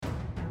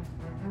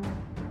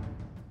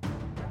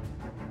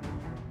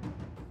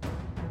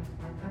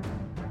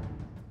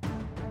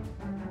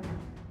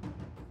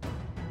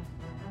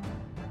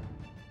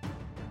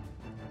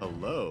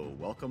Hello,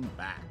 welcome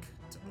back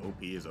to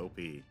OP is OP,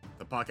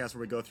 the podcast where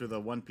we go through the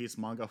One Piece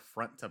manga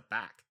front to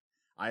back.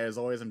 I, as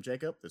always, am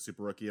Jacob, the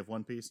super rookie of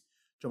One Piece,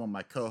 joined by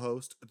my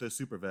co-host, the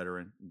super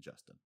veteran,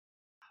 Justin.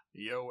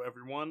 Yo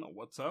everyone,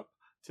 what's up?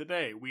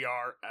 Today we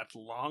are, at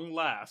long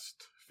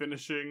last,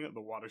 finishing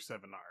the Water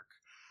 7 arc.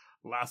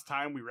 Last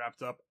time we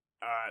wrapped up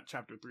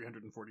chapter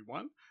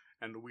 341,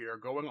 and we are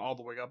going all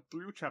the way up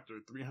through chapter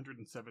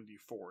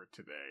 374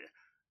 today.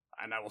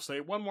 And I will say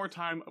one more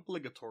time,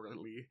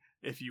 obligatorily,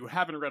 if you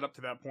haven't read up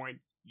to that point,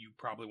 you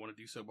probably want to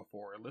do so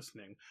before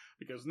listening,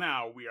 because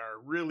now we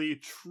are really,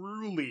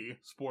 truly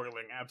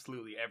spoiling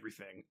absolutely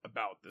everything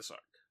about this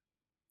arc.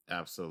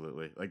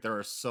 Absolutely. Like, there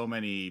are so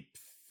many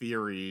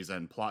theories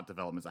and plot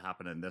developments that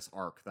happen in this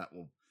arc that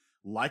will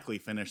likely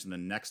finish in the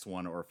next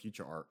one or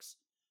future arcs.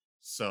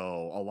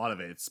 So a lot of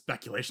it's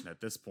speculation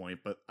at this point,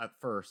 but at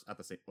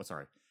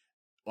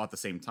the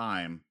same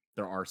time,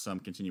 there are some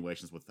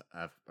continuations with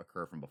have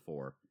occurred from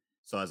before.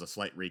 So as a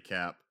slight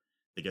recap,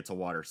 they get to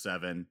Water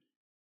 7,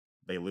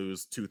 they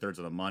lose 2/3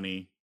 of the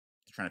money,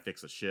 they're trying to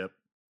fix the ship.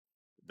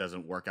 It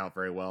doesn't work out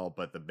very well,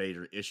 but the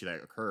major issue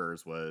that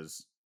occurs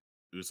was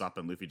Usopp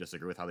and Luffy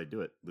disagree with how they do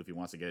it. Luffy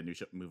wants to get a new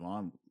ship and move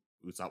on.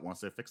 Usopp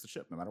wants to fix the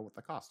ship, no matter what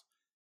the cost.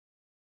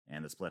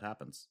 And the split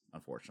happens,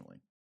 unfortunately.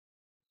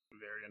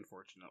 Very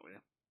unfortunately.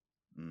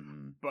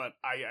 Mm-hmm. But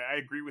I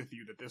agree with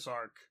you that this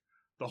arc,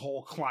 the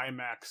whole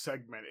climax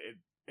segment,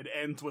 it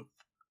ends with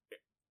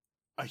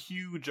a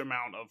huge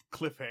amount of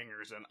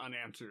cliffhangers and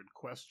unanswered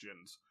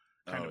questions,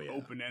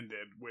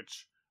 open-ended,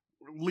 which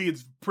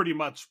leads pretty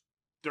much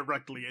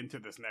directly into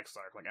this next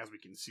arc, like, as we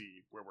can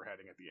see where we're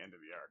heading at the end of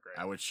the arc,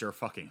 right? I would sure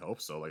fucking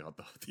hope so. Like,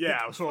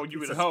 yeah, so you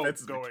would hope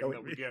going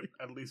that we get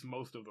at least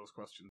most of those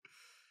questions.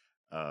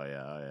 Oh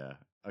yeah.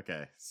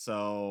 Okay,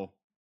 so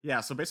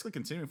basically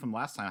continuing from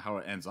last time, how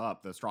it ends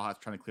up, the Straw Hats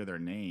trying to clear their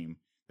name.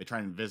 They try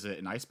and visit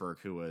an iceberg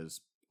who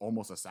was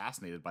almost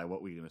assassinated by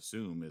what we can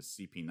assume is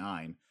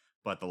CP9,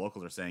 but the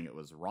locals are saying it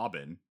was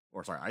Robin,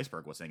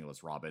 Iceberg was saying it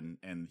was Robin,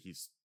 and he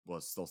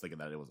was still thinking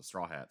that it was the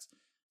Straw Hats.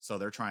 So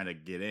they're trying to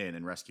get in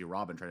and rescue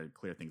Robin, trying to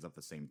clear things up at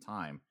the same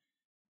time.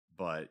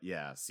 But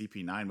yeah,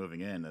 CP9 moving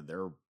in, and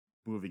they're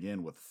moving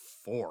in with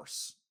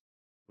force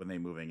when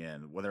they're moving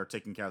in. Well, they're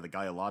taking care of the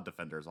Gaia Law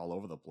defenders all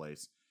over the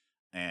place.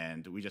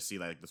 And we just see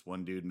like this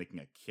one dude making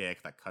a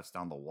kick that cuts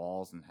down the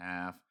walls in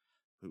half.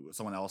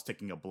 Someone else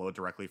taking a blow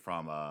directly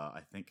from,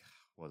 I think,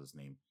 what was his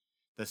name?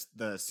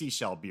 The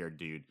seashell beard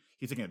dude.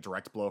 He's taking a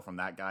direct blow from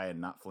that guy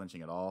and not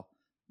flinching at all.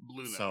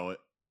 Blue. So,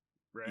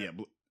 right? Yeah.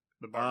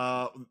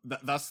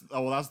 That's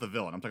that's the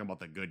villain. I'm talking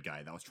about the good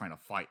guy that was trying to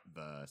fight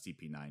the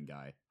CP9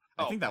 guy.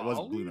 I think that was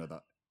Bluno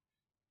though.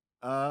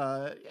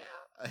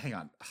 Yeah. Hang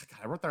on. God,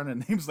 I wrote down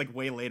the names like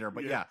way later,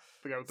 but yeah.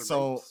 The guy with the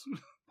ropes.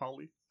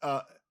 Polly.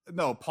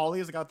 No,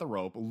 Polly is the guy with the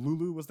rope.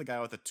 Lulu was the guy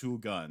with the 2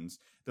 guns.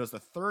 There's the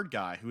third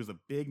guy who was a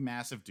big,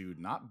 massive dude,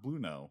 not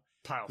Bluno,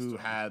 who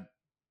had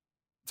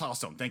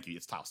Tilestone. Thank you.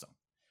 It's Tilestone.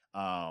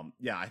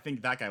 Yeah, I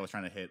think that guy was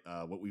trying to hit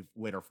what we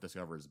later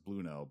discover is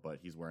Bluno, but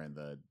he's wearing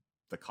the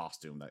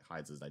costume that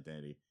hides his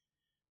identity.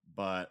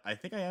 But I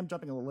think I am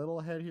jumping a little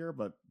ahead here,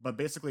 but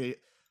basically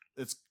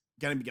it's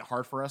going to get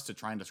hard for us to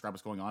try and describe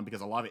what's going on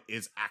because a lot of it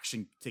is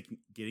action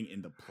getting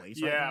into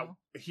place right now.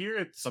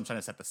 Here so I'm trying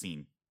to set the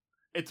scene.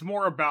 It's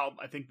more about,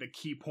 I think, the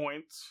key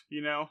points,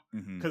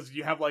 because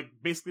you have like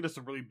basically just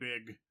a really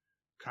big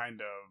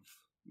kind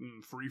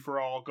of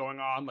free-for-all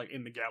going on, like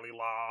in the Galley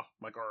Law,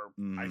 like our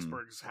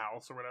Iceberg's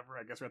house or whatever.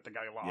 I guess we're at the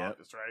Galley Law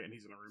office, right? And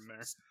he's in a room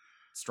there.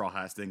 Straw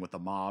Hats thing with the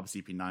mob,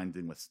 CP9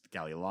 thing with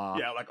Galley Law.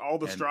 Yeah, like all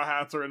the Straw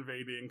Hats are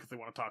invading because they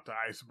want to talk to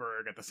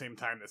Iceberg at the same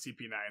time that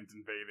CP9's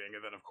invading,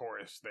 and then of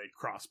course they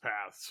cross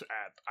paths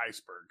at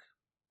Iceberg.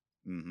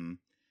 Mm-hmm.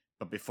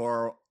 But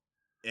before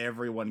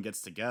everyone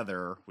gets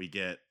together, we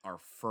get our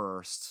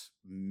first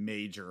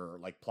major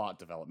plot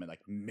development.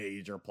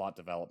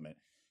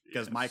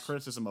 Because my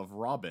criticism of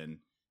Robin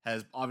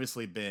has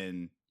obviously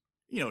been,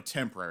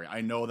 temporary.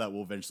 I know that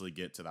we'll eventually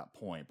get to that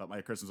point, but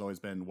my criticism has always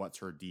been, what's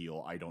her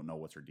deal? I don't know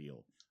what's her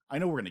deal. I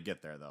know we're going to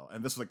get there, though.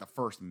 And this is like the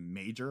first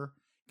major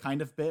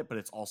kind of bit, but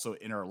it's also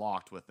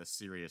interlocked with a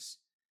serious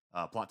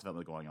plot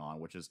development going on,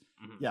 which is,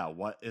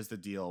 what is the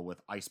deal with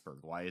Iceberg?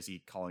 Why is he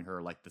calling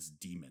her like this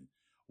demon?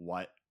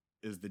 What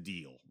is the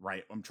deal,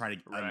 right? I'm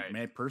trying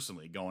to,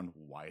 personally going,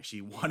 why is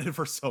she wanted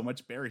for so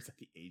much berries at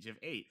the age of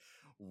 8?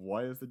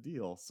 What is the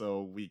deal?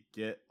 So we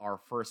get our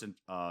first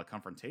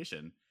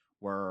confrontation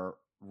where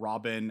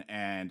Robin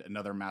and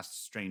another masked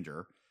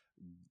stranger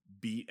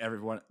beats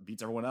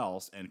everyone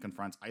else and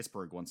confronts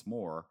Iceberg once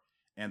more,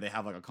 and they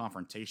have like a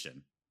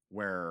confrontation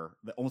where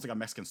almost like a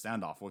Mexican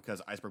standoff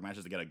because Iceberg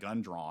manages to get a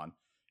gun drawn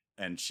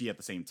and she at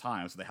the same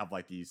time, so they have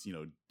like these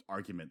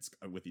arguments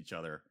with each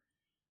other.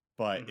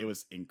 But it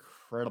was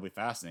incredibly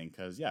fascinating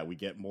because we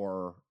get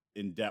more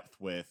in depth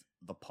with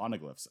the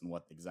poneglyphs and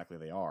what exactly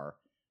they are,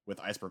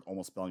 with Iceberg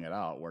almost spelling it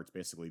out, where it's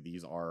basically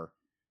these are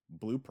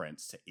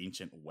blueprints to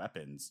ancient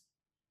weapons.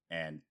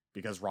 And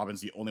because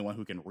Robin's the only one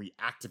who can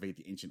reactivate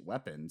the ancient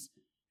weapons,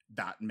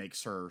 that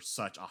makes her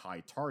such a high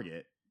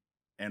target.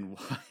 And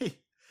why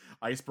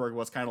Iceberg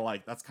was kind of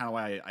like, that's kind of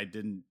why I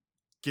didn't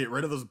get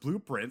rid of those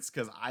blueprints,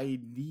 because I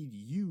need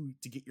you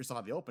to get yourself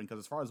out of the open, because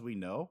as far as we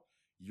know,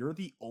 you're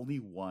the only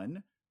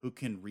one who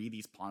can read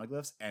these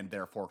poneglyphs and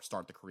therefore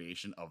start the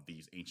creation of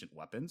these ancient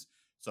weapons.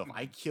 So if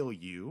I kill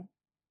you,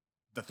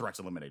 the threat's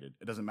eliminated.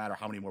 It doesn't matter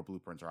how many more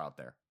blueprints are out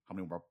there, how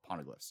many more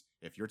poneglyphs.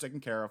 If you're taken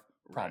care of,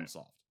 problem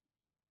solved.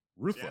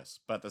 Ruthless,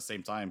 but at the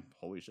same time,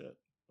 holy shit.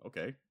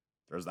 Okay,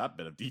 there's that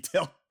bit of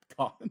detail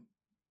gone.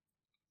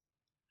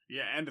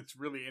 Yeah, and it's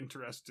really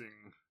interesting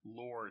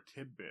lore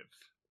tidbit.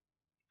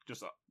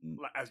 Just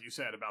as you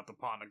said about the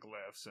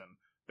poneglyphs, and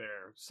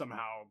they're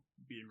somehow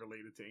being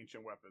related to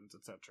ancient weapons,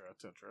 etc.,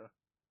 etc.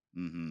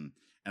 Mm-hmm.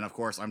 And of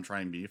course, I'm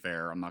trying to be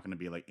fair. I'm not going to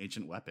be like,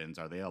 ancient weapons,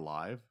 are they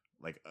alive?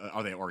 Like,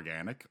 are they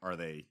organic? Are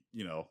they,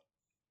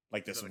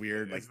 like this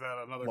weird? Is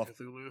that another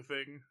Cthulhu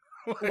thing?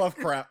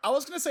 Lovecraft. I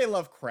was going to say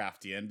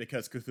Lovecraftian,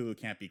 because Cthulhu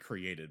can't be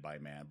created by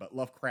man, but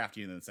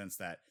Lovecraftian in the sense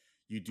that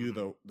you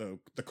do the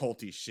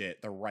culty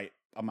shit, the right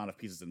amount of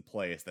pieces in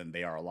place, then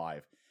they are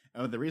alive.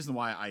 And the reason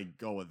why I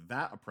go with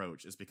that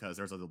approach is because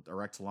there's a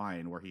direct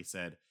line where he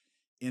said,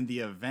 in the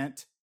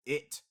event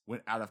it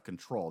went out of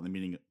control,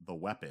 meaning the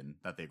weapon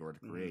that they were to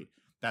create,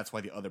 that's why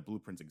the other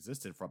blueprints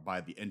existed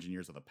by the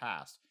engineers of the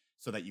past,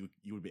 so that you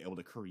would be able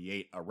to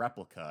create a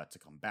replica to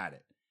combat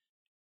it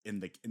in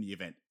the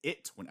event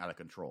it went out of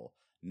control.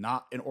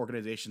 Not an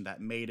organization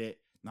that made it,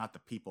 not the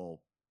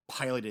people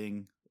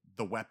piloting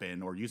the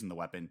weapon or using the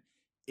weapon.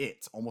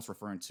 It's almost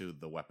referring to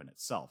the weapon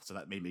itself. So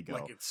that made me go,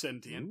 like it's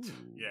sentient.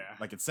 Yeah,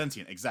 like it's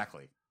sentient,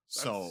 exactly.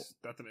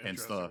 That's an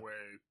interesting way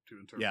to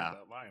interpret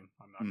that line.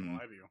 I'm not gonna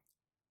lie to you.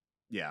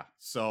 Yeah,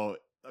 so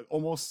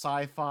almost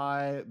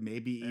sci-fi,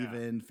 maybe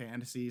even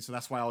fantasy. So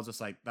that's why I was just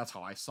like, that's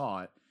how I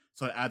saw it.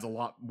 So it adds a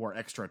lot more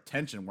extra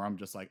tension, where I'm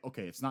just like,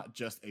 okay, it's not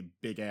just a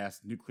big ass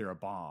nuclear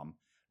bomb,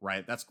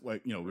 right? That's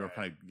what we were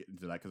kind of getting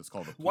into that, because it's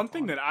called one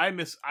thing that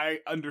I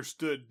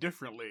understood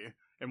differently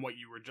in what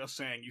you were just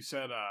saying. You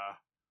said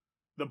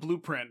the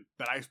blueprint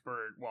that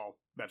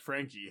that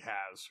Frankie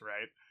has,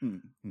 right?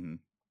 Mm-hmm.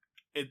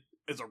 It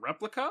is a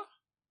replica,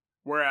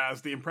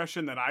 whereas the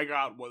impression that I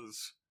got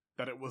was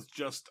that it was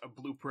just a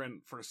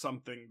blueprint for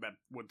something that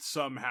would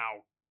somehow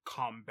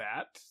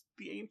combat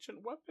the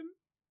ancient weapon.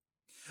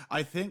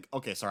 I think,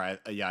 okay, sorry,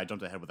 I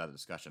jumped ahead with that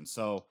discussion.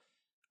 So,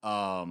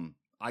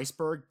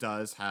 Iceberg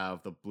does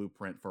have the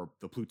blueprint for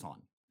the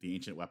Pluton, the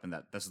ancient weapon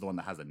this is the one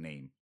that has a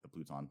name, the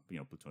Pluton,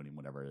 plutonium,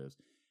 whatever it is.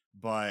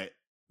 But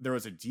there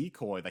was a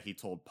decoy that he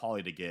told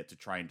Polly to get to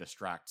try and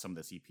distract some of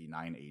the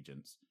CP9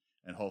 agents.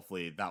 And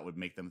hopefully that would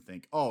make them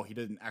think, oh, he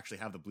didn't actually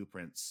have the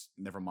blueprints.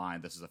 Never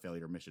mind, this is a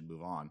failure mission,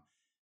 move on.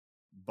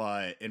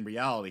 But in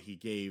reality, he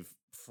gave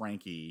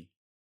Frankie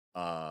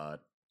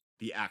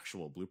the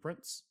actual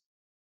blueprints.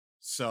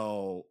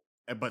 So,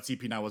 but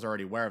CP9 was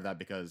already aware of that,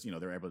 because,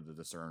 they're able to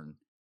discern,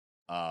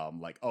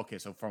 okay,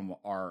 so from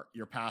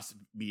your past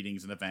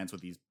meetings and events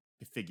with these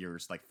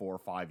figures like 4 or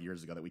 5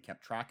 years ago that we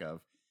kept track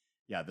of,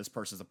 yeah, this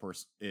person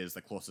is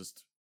the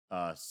closest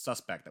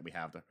suspect that we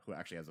have who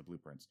actually has the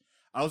blueprints.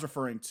 I was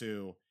referring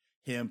to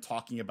him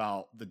talking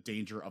about the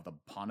danger of the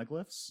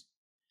poneglyphs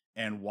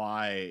and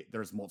why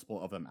there's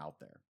multiple of them out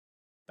there.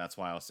 That's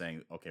why I was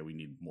saying, okay, we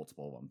need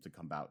multiple of them to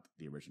combat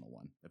the original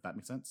one, if that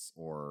makes sense.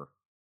 Or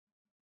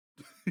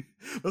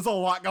there's a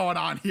lot going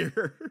on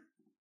here.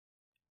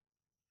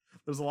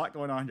 There's a lot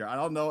going on here. I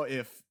don't know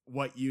if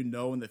what in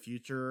the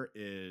future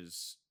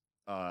is,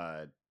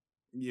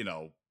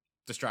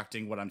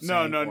 distracting what I'm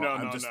saying. No.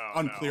 I'm just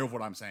unclear of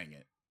what I'm saying.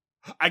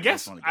 I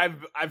guess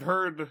I've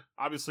heard,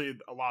 obviously,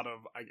 a lot of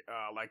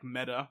like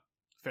meta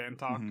fan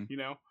talk,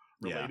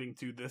 relating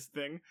to this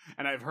thing,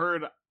 and I've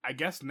heard, I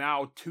guess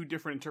now, 2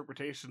 different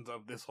interpretations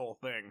of this whole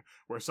thing,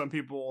 where some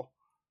people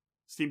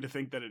seem to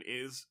think that it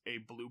is a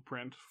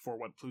blueprint for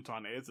what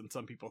Pluton is, and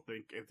some people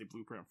think it's a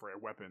blueprint for a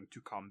weapon to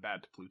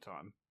combat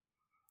Pluton.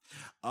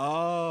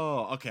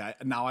 Oh, okay.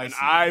 Now I see.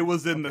 I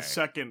was in the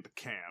second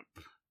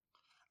camp.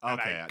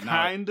 And I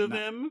kind of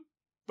am,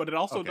 but it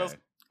also does,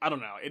 I don't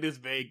know, it is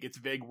vague. It's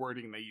vague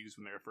wording they use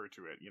when they refer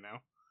to it,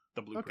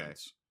 the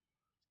blueprints.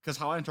 Because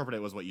how I interpret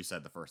it was what you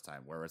said the first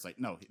time, where it's like,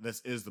 no,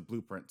 this is the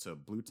blueprint to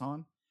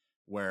Pluton,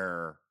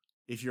 where,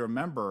 if you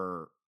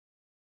remember,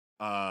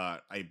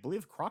 I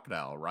believe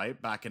Crocodile,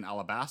 right? Back in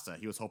Alabasta,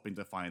 he was hoping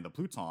to find the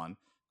Pluton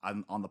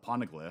on the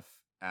poneglyph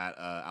at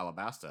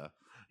Alabasta.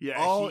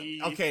 Yeah.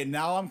 Okay.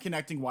 Now I'm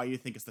connecting why you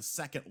think it's the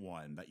second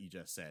one that you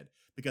just said.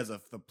 Because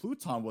if the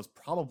Pluton was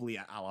probably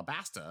at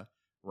Alabasta,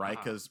 right?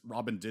 Because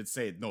Robin did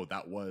say, no,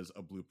 that was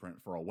a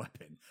blueprint for a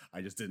weapon.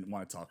 I just didn't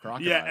want to talk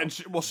Crocodile. Yeah, and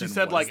she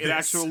said, like, it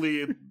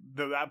actually,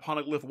 that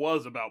poneglyph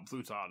was about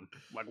Pluton.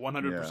 Like,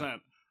 100%. Yeah.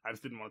 I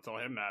just didn't want to tell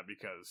him that,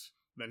 because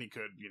then he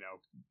could,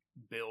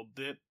 build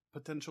it,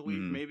 potentially,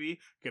 maybe.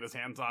 Get his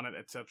hands on it,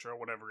 etc.,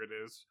 whatever it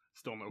is.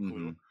 Still no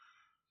clue.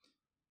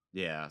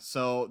 Yeah,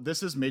 so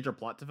this is major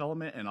plot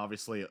development, and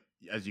obviously,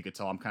 as you could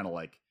tell, I'm kind of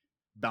like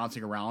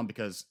bouncing around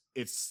because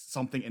it's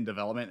something in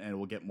development, and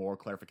we'll get more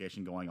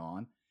clarification going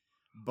on.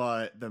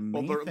 But the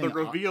main the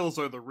reveals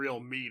are the real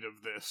meat of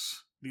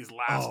these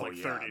last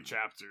 30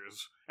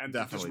 chapters, and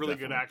just really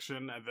good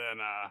action, and then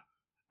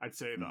I'd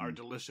say that our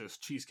delicious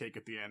cheesecake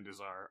at the end is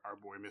our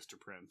boy Mr.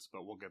 Prince,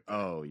 but we'll get there.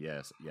 Oh,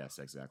 yes,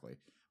 exactly.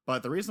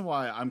 But the reason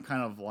why I'm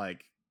kind of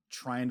like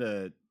trying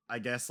to, I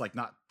guess, like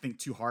not think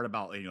too hard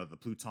about, the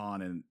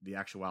Pluton and the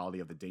actuality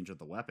of the danger of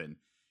the weapon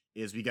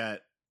is we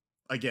got,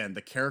 again,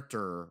 the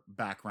character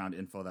background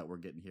info that we're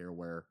getting here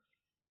where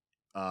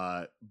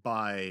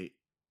by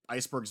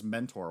Iceberg's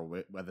mentor,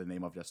 with the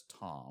name of just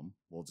Tom,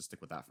 we'll just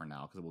stick with that for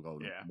now because we'll go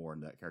more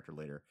into that character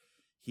later.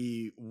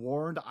 He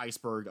warned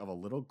Iceberg of a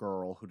little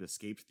girl who'd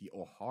escaped the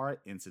O'Hara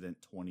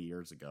incident 20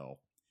 years ago.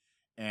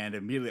 And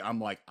immediately I'm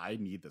like, I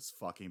need this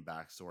fucking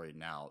backstory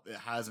now. It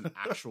has an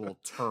actual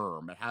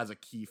term. It has a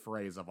key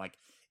phrase of like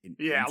an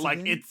incident.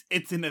 Like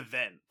it's an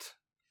event,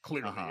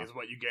 clearly, is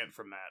what you get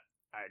from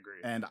that. I agree.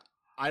 And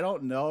I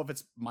don't know if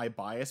it's my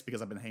bias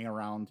because I've been hanging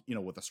around,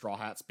 with the Straw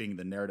Hats being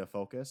the narrative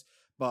focus.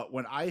 But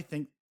when I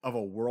think of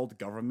a world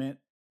government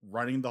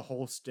running the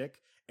whole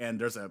stick and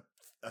there's a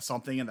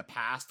something in the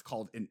past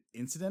called an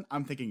incident,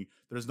 I'm thinking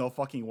there's no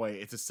fucking way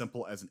it's as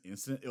simple as an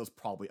incident. It was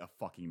probably a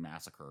fucking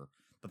massacre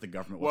that the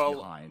government was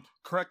behind.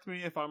 Correct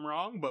me if I'm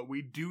wrong, but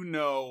we do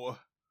know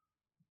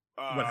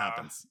what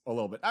happens a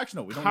little bit.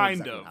 Actually, no, we don't know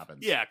exactly what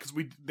happens. Yeah, because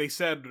they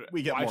said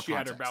we get why more she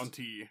context. Had her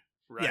bounty.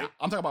 Right? Yeah,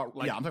 I'm talking about.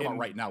 I'm talking about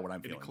right now. What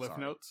I'm feeling. Cliff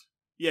notes.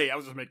 Yeah, I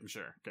was just making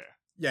sure. Okay.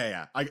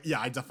 Yeah. I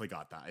definitely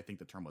got that. I think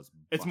the term was.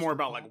 It's more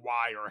about like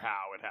why or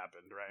how it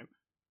happened, right?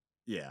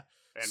 Yeah.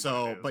 And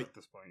so, but at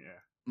this point, yeah.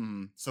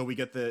 So we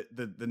get the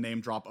name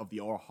drop of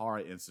the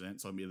O'Hara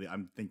incident. So immediately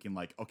I'm thinking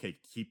like, okay,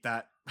 keep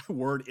that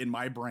word in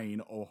my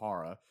brain,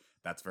 O'Hara.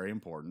 That's very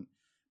important.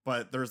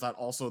 But there's that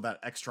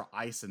extra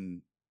ice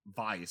and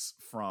vice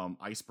from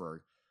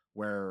Iceberg,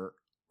 where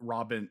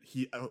Robin,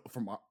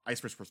 from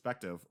Iceberg's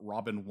perspective,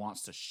 Robin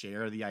wants to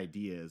share the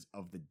ideas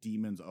of the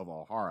demons of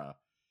O'Hara.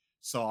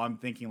 So I'm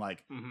thinking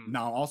like,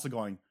 now I'm also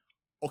going,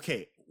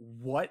 okay,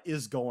 what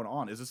is going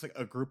on? Is this like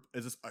a group?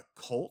 Is this a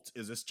cult?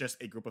 Is this just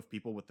a group of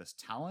people with this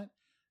talent,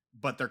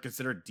 but they're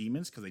considered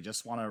demons because they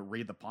just want to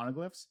read the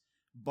poneglyphs?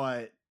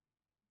 But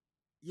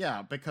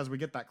yeah, because we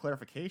get that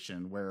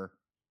clarification where,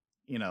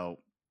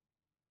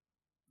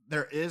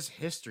 there is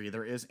history,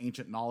 there is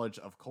ancient knowledge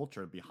of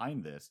culture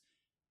behind this,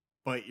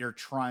 but you're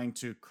trying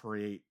to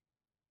create,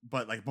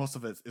 but like most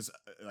of it is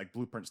like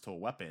blueprints to a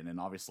weapon, and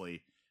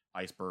obviously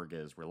Iceberg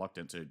is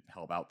reluctant to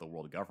help out the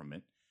world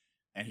government.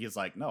 And he's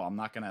like, no, I'm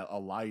not going to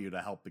allow you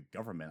to help the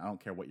government. I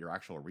don't care what your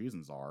actual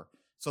reasons are.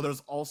 So there's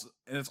also,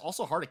 and it's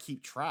also hard to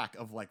keep track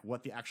of like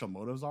what the actual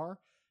motives are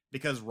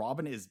because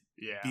Robin is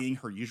being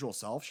her usual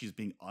self. She's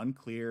being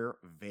unclear,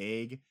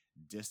 vague,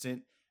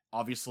 distant.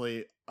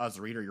 Obviously, as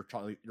a reader,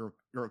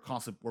 we're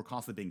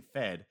constantly being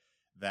fed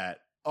that,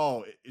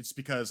 oh, it's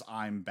because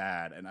I'm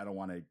bad and I don't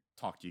want to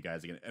talk to you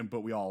guys again. But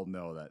we all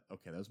know that,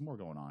 okay, there's more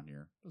going on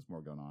here.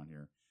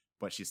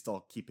 But she's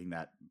still keeping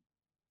that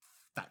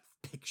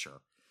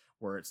picture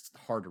where it's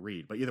hard to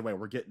read. But either way,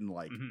 we're getting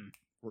like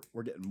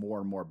we're getting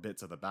more and more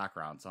bits of the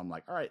background. So I'm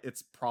like, all right,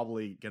 it's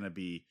probably gonna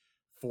be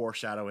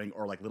foreshadowing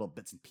or like little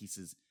bits and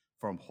pieces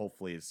from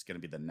hopefully it's gonna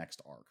be the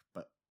next arc,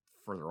 but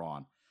further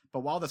on.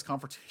 But while this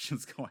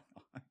confrontation's going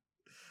on,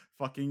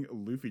 fucking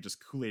Luffy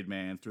just Kool-Aid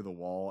Man through the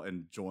wall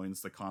and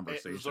joins the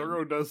conversation.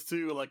 Zoro does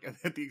too, like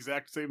at the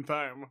exact same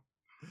time.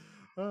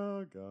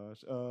 Oh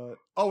gosh.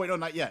 Oh wait, no,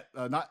 not yet.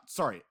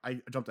 Sorry,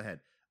 I jumped ahead.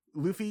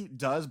 Luffy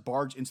does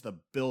barge into the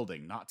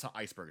building, not to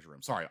Iceberg's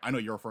room. Sorry, I know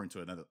you're referring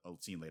to another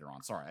scene later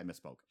on. Sorry, I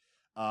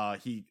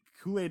misspoke. He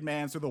Kool-Aid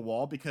Mans through the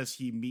wall because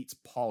he meets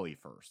Polly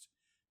first.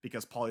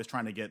 Because Polly is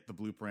trying to get the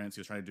blueprints. He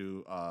was trying to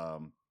do.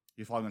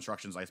 He was following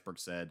instructions. Iceberg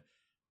said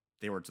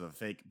they were to the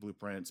fake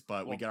blueprints,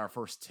 but we get our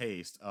first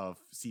taste of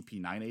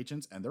CP9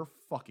 agents, and they're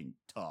fucking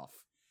tough.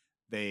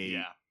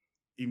 They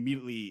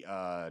immediately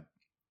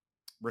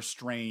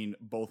restrain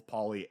both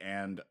Polly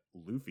and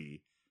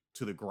Luffy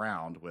to the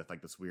ground with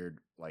like this weird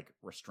like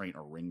restraint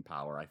or ring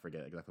power. I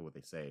forget exactly what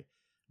they say,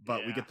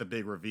 but we get the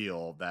big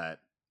reveal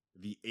that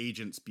the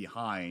agents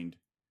behind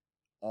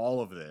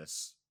all of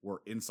this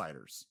were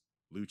insiders: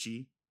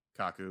 Lucci,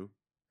 Kaku,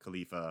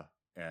 Khalifa,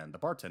 and the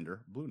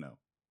bartender Blueno,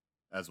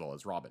 as well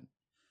as Robin,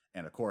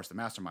 and of course the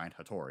mastermind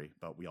Hattori.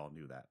 But we all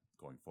knew that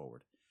going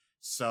forward.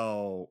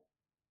 So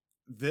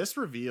this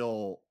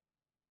reveal,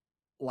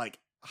 like,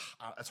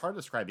 it's hard to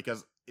describe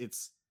because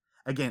it's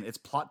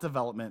plot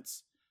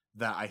developments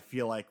that I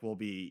feel like will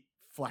be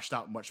fleshed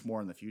out much more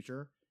in the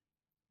future.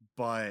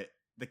 But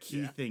the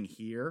key thing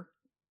here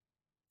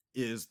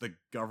is the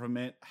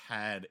government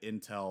had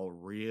intel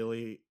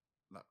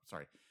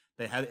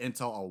they had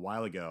intel a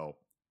while ago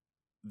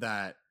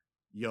that,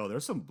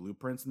 there's some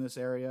blueprints in this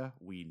area.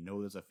 We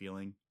know there's a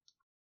feeling.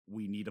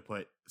 We need to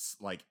put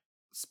like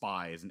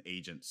spies and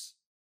agents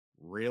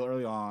real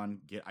early on,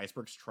 get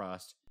Iceberg's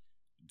trust,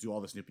 do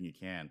all the snooping you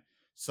can.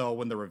 So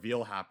when the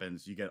reveal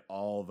happens, you get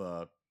all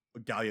the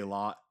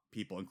Galliot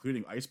people,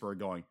 including Iceberg,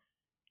 going,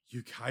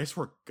 "You guys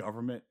were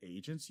government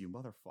agents, you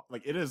motherfucker!"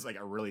 Like it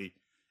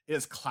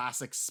is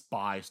classic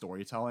spy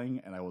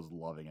storytelling, and I was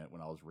loving it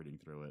when I was reading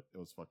through it. It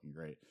was fucking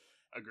great.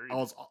 Agreed. I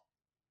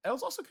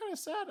was also kind of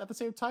sad at the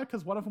same time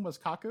because one of them was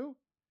Kaku,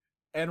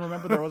 And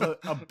remember, there was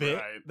a bit,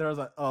 Right. there was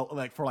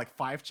like for like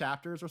 5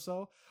 chapters or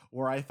so,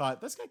 where I thought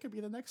this guy could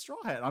be the next Straw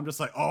Hat. And I'm just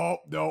like, oh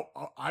no,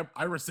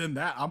 I rescind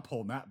that. I'm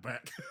pulling that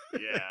back.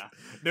 Yeah,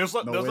 there's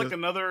No there's way like to-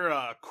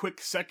 another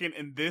quick second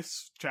in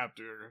this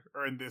chapter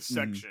or in this Mhm.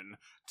 section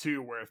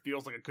too, where it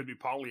feels like it could be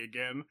Polly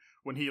again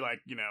when he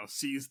like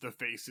sees the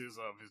faces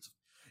of his,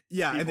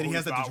 yeah, and people then he who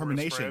has that thought were his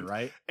determination, friends.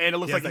 right? and it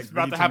looks He like has he's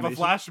that about to have a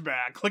determination.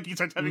 flashback. Like he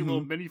starts having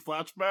little mini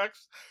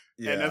flashbacks,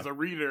 and as a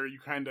reader, you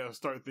kind of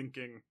start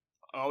thinking,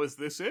 "Oh, is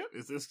this it?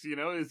 Is this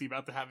is he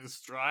about to have his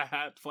Straw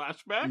Hat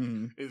flashback?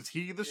 Mhm. Is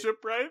he the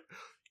shipwright?"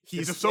 He's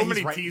There's just so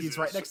many right, teasers. He's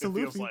right next to it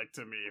feels Luffy. like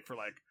to me for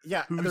like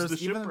Yeah, who's there's the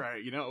even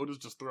shipwright? Oda's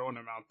just throwing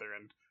him out there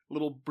and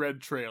little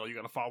bread trail you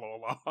got to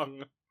follow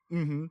along.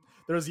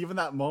 There's even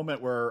that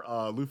moment where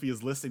Luffy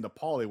is listening to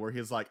Polly, where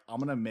he's like, "I'm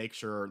gonna make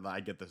sure that I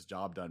get this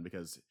job done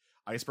because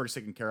Iceberg's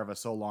taken care of us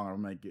so long.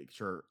 I'm gonna make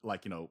sure,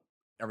 like,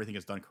 everything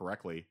is done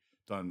correctly,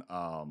 done,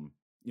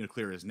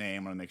 clear his name.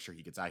 I'm gonna make sure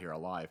he gets out here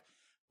alive."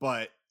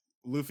 But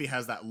Luffy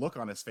has that look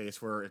on his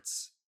face where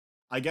it's,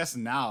 I guess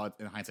now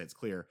in hindsight it's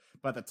clear,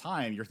 but at the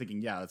time you're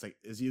thinking, yeah, it's like,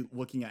 is he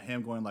looking at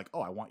him going like,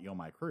 "Oh, I want you on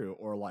my crew,"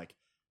 or like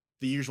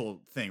the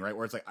usual thing, right?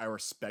 Where it's like, I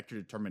respect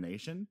your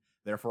determination,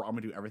 therefore I'm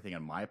gonna do everything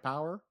in my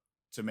power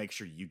to make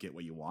sure you get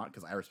what you want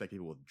because I respect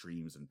people with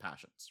dreams and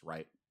passions,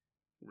 right?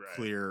 Right.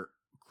 Clear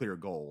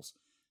goals.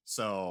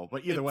 So,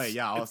 but either way,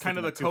 yeah, I was it's kind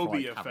of the thinking that too for,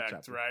 Kobe like, half a effect,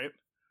 chapter. right?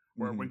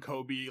 Where Mhm. when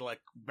Kobe,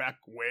 like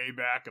way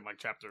back in like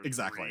chapter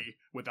Exactly. 3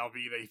 with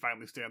Alvida, he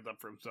finally stands up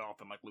for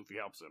himself and like Luffy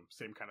helps him.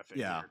 Same kind of thing.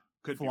 Yeah. here.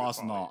 Could be Full with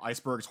and Polly. all,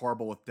 Iceberg's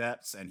horrible with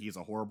debts, and he's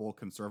a horrible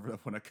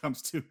conservative when it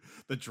comes to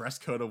the dress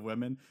code of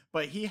women.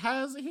 But he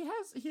has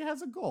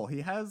a goal.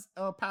 He has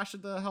a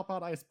passion to help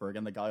out Iceberg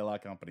and the Galileo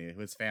Company,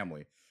 his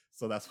family.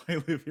 So that's why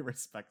Luffy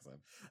respects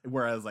him.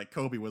 Whereas like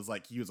Kobe was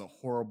like, he was a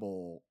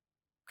horrible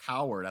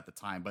coward at the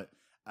time, but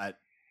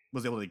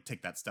was able to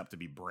take that step to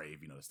be brave.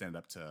 To stand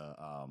up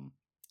to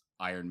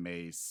Iron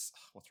Mace.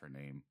 What's her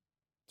name?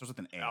 There's with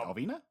an A.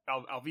 Alvina.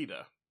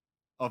 Alvida.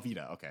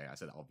 Alvida. Okay, I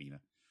said Alvina.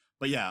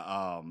 But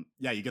yeah,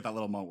 you get that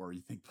little moment where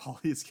you think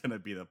Polly's gonna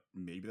be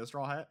maybe the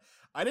Straw Hat.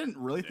 I didn't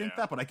really think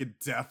that, but I could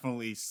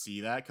definitely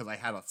see that because I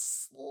had a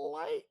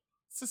slight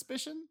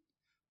suspicion.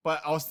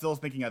 But I was still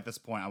thinking at this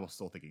point, I was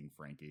still thinking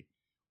Frankie,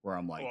 where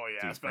I'm like, well,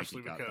 yeah, dude,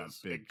 especially Frankie got because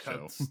that big it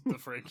cuts show. the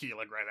Frankie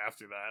like right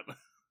after that,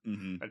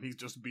 Mm-hmm. and he's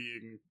just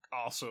being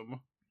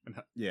awesome and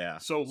Yeah,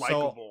 so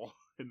likable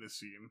in this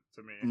scene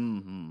to me.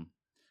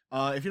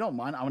 Mm-hmm. If you don't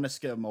mind, I'm gonna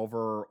skim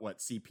over what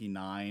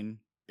CP9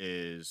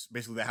 is.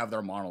 Basically, they have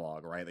their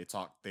monologue, right? They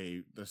talk,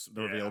 they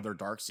reveal their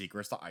dark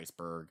secrets to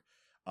Iceberg.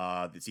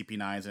 The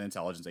CP9 is an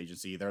intelligence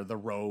agency. They're the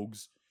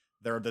rogues.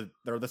 They're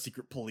the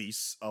secret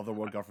police of the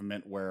world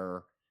government,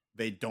 where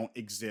they don't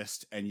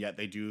exist and yet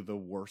they do the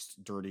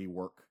worst dirty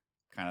work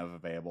kind of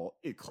available.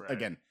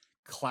 Again,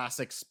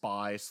 classic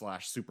spy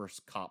 / super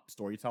cop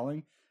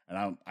storytelling,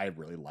 and I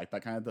really like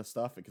that kind of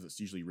stuff because it's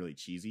usually really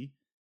cheesy,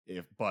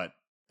 but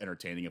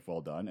entertaining if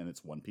well done, and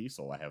it's One Piece,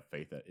 so I have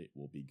faith that it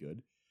will be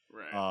good.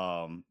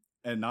 Right.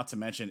 And not to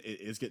mention, it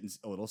is getting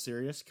a little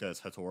serious because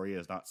Hattori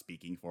is not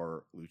speaking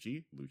for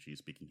Lucci. Lucci is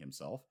speaking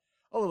himself.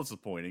 A little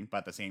disappointing, but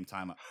at the same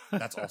time,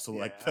 that's also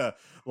Yeah.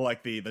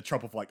 like the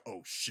trope of like,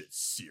 oh shit,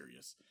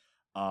 serious.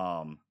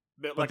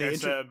 Like I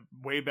said,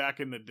 way back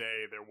in the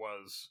day, it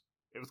was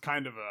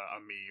kind of a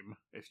meme,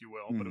 if you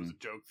will, but it was a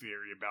joke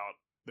theory about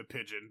the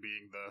pigeon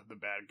being the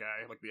bad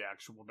guy, like the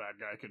actual bad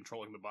guy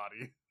controlling the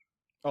body.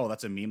 Oh,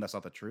 that's a meme. That's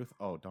not the truth.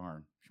 Oh,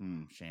 darn.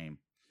 Shame.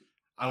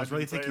 I was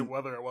really thinking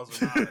whether it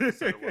was or not. I just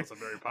said it was a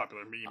very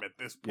popular meme at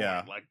this point.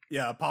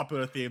 Yeah,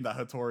 popular theme that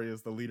Hattori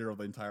is the leader of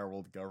the entire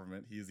world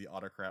government. He's the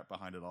autocrat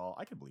behind it all.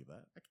 I can believe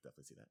that. I can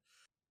definitely see that.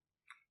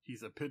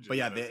 He's a pigeon, but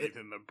yeah, that's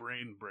eaten the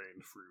brain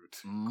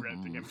fruit,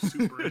 granting him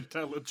super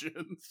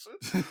intelligence.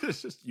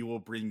 You will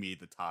bring me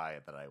the tie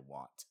that I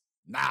want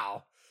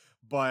now.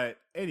 But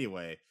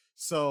anyway,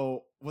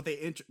 so what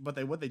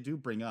they do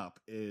bring up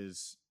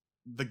is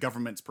the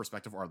government's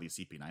perspective, or at least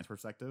CP9's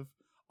perspective,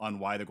 on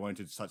why they're going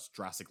to such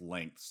drastic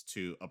lengths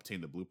to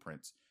obtain the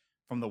blueprints.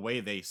 From the way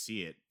they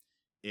see it,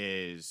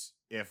 is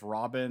if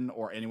Robin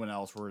or anyone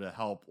else were to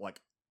help like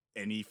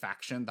any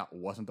faction that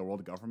wasn't the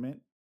world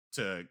government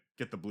to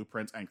get the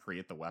blueprints and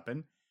create the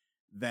weapon,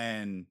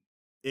 then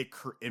it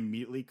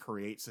immediately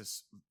creates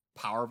this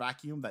power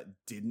vacuum that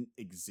didn't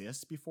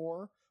exist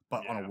before,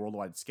 but on a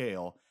worldwide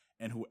scale.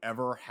 And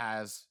whoever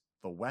has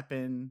the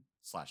weapon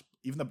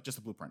 / even just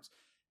the blueprints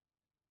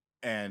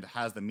and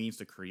has the means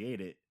to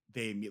create it,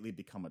 they immediately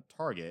become a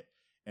target.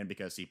 And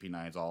because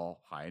CP9 is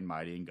all high and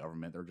mighty in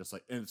government, they're just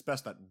like, and it's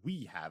best that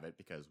we have it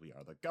because we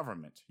are the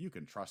government. You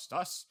can trust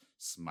us.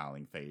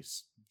 Smiling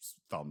face,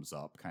 thumbs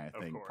up kind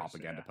of thing,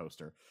 propaganda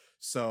poster.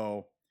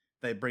 So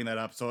they bring that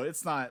up. So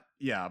it's not,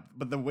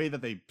 but the way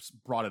that they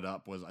brought it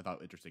up was, I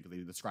thought, interesting because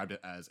they described it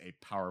as a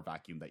power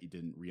vacuum that you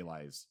didn't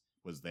realize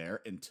was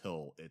there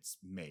until it's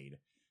made.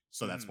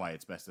 So that's why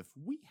it's best if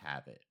we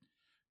have it.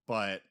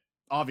 But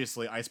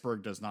obviously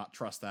Iceberg does not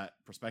trust that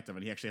perspective,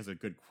 and he actually has a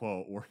good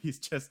quote where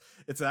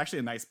it's actually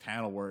a nice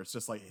panel where it's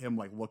just like him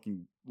like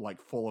looking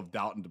like full of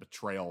doubt and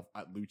betrayal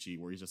at Lucci,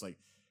 where he's just like,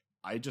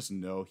 I just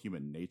know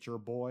human nature,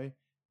 boy.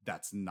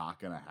 That's not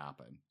gonna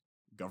happen.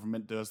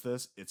 Government does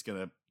this,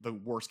 the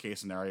worst case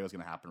scenario is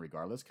gonna happen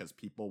regardless, because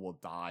people will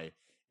die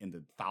in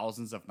the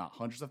thousands, if not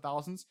hundreds of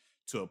thousands,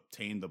 to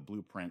obtain the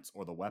blueprints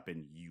or the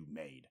weapon you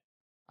made.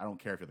 I don't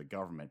care if you're the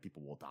government,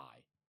 people will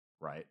die,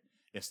 right?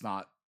 It's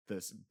not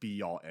this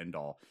be all end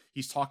all.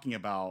 He's talking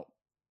about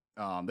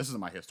this isn't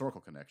my historical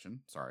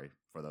connection. Sorry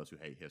for those who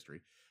hate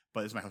history,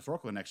 but it's my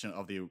historical connection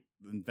of the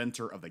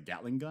inventor of the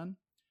Gatling gun.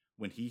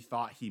 When he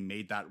thought he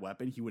made that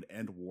weapon, he would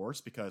end wars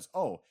because,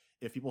 oh,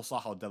 if people saw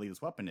how deadly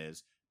this weapon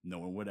is, no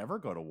one would ever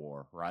go to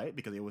war, right?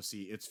 Because they would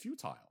see it's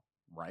futile,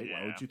 right?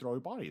 Yeah. Why would you throw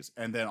bodies?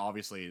 And then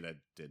obviously that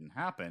didn't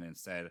happen.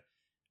 Instead,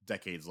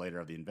 decades later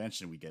of the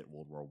invention, we get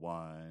World War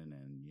One,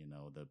 and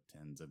the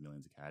tens of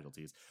millions of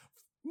casualties.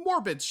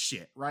 Morbid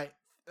shit, right?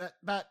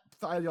 That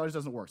ideology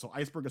doesn't work. So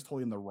Iceberg is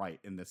totally in the right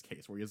in this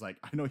case, where he's like,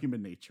 I know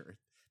human nature.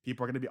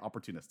 People are going to be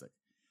opportunistic.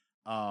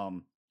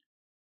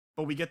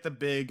 But we get the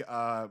big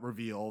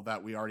reveal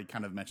that we already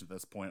kind of mentioned at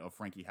this point of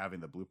Frankie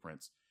having the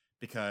blueprints,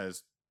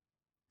 because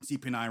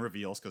CP9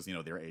 reveals, because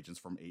they're agents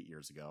from 8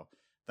 years ago,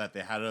 that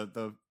they had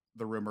the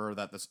rumor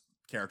that this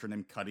character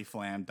named Cutty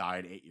Flam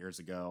died 8 years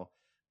ago,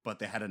 but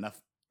they had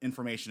enough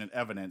information and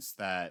evidence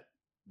that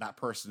that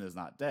person is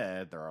not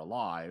dead, they're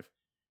alive,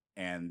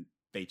 and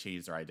they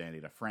changed their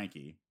identity to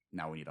Frankie.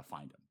 Now we need to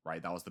find him,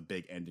 right? That was the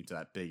big ending to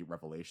that big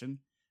revelation.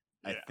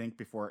 Yeah. I think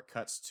before it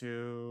cuts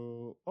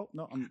to... Oh,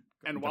 no.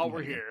 And while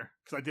we're here,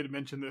 because I did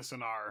mention this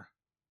in our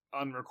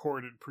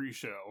unrecorded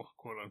pre-show,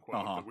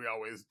 quote-unquote, that we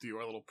always do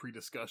our little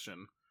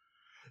pre-discussion.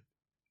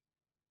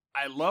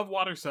 I love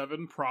Water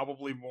 7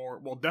 probably more...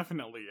 Well,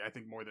 definitely, I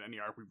think more than any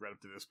arc we've read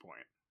up to this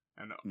point.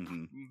 And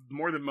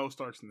more than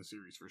most arcs in the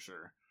series, for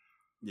sure.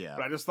 Yeah.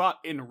 But I just thought,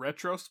 in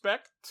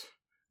retrospect,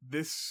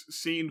 this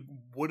scene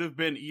would have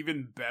been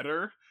even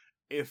better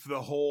if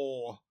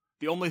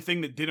the only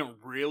thing that didn't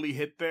really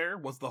hit there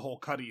was the whole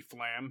Cutty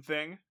Flam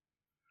thing,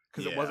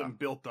 because it wasn't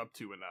built up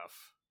to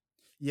enough.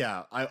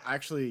 Yeah,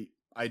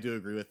 I do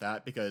agree with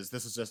that, because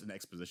this is just an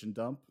exposition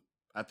dump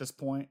at this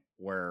point,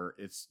 where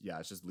it's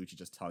just Lucci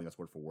just telling us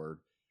word for word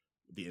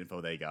the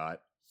info they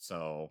got.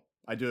 So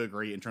I do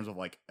agree in terms of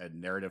like a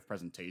narrative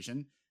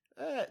presentation,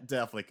 it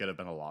definitely could have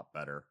been a lot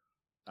better.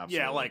 Absolutely.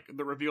 Yeah, like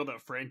the reveal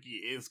that Frankie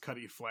is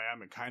Cutty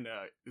Flam, it kind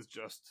of is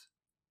just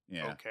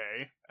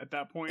okay at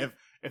that point.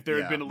 If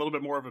there had been a little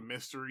bit more of a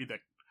mystery that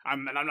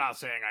I'm not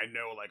saying I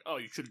know, like, oh,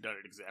 you should have done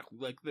it exactly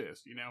like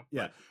this, Yeah.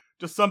 But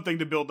just something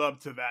to build up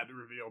to that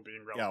reveal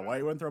being relevant. Yeah, why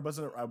you wouldn't throw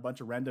a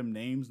bunch of random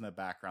names in the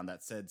background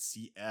that said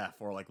CF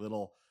or like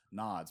little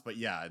nods? But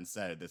yeah,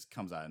 instead this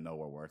comes out of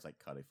nowhere where it's like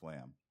Cutty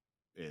Flam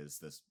is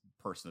this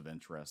person of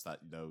interest that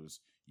knows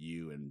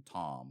you and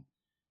Tom.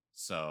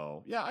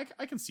 So yeah,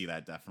 I can see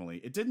that definitely.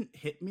 It didn't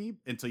hit me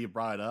until you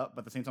brought it up,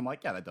 but at the same time,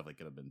 like, yeah, that definitely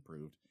could have been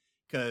proved.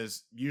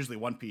 Because usually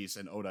One Piece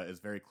and Oda is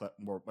very much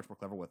more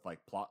clever with like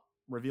plot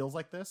reveals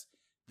like this.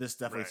 This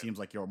definitely seems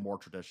like your more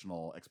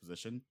traditional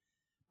exposition.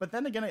 But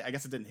then again, I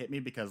guess it didn't hit me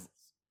because,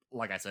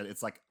 like I said,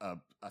 it's like a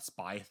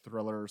spy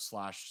thriller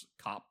 /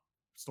 cop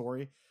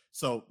story.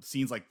 So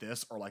scenes like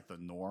this are like the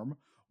norm,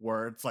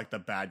 where it's like the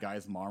bad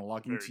guys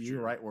monologuing to you,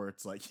 right? Where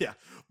it's like, yeah,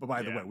 but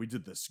by the way, we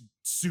did this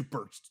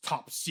super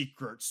top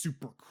secret,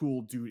 super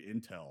cool dude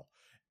intel,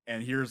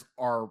 and here's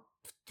our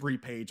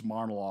 3-page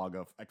monologue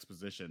of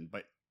exposition.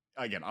 But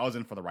again, I was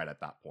in for the ride at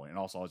that point, and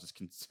also I was just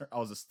concerned. I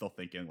was just still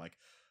thinking like,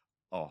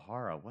 oh,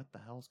 Hara, what the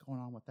hell's going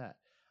on with that?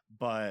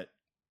 But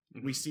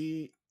we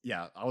see,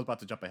 I was about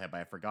to jump ahead,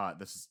 but I forgot.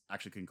 This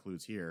actually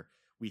concludes here.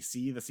 We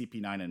see the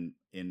CP9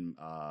 in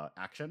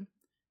action.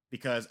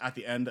 Because at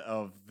the end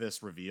of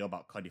this reveal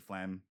about Cutty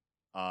Flam,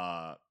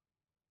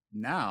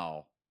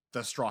 now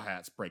the Straw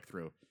Hats break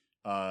through.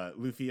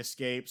 Luffy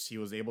escapes. He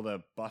was able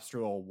to bust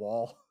through a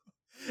wall.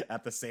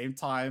 At the same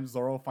time,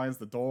 Zoro finds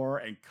the door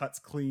and cuts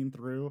clean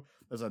through.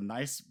 There's a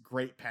nice,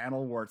 great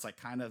panel where it's like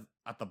kind of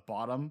at the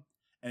bottom,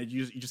 and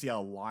you just see a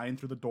line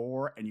through the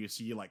door, and you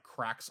see like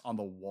cracks on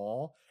the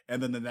wall.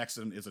 And then the next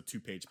one is a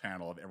 2-page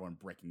panel of everyone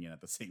breaking in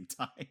at the same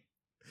time.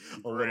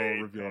 A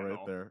little reveal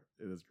right there.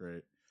 It is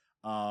great.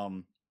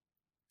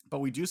 But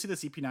we do see the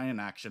CP9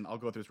 in action. I'll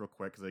go through this real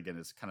quick because, again,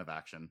 it's kind of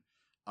action.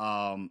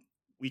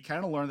 We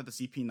kind of learned that the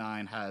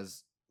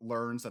CP9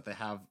 learns that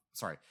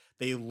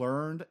they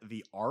learned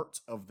the art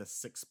of the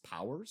 6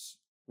 powers,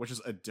 which is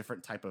a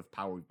different type of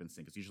power we've been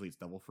seeing, because usually it's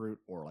Devil Fruit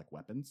or like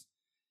weapons.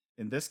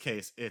 In this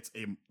case,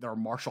 there are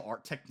martial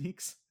art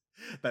techniques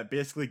that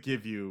basically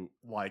give you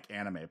like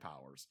anime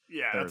powers.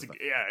 Yeah,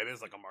 it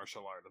is like a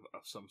martial art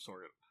of some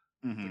sort.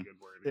 That's a good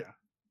word,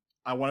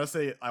 I want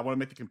to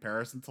make the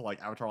comparison to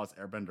like Avatar: Last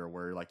Airbender,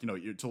 where like, to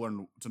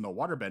know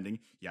water bending,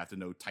 you have to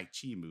know Tai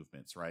Chi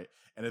movements, right?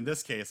 And in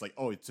this case, like,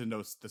 to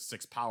know the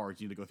 6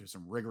 powers, you need to go through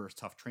some rigorous,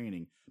 tough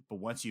training. But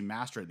once you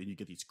master it, then you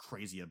get these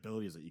crazy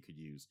abilities that you could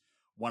use.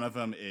 One of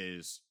them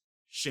is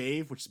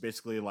Shave, which is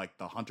basically like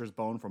the Hunter's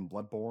Bone from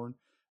Bloodborne.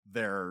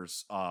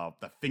 There's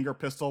the finger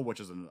pistol, which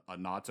is a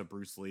nod to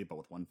Bruce Lee, but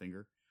with one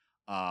finger.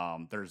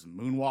 There's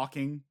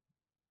moonwalking.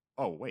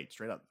 Oh wait,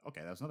 straight up.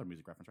 Okay, that's another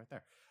music reference right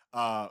there.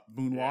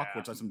 Moonwalk,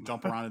 which lets him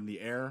jump around in the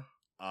air.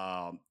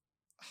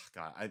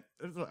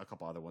 There's a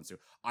couple other ones too.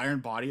 Iron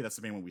Body, that's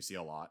the main one we see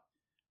a lot.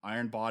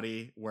 Iron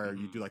Body, where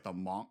you do like the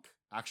monk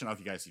action. I don't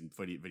know if you guys seen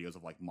videos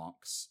of like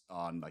monks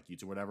on like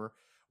YouTube or whatever,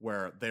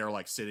 where they are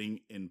like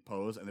sitting in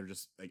pose and they're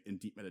just like in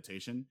deep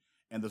meditation,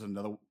 and there's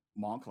another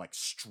monk like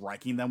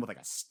striking them with like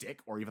a stick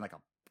or even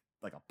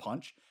like a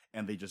punch,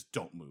 and they just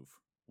don't move.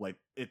 Like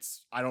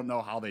I don't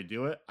know how they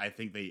do it. I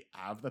think they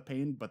have the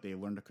pain, but they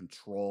learn to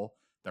control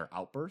their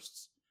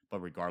outbursts.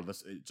 But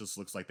regardless, it just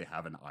looks like they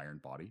have an iron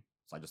body.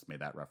 So I just made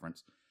that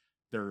reference.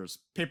 There's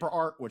paper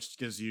art, which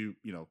gives you,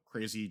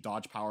 crazy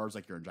dodge powers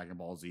like you're in Dragon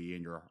Ball Z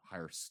and your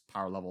higher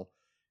power level.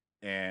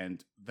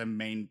 And the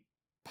main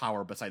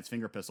power besides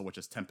Finger Pistol, which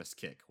is Tempest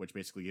Kick, which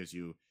basically gives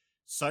you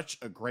such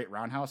a great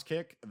roundhouse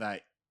kick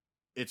that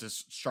it's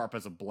as sharp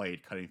as a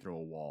blade cutting through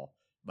a wall,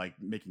 like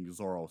making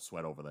Zoro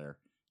sweat over there.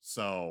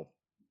 So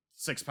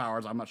 6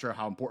 powers. I'm not sure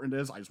how important it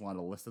is. I just wanted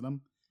to list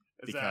them.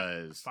 Is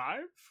that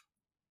 5?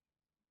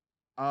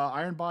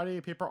 Iron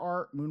Body, Paper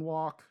Art,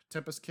 Moonwalk,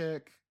 Tempest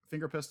Kick,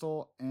 Finger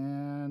Pistol,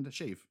 and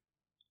Shave.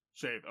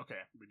 Shave. Okay,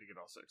 we did get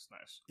all 6.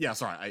 Nice. Yeah,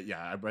 sorry.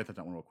 I write that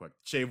down real quick.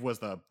 Shave was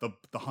the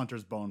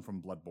hunter's bone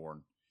from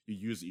Bloodborne. You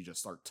use it, you just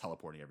start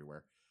teleporting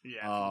everywhere.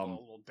 Yeah, a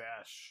little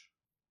dash.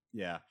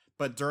 Yeah,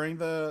 but during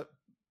the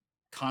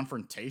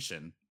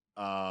confrontation,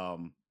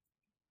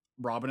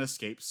 Robin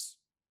escapes.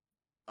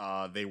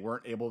 They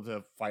weren't able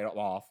to fight him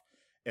off.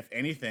 If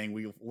anything,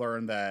 we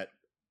learned a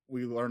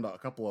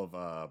couple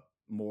of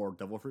more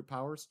Devil Fruit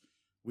powers.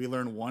 We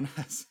learned one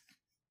has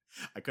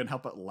I couldn't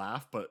help but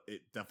laugh, but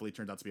it definitely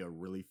turns out to be a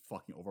really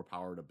fucking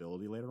overpowered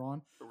ability later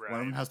on. Right.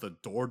 One of them has the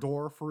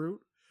door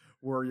fruit,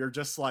 where you're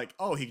just like,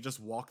 oh, he can just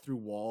walk through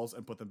walls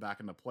and put them back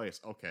into place.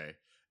 Okay.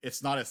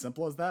 It's not as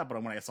simple as that,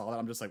 but when I saw that,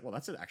 I'm just like, well,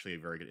 that's actually a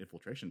very good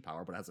infiltration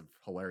power, but it has a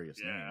hilarious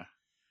name.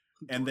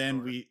 And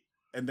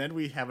then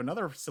we have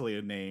another silly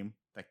name,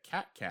 the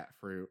cat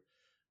fruit.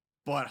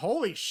 But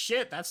holy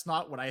shit, that's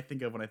not what I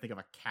think of when I think of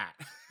a cat.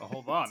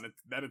 Hold on,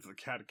 that is a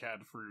cat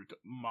fruit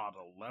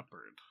model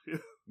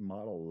leopard.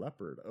 Model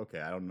leopard. Okay,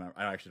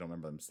 I actually don't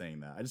remember them saying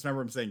that. I just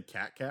remember them saying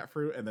cat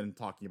fruit and then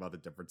talking about the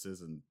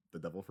differences in the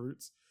devil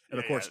fruits. And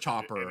of course,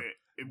 Chopper.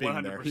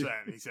 100%.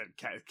 He said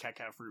cat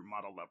fruit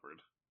model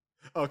leopard.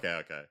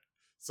 Okay.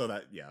 So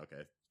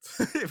okay.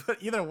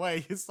 But either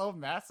way, he's so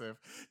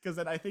massive because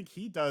then I think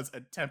he does a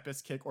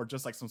Tempest Kick or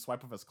just like some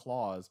swipe of his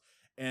claws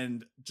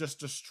and just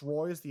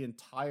destroys the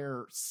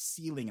entire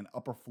ceiling and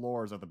upper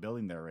floors of the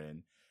building they're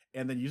in,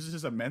 and then uses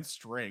his immense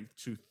strength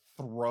to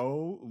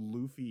throw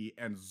Luffy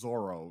and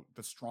Zoro,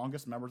 the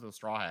strongest members of the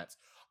Straw Hats,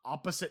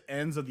 opposite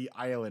ends of the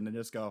island and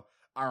just go,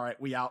 all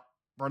right, we out,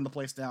 burn the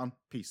place down,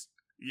 peace.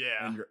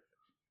 Yeah.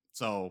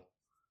 So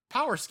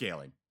power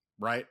scaling,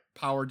 right?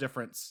 Power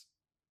difference,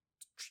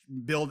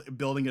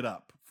 building it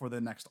up for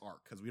the next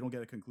arc, because we don't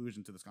get a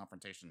conclusion to this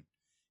confrontation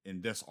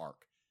in this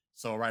arc.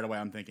 So right away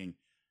I'm thinking,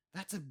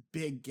 that's a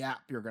big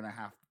gap you're going to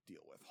have to deal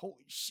with.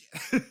 Holy shit.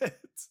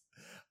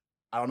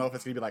 I don't know if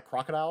it's going to be like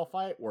Crocodile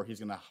Fight, where he's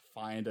going to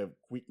find a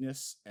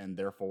weakness and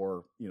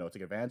therefore,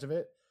 take advantage of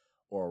it,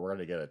 or we're going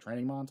to get a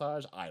training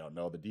montage. I don't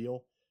know the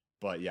deal.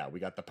 But yeah, we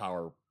got the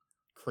power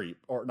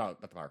creep, or no,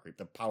 not the power creep,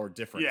 the power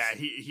difference. Yeah,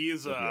 he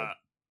is a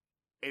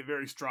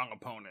very strong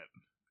opponent,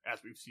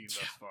 as we've seen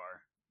thus far.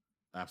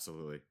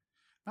 Absolutely.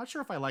 Not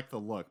sure if I like the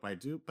look, but I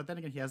do. But then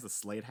again, he has the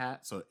Slade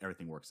hat, so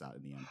everything works out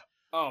in the end.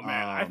 Oh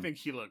man, I think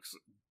he looks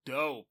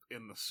dope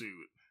in the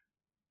suit.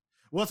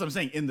 Well, that's what I'm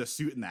saying, in the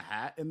suit and the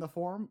hat in the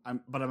form.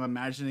 I'm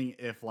imagining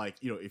if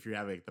if you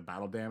have like the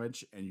battle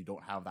damage and you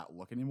don't have that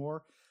look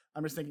anymore.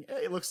 I'm just thinking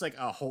it looks like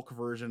a Hulk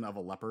version of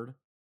a leopard.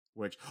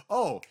 Which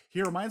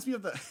he reminds me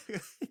of the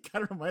it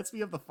kind of reminds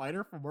me of the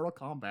fighter from Mortal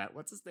Kombat.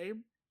 What's his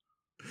name?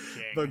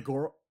 King. The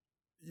Goro.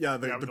 Yeah,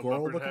 the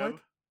Goro lookalike.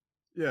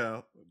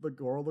 Yeah, the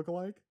Goro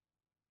lookalike.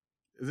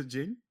 Is it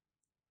Jing?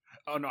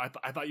 Oh no,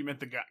 I thought you meant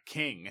the guy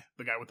King,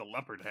 the guy with the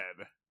leopard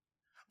head.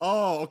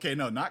 Oh, okay,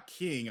 no, not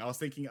King. I was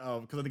thinking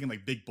of, because I'm thinking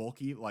like big,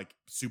 bulky, like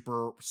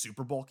super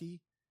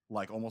bulky,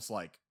 like almost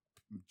like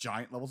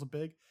giant levels of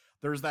big.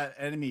 There's that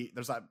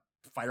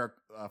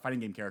fighting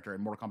game character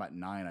in Mortal Kombat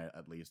 9,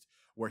 at least,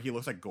 where he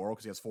looks like Goro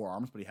because he has 4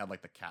 arms, but he had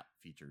like the cat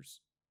features.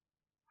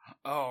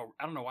 Oh,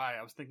 I don't know why.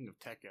 I was thinking of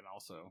Tekken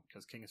also,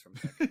 because King is from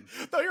Tekken.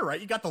 No, you're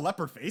right. You got the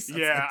leopard face.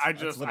 I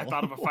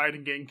thought of a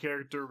fighting game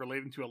character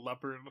relating to a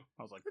leopard.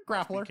 I was like,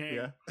 grappler.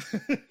 Yeah.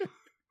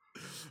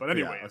 But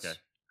anyways,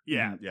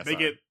 yeah, okay. Yeah, they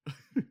get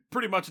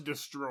pretty much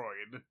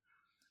destroyed.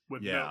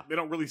 They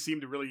don't really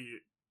seem to really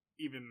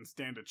even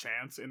stand a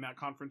chance in that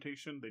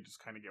confrontation. They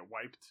just kind of get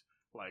wiped.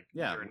 Like,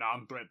 you're a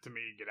non-threat to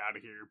me. Get out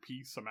of here.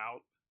 Peace. I'm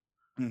out.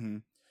 Mm-hmm.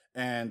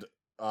 And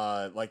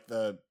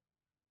the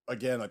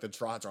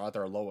Trots are at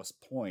their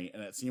lowest point,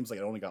 and it seems like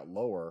it only got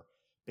lower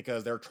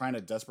because they're trying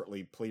to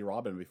desperately plea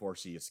Robin before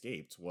she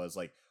escaped. Was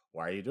like,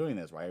 why are you doing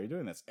this? Why are you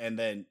doing this? And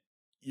then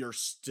you're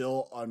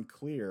still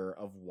unclear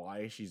of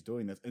why she's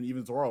doing this. And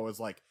even Zoro is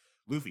like,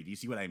 Luffy, do you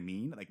see what I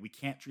mean? Like, we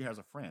can't treat her as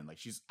a friend. Like,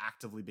 she's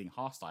actively being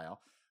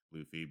hostile.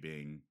 Luffy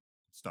being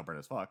stubborn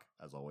as fuck,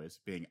 as always,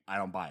 being, I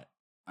don't buy it.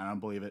 I don't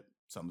believe it.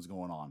 Something's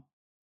going on.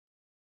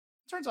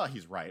 Turns out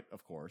he's right,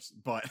 of course,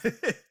 but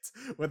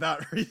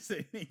without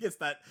reasoning, it's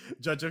that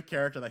judge of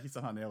character that he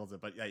somehow nails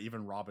it. But yeah,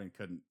 even Robin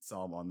couldn't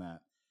sell him on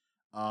that.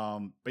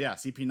 But yeah,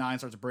 CP9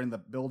 starts to burn the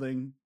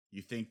building.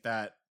 You think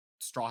that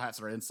Straw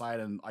Hats are inside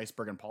and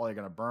Iceberg and Polly are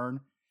going to burn.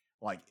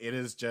 Like, it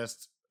is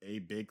just a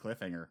big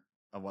cliffhanger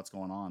of what's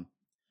going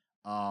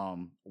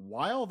on.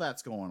 While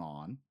that's going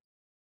on,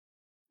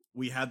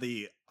 we had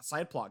the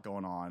side plot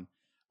going on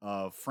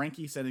of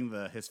Frankie sending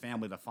his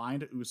family to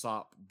find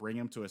Usopp, bring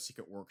him to a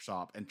secret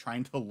workshop, and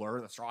trying to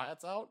lure the Straw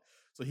Hats out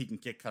so he can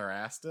kick their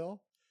ass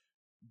still.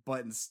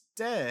 But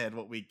instead,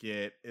 what we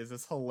get is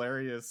this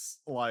hilarious,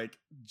 like,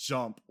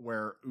 jump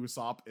where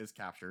Usopp is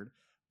captured,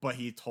 but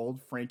he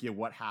told Frankie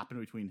what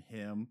happened between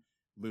him,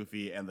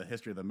 Luffy, and the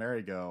history of the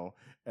merry-go,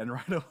 and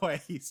right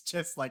away he's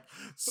just like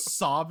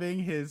sobbing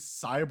his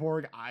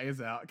cyborg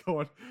eyes out,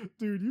 going,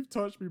 dude, you've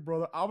touched me,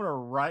 brother. I'm gonna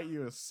write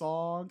you a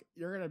song.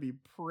 You're gonna be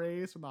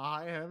praised from the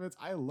high heavens.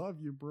 I love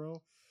you,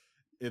 bro.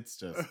 It's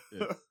just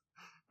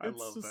I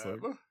love that.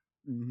 Like,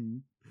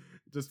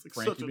 just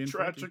like such a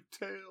tragic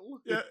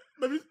tale. Yeah,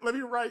 let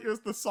me write you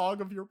the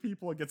song of your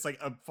people. It gets like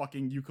a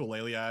fucking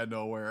ukulele out of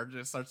nowhere,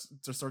 just starts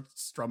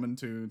strumming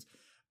tunes.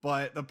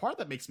 But the part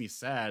that makes me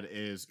sad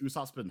is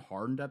Usopp's been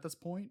hardened at this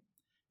point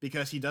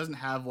because he doesn't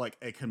have like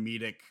a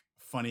comedic,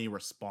 funny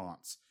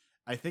response.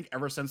 I think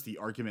ever since the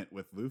argument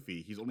with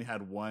Luffy, he's only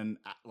had one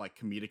like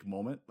comedic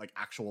moment, like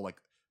actual like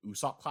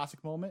Usopp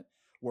classic moment,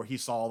 where he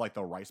saw like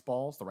the rice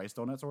balls, the rice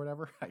donuts or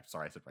whatever. I'm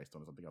sorry, I said rice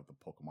donuts. I'm thinking of the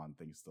Pokemon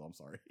thing still. I'm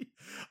sorry.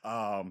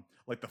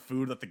 Like the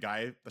food that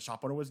the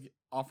shop owner was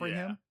offering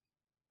him.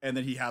 And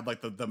then he had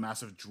like the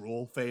massive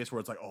drool face where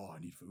it's like, oh,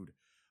 I need food.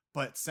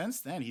 But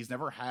since then, he's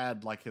never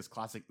had like his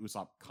classic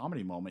Usopp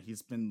comedy moment.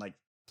 He's been like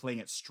playing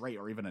it straight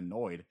or even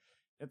annoyed.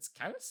 It's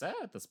kind of sad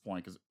at this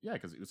point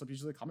because Usopp's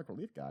usually a comic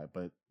relief guy,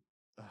 but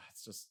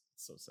it's just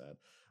so sad.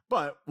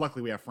 But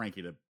luckily, we have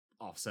Frankie to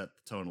offset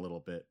the tone a little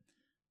bit.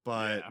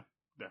 But yeah,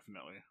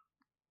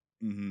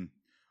 definitely.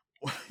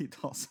 He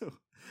also,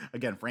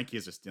 again, Frankie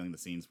is just stealing the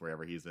scenes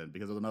wherever he's in,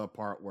 because there's another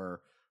part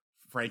where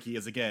Frankie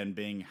is again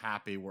being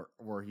happy,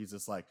 where he's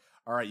just like,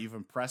 all right, you've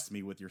impressed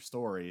me with your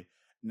story.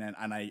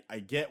 And I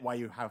get why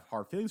you have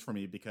hard feelings for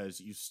me because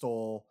you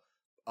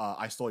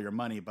I stole your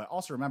money, but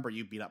also remember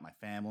you beat up my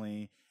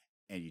family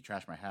and you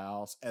trashed my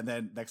house. And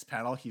then next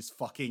panel, he's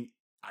fucking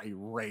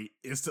irate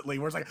instantly,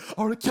 where it's like,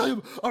 I want to kill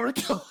him, I want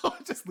to kill him.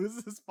 Just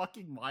loses his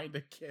fucking mind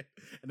again,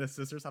 and his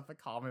sisters have to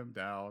calm him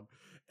down.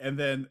 And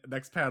then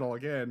next panel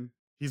again,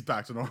 he's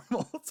back to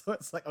normal. So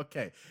it's like,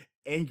 okay,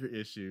 anger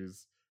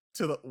issues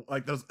to the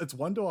like it's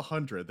 1 to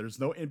 100. There's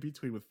no in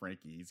between with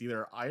Frankie. He's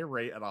either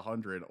irate at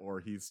 100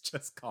 or he's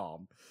just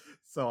calm.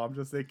 So I'm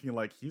just thinking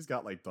like he's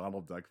got like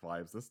Donald Duck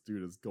vibes. This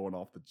dude is going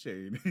off the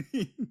chain,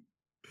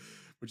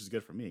 which is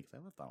good for me because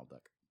I love Donald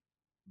Duck.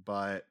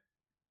 But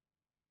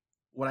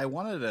what I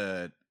wanted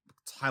to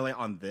highlight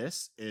on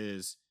this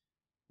is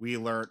we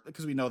learned,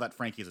 because we know that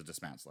Frankie's a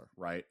dismantler,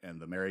 right? And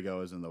the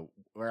merry-go is in the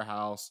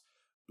warehouse.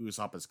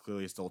 Usopp is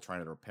clearly still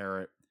trying to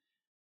repair it.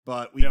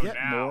 But we get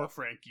more.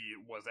 Frankie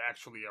was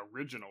actually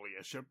originally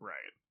a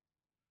shipwright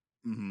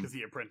because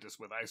he apprenticed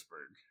with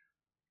Iceberg.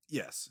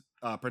 Yes,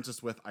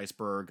 apprenticed with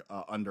Iceberg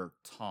under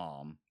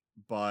Tom.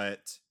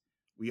 But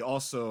we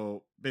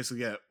also basically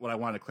get what I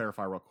wanted to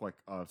clarify real quick.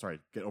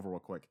 Get over real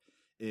quick.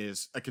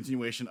 Is a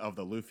continuation of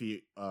the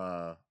Luffy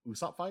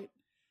Usopp fight,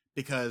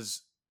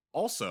 because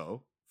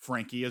also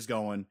Frankie is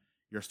going,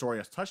 your story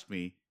has touched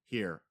me.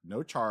 Here,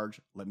 no charge.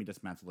 Let me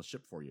dismantle the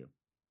ship for you.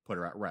 Put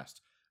her at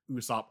rest.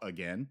 Usopp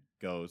again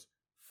goes,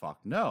 fuck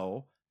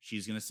no,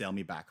 she's going to sail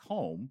me back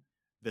home.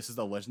 This is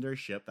the legendary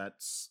ship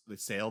they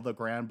sailed the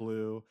Grand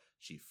Blue.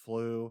 She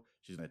flew.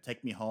 She's going to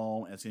take me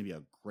home, and it's going to be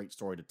a great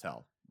story to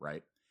tell,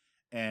 right?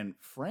 And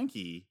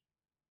Frankie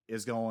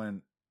is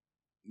going,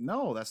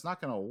 no, that's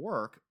not going to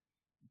work.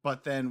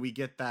 But then we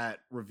get that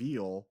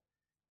reveal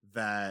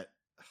that,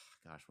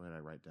 gosh, what did I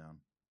write down?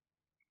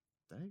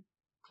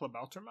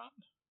 Klabautermann?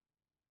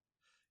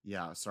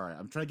 Yeah, sorry.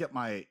 I'm trying to get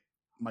my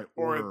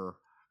order.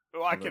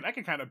 Well, I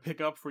can kind of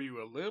pick up for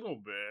you a little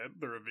bit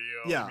the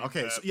reveal. Yeah.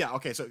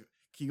 Okay. So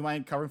can you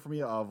mind covering for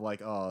me of like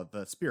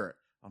the spirit?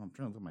 I'm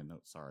trying to look at my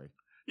notes. Sorry.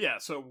 Yeah.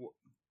 So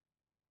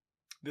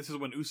this is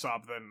when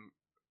Usopp then,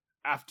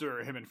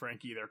 after him and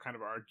Frankie, they're kind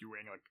of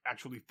arguing, like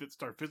actually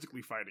start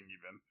physically fighting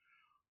even.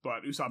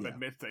 But Usopp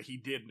admits that he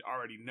did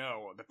already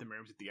know that the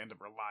Mary was at the end of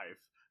her life,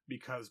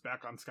 because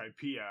back on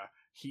Skypiea,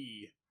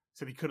 he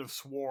said he could have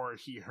swore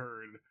he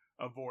heard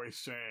a voice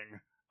saying,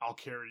 I'll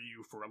carry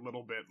you for a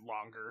little bit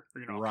longer.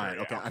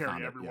 I'll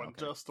carry everyone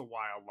just a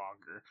while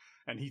longer.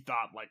 And he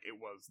thought like it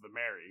was the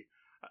Mary.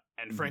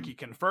 And Frankie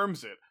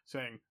confirms it,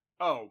 saying,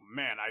 oh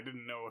man, I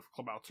didn't know if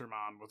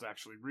Klabautermann was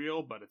actually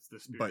real, but it's the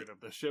spirit of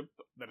the ship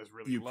that is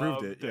really loved,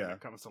 proved it, and it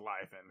comes to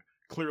life. And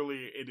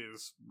clearly it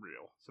is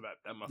real. So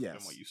that must have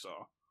been what you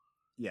saw.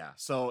 Yeah,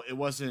 so it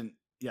wasn't.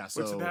 Yeah,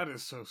 so that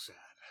is so sad.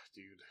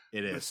 dude.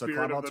 It The is. So spirit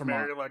Cloud of the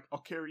Altamont, Mary, like, I'll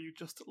carry you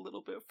just a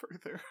little bit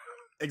further.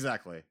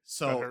 exactly. That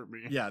So hurt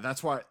me. yeah,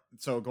 that's why.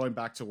 So going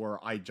back to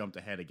where I jumped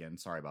ahead again.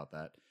 Sorry about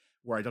that.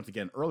 Where I jumped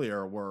again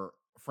earlier, where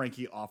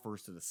Frankie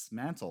offers to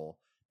dismantle,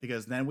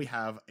 because then we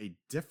have a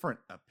different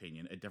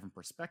opinion, a different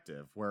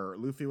perspective. Where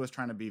Luffy was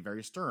trying to be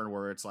very stern,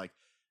 where it's like,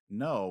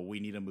 no, we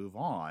need to move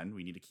on.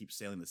 We need to keep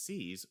sailing the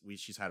seas.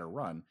 She's had her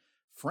run.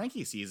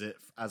 Frankie sees it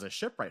as a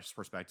shipwright's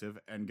perspective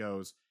and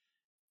goes,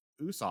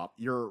 Usopp,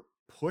 you're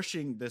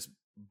pushing this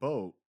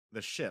boat,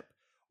 the ship,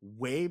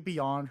 way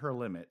beyond her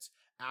limits.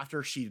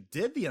 After she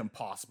did the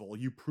impossible,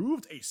 you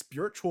proved a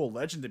spiritual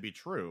legend to be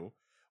true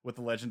with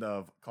the legend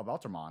of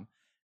Kabaltermon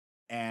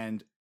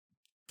and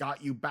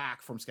got you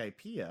back from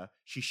Skypiea.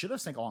 She should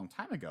have sank a long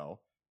time ago,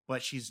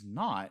 but she's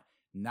not.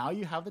 Now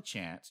you have the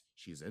chance.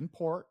 She's in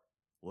port.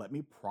 Let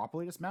me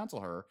properly dismantle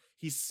her.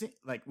 He's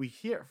like, we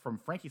hear from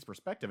Frankie's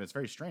perspective. It's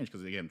very strange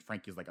because, again,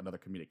 Frankie's like another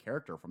comedic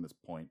character from this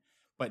point.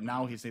 But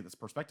now he's saying this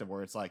perspective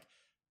where it's like,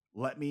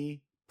 let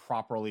me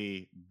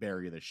properly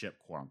bury the ship,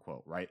 quote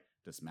unquote, right?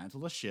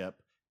 Dismantle the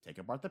ship, take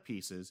apart the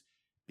pieces,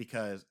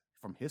 because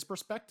from his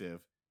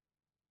perspective,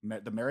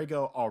 the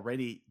Marigo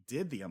already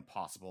did the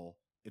impossible.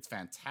 It's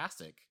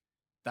fantastic.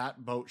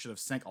 That boat should have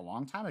sank a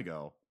long time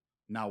ago.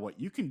 Now what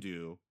you can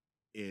do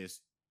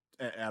is,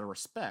 out of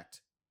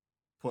respect,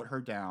 put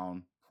her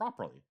down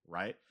properly,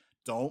 right?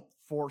 Don't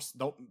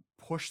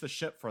push the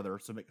ship further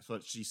so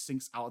that she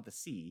sinks out of the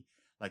sea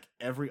like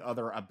every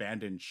other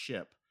abandoned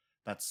ship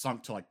that's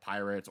sunk to like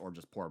pirates or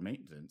just poor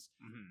maintenance.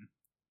 Mm-hmm.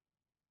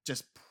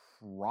 Just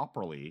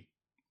properly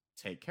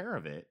take care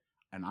of it,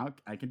 and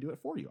I can do it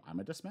for you. I'm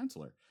a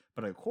dismantler.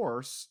 But of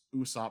course,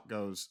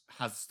 Usopp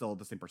has still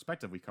the same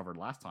perspective we covered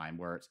last time,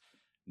 where it's,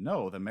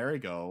 no, the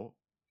Marigo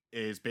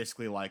is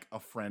basically like a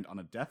friend on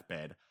a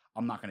deathbed.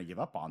 I'm not going to give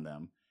up on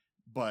them.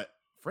 But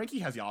Frankie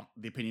has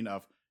the opinion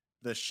of,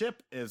 the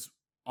ship is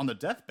on the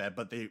deathbed,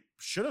 but they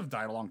should have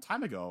died a long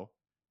time ago.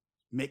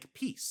 Make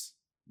peace.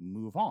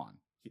 Move on.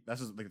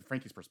 That's just like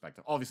Frankie's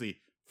perspective. Obviously,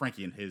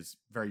 Frankie and his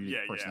very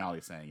unique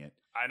personality saying it.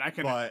 And I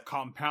can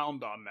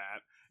compound on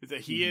that, is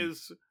that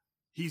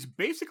he's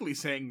basically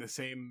saying the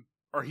same,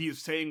 or he's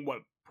saying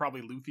what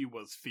probably Luffy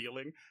was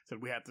feeling.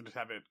 Said we have to just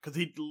have it,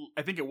 because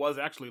I think it was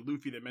actually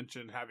Luffy that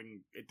mentioned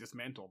having it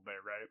dismantled there,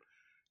 right?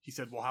 He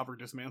said, we'll have her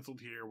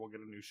dismantled here, we'll get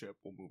a new ship,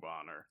 we'll move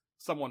on. Or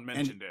someone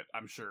mentioned it,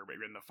 I'm sure,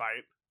 maybe in the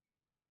fight.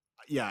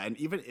 Yeah, and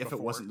even if it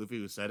wasn't Luffy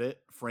who said it,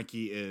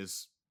 Frankie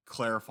is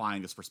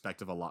clarifying this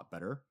perspective a lot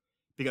better,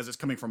 because it's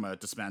coming from a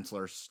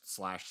dismantler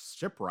 /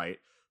 shipwright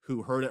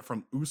who heard it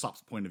from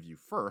Usopp's point of view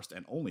first,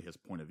 and only his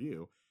point of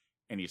view,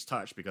 and he's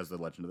touched because of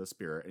the Legend of the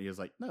Spirit, and he's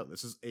like, no,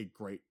 this is a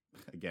great,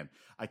 again,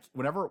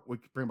 whenever we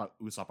bring about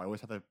Usopp, I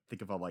always have to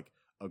think of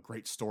a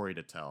great story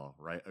to tell,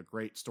 right? A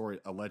great story,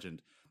 a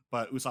legend.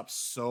 But Usopp's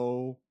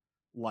so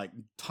like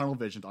tunnel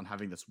visioned on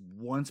having this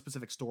one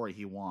specific story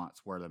he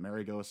wants, where the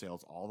Marigo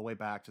sails all the way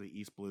back to the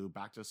East Blue,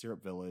 back to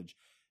Syrup Village.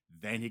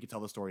 Then he can tell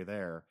the story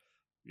there.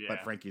 Yeah.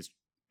 But Frankie's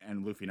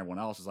and Luffy and everyone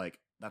else is like,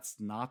 that's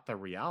not the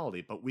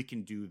reality, but we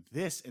can do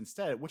this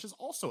instead, which is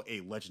also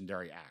a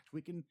legendary act.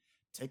 We can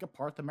take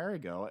apart the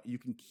Marigo. You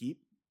can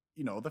keep,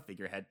 the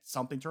figurehead,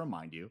 something to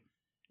remind you.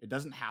 It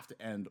doesn't have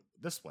to end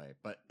this way.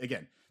 But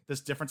again, this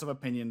difference of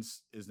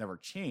opinions is never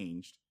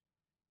changed,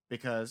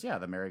 because the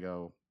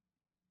Marigo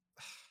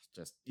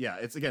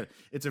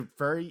it's a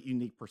very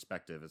unique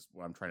perspective is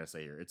what I'm trying to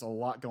say here. It's a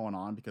lot going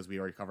on because we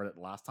already covered it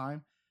last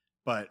time,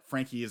 but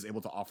Frankie is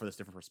able to offer this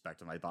different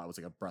perspective. I thought it was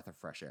like a breath of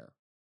fresh air.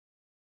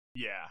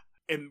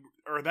 Yeah.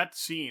 Or that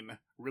scene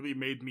really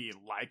made me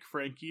like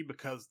Frankie,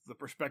 because the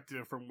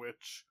perspective from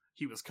which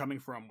he was coming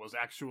from was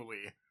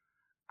actually,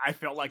 I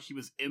felt like he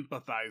was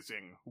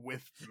empathizing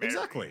with Mary,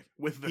 exactly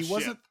with the he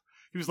ship.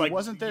 He was like,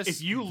 wasn't this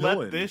if you villain.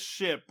 let this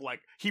ship,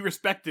 like, he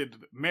respected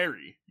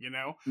Mary,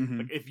 Mm-hmm.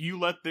 Like, if you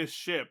let this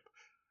ship,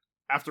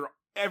 after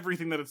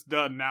everything that it's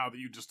done now that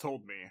you just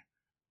told me,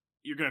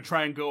 you're going to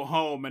try and go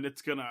home, and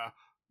it's going to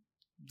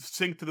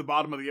sink to the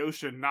bottom of the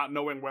ocean, not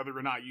knowing whether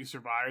or not you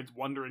survived,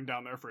 wandering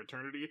down there for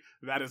eternity.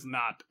 That is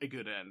not a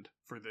good end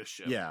for this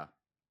ship. Yeah.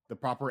 The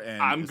proper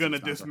end. I'm going to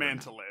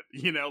dismantle it,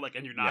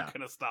 and you're not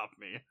going to stop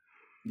me.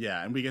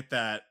 Yeah, and we get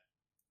that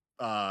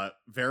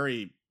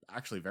very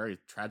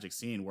tragic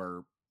scene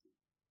where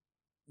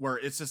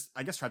it's just,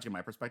 I guess, tragic in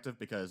my perspective,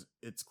 because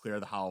it's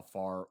clear how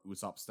far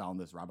Usopp's down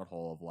this rabbit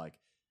hole of like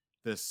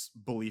this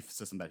belief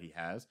system that he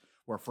has,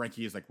 where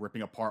Frankie is like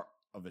ripping apart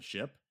of the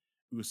ship.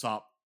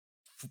 Usopp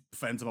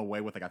fends him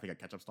away with, like, I think a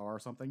ketchup star or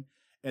something,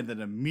 and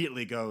then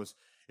immediately goes,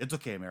 "It's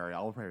okay, Mary.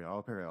 I'll repair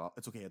you.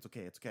 It's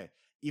okay.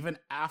 Even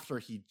after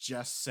he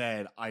just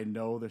said, I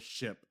know the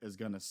ship is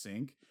gonna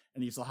sink,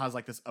 and he still has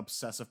like this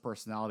obsessive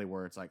personality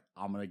where it's like,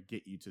 I'm gonna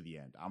get you to the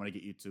end. I'm gonna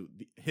get you to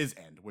his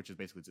end, which is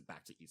basically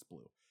back to East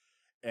Blue.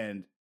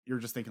 And you're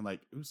just thinking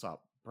like, Usopp,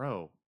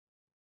 bro.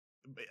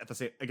 At the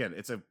same, again,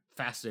 it's a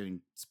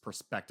fascinating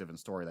perspective and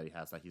story that he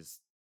has. That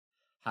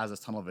has this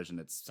tunnel vision.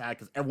 It's sad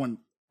because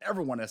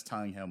everyone is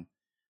telling him,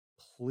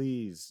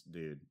 please,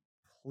 dude,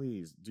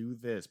 please do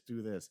this.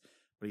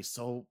 But he's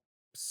so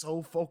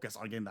focused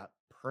on getting that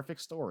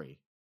perfect story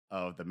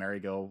of the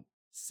Marigo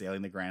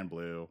sailing the Grand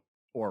Blue,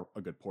 or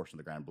a good portion of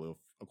the Grand Blue,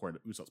 according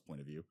to Usopp's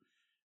point of view,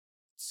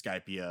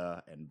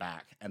 Skypia and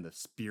back, and the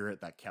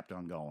spirit that kept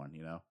on going,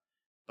 you know?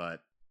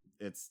 But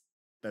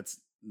that's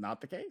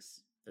not the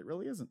case. It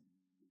really isn't.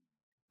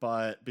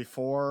 But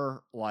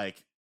before,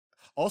 like,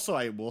 also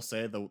I will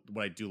say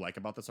what I do like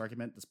about this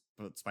argument,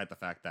 despite the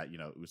fact that, you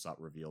know, Usopp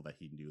revealed that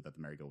he knew that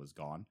the Marigo was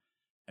gone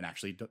and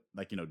actually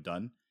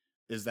done,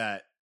 is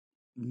that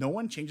no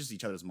one changes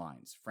each other's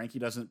minds. Frankie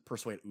doesn't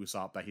persuade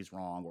Usopp that he's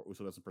wrong, or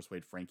Usopp doesn't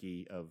persuade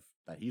Frankie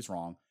that he's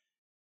wrong.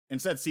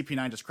 Instead,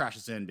 CP9 just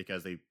crashes in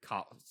because they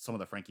caught some of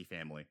the Frankie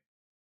family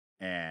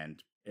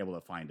and able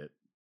to find it.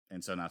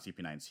 And so now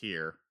CP9's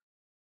here,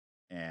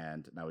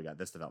 and now we got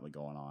this development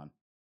going on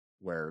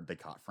where they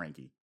caught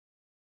Frankie.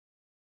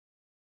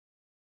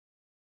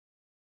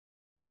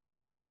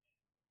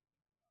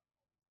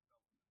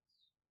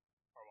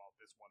 Or well,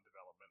 this one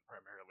development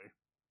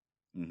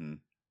primarily.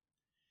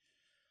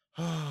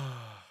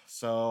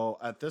 So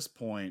at this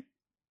point,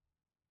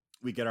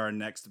 we get our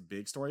next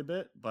big story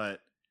bit,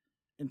 but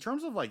in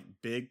terms of like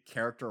big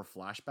character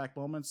flashback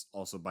moments,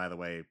 also, by the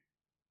way,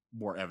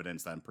 more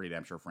evidence that I'm pretty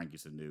damn sure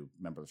Frankie's a new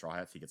member of the Straw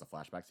Hats. He gets a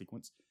flashback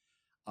sequence.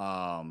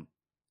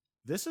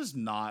 This is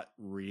not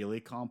really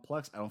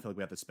complex. I don't feel like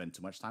we have to spend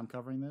too much time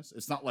covering this.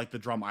 It's not like the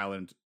Drum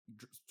Island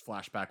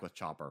flashback with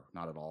Chopper,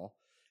 not at all.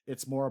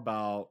 It's more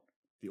about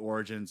the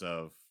origins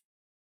of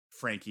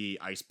Frankie,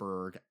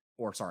 Iceberg,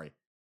 or sorry,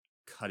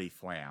 Cuddy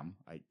Flam.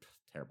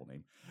 Terrible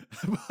name.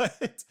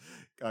 But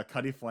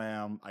Cuddy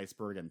Flam,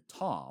 Iceberg, and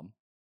Tom.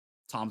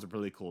 Tom's a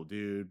really cool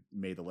dude.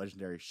 Made the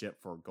legendary ship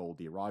for Gold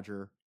D.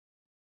 Roger.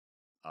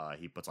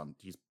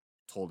 He's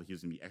told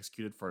he's gonna be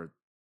executed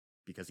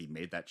because he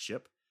made that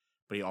ship,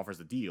 but he offers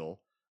a deal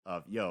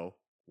of, yo,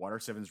 Water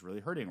 7's really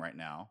hurting right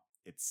now.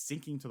 It's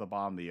sinking to the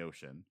bottom of the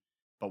ocean,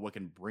 but what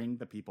can bring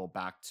the people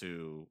back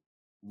to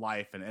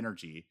life and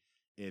energy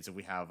is if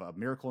we have a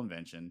miracle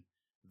invention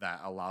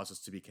that allows us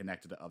to be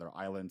connected to other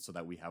islands, so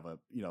that we have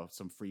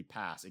some free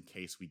pass in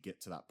case we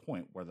get to that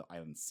point where the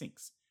island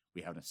sinks.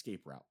 We have an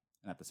escape route.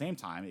 And at the same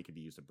time, it can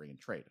be used to bring in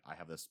trade. I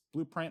have this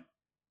blueprint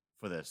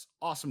for this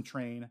awesome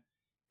train.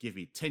 Give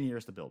me 10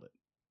 years to build it.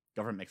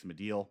 Government makes them a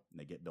deal, and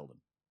they get building.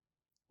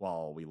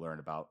 While we learn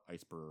about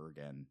Iceberg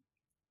and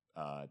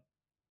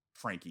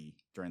Frankie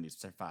during these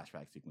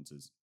flashback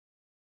sequences.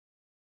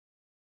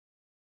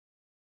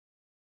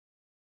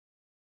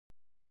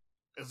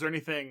 Is there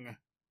anything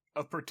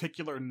of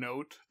particular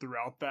note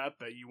throughout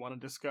that you want to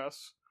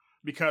discuss?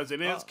 Because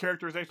it is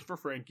characterization for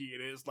Frankie.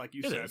 It is, like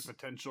you said,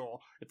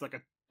 potential. It's like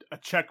a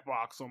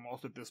checkbox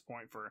almost at this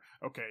point for,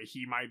 okay,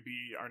 he might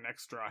be our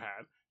next Straw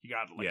Hat. He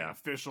got an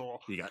official.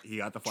 He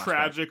got the flashback.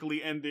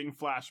 Tragically ending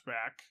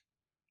flashback.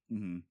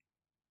 Mm-hmm.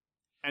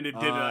 And it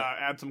did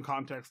add some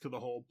context to the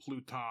whole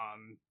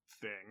Pluton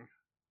thing.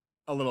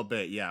 A little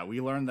bit, yeah.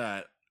 We learned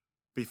that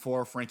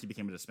before Frankie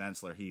became a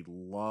dispenser, he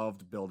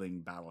loved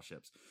building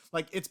battleships.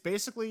 Like, it's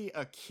basically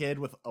a kid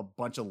with a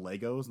bunch of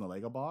Legos in the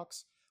Lego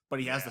box, but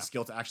he has the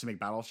skill to actually make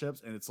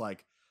battleships, and it's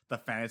like the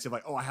fantasy of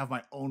like, oh, I have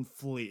my own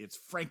fleet. It's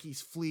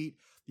Frankie's fleet.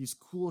 These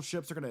cool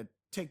ships are going to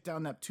take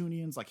down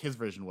Neptunians. Like, his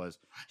vision was...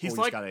 He's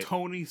like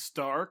Tony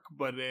Stark,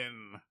 but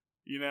in,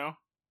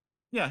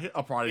 Yeah,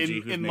 a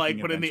prodigy in the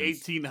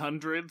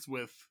 1800s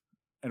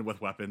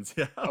with weapons.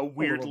 Yeah, a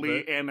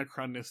weirdly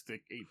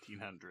anachronistic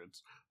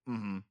 1800s.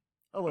 Mm-hmm.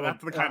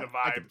 That's the kind of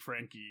vibe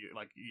Frankie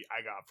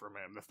I got from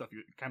him. The stuff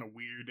kind of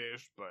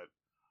weirdish, but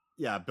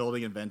yeah,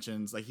 building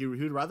inventions. Like he'd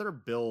rather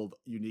build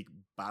unique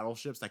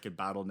battleships that could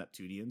battle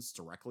Neptunians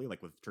directly,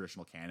 like with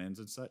traditional cannons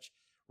and such,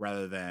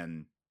 rather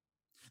than.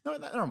 No,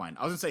 never mind.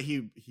 I was gonna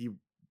say he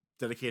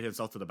dedicated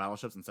himself to the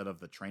battleships instead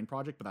of the train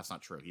project, but that's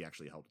not true. He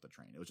actually helped with the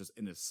train. It was just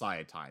in his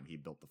side time he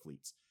built the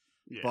fleets.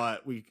 Yeah.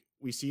 But we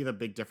see the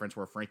big difference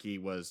where Frankie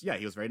was,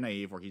 he was very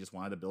naive, where he just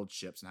wanted to build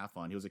ships and have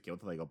fun. He was a kid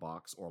with a Lego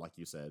box, or like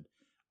you said,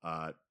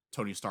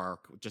 Tony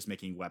Stark just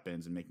making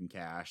weapons and making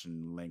cash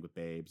and laying with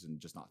babes and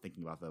just not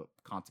thinking about the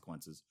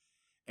consequences.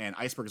 And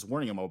Iceberg is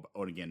warning him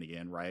again and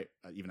again, right?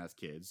 Even as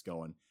kids,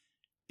 going,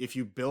 if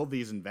you build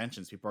these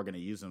inventions, people are going to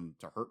use them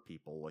to hurt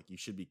people. Like, you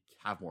should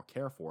have more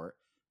care for it.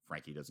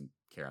 Frankie doesn't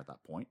care at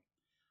that point.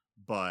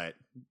 But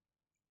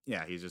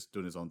yeah, he's just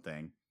doing his own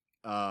thing.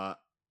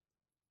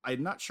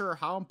 I'm not sure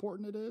how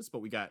important it is, but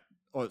we got...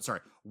 Oh,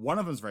 sorry. One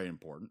of them is very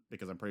important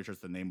because I'm pretty sure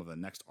it's the name of the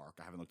next arc.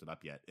 I haven't looked it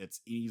up yet.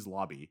 It's Enies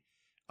Lobby.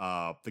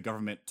 The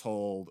government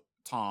told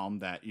Tom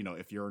that,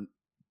 if you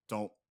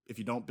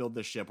don't build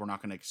this ship, we're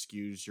not going to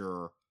excuse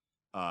your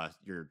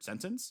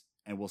sentence,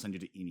 and we'll send you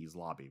to Enies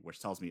Lobby, which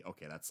tells me,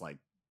 okay, that's like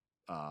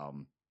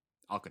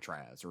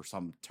Alcatraz or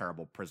some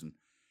terrible prison.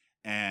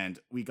 And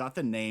we got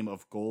the name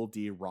of Gold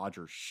D.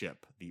 Roger's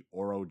ship, the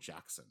Oro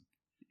Jackson.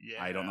 Yeah.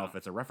 I don't know if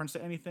it's a reference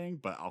to anything,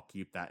 but I'll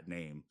keep that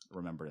name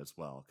remembered as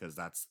well, because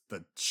that's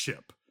the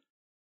ship.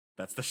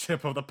 That's the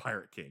ship of the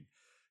Pirate King.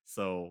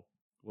 So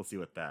we'll see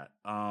with that.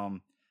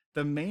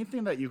 The main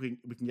thing that we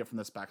can get from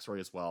this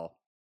backstory as well,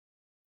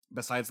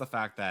 besides the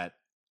fact that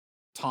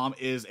Tom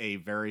is a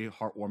very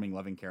heartwarming,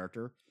 loving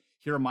character,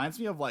 he reminds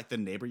me of like the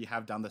neighbor you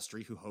have down the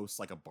street who hosts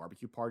like a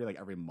barbecue party like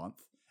every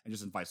month, and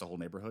just invites the whole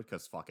neighborhood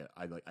because fuck it.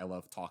 I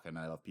love talking and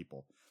I love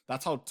people.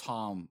 That's how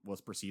Tom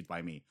was perceived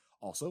by me.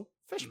 Also,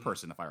 fish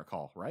person, if I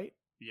recall, right?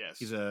 Yes.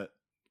 So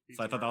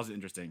I thought that was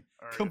interesting.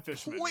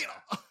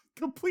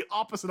 Complete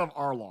opposite of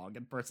Arlong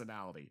in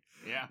personality.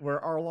 Yeah. Where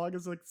Arlong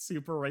is like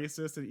super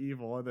racist and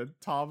evil, and then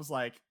Tom's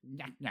like,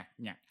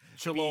 nyah.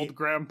 Chill old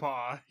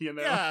grandpa,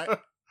 Yeah.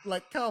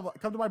 Like, come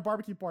to my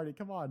barbecue party.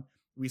 Come on.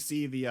 We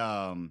see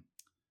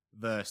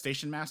the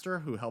station master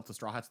who helped the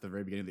Straw Hats at the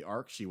very beginning of the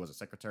arc. She was a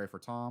secretary for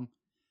Tom.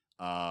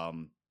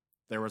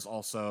 There was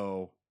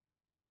also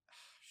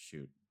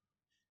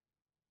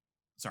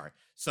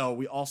So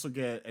we also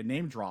get a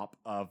name drop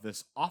of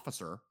this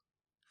officer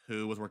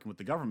who was working with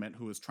the government,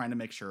 who was trying to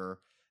make sure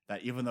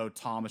that even though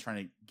Tom is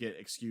trying to get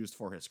excused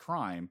for his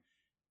crime,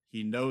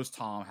 he knows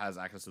Tom has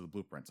access to the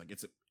blueprints. Like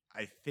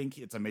I think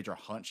it's a major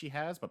hunch he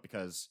has, but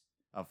because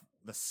of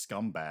the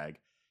scumbag,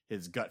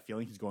 his gut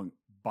feeling, he's going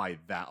by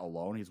that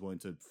alone. He's willing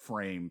to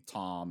frame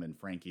Tom and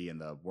Frankie and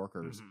the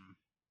workers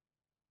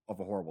of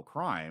a horrible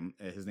crime.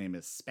 His name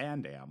is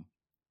Spandam.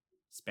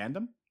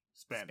 Spandam.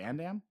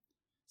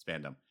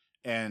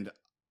 And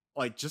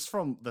like, just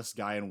from this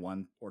guy in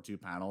 1 or 2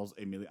 panels,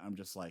 immediately I'm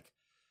just like,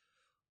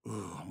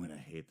 ooh, I'm gonna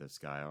hate this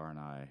guy, aren't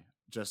I?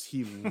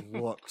 He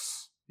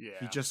looks. Yeah.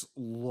 He just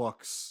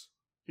looks.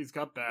 He's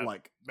got that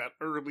that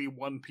early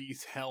One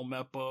Piece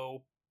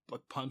Helmeppo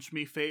like punch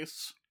me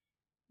face.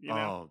 You know?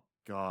 Oh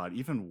god,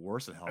 even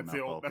worse than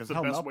Helmeppo. That's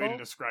the best way to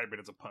describe it,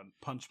 as a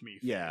punch me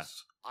face. Yeah,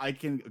 I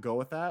can go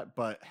with that,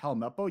 but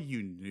Helmeppo,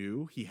 you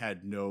knew he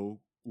had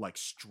no like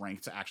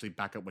strength to actually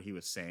back up what he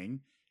was saying.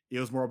 It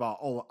was more about,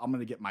 oh, I'm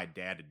gonna get my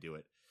dad to do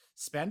it.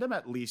 Spandam,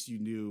 at least you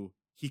knew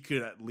he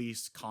could at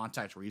least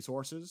contact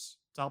resources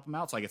to help him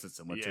out. So I guess it's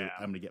similar to,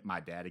 I'm gonna get my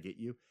dad to get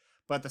you.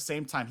 But at the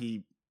same time,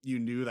 you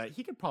knew that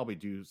he could probably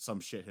do some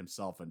shit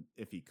himself, and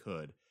if he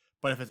could.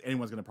 But if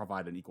anyone's gonna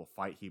provide an equal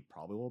fight, he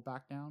probably will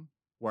back down.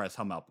 Whereas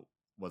Helmeppo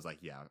was like,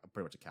 yeah,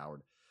 pretty much a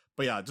coward.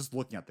 But yeah, just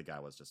looking at the guy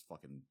was just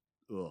fucking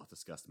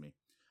disgust me.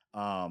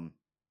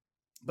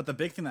 But the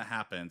big thing that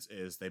happens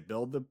is they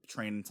build the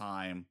train in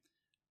time.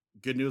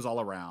 Good news all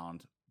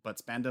around, but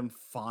Spandam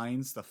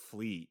finds the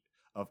fleet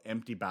of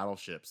empty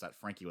battleships that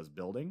Frankie was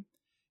building,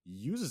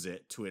 uses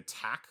it to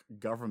attack the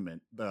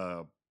government,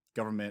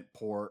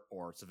 port,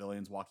 or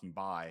civilians walking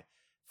by,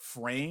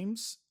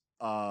 frames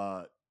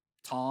Tom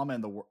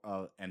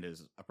and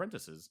his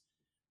apprentices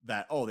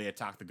that, they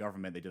attacked the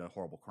government, they did a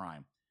horrible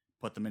crime,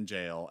 put them in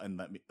jail,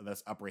 and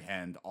let's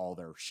apprehend all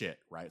their shit,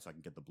 right? So I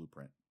can get the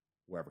blueprint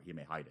wherever he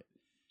may hide it.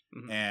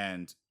 Mm-hmm.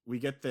 And we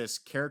get this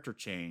character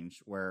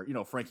change where,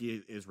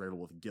 Frankie is riddled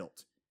with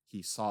guilt.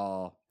 He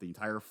saw the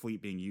entire fleet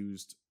being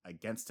used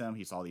against him.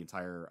 He saw the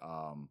entire,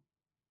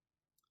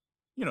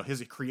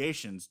 his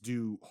creations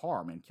do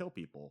harm and kill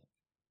people.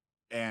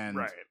 And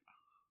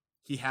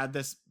he had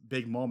this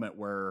big moment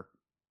where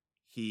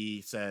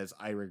he says,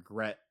 I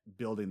regret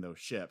building those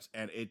ships.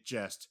 And it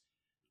just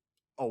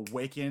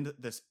awakened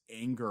this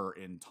anger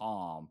in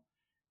Tom.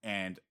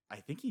 And I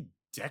think he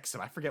decks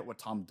him. I forget what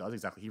Tom does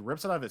exactly. He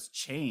rips it out of his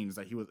chains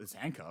his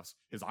handcuffs,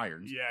 his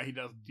irons. Yeah, he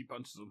does. He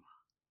punches him.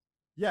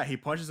 Yeah, he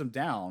punches him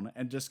down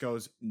and just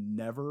goes,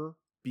 never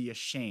be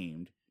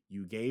ashamed.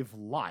 You gave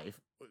life.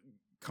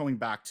 Coming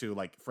back to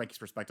like Frankie's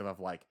perspective of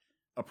like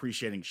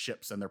appreciating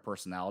ships and their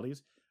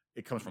personalities.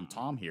 It comes from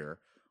Tom here,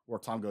 where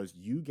Tom goes,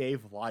 you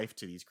gave life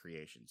to these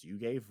creations. You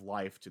gave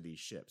life to these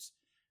ships.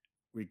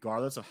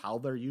 Regardless of how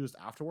they're used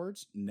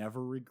afterwards,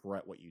 never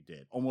regret what you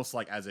did. Almost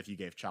like as if you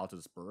gave child to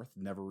this birth,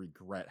 never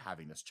regret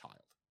having this child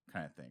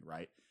kind of thing,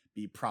 right?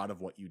 Be proud of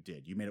what you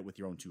did. You made it with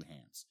your own 2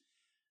 hands.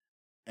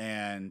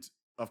 And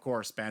of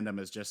course, Spandam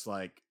is just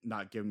like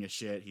not giving a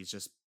shit. He's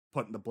just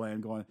putting the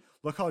blame, going,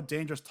 look how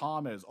dangerous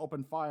Tom is.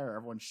 Open fire.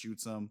 Everyone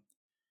shoots him.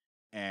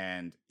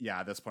 And yeah,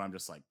 at this point, I'm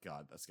just like,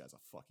 God, this guy's a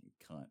fucking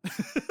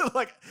cunt.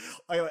 like,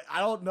 I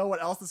don't know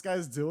what else this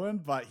guy's doing,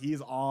 but he's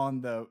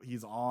on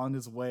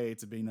his way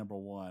to being number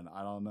 1.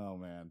 I don't know,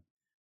 man.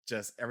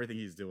 Just everything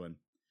he's doing.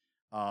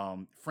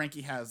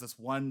 Frankie has this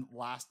one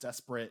last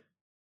desperate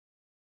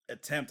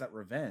attempt at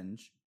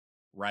revenge,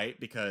 right?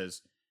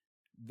 Because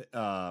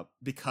of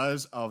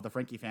the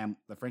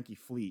Frankie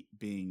fleet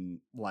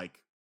being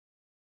like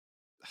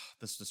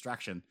this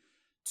distraction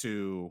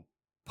to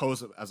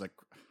pose as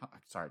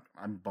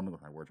I'm bumbling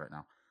with my words right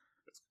now.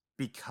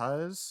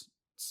 Because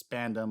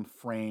Spandam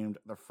framed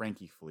the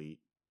Frankie fleet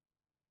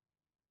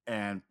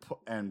and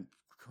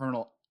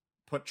Colonel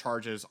put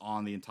charges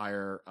on the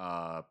entire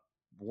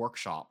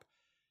workshop,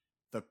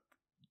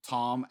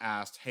 Tom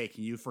asked, hey,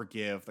 can you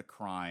forgive the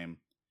crime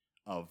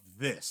of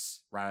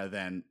this rather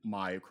than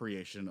my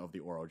creation of the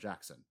Oro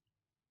Jackson?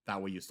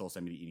 That way you still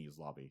send me to Eni's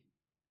lobby.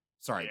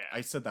 Sorry, yeah.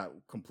 I said that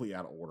completely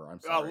out of order. I'm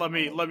sorry. Let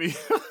me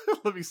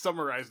let me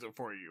summarize it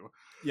for you.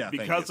 Yeah,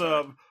 because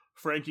of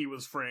Frankie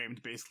was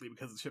framed basically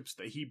because the ships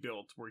that he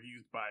built were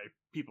used by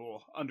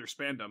people under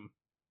Spandam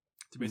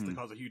to basically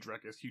cause a huge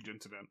ruckus, huge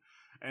incident.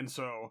 And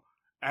so,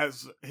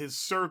 as his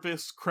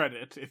service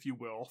credit, if you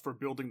will, for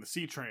building the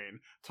sea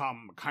train,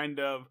 Tom kind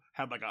of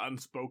had like an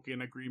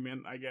unspoken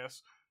agreement, I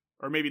guess,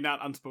 or maybe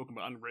not unspoken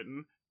but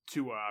unwritten,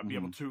 to be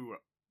able to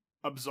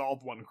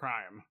absolved one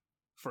crime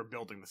for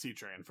building the sea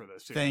train for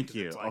this ship. Thank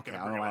you. It's like Okay,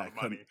 gonna I don't bring know a why lot of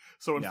I couldn't. money.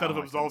 So instead of I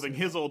couldn't absolving say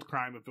his that. old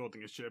crime of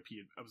building a ship,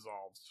 he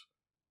absolves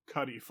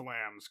Cuddy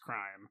Flam's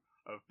crime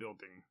of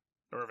building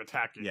or of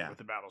attacking with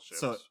the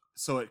battleships.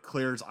 So it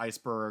clears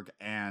Iceberg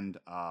and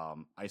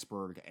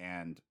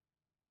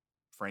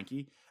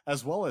Frankie,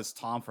 as well as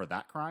Tom for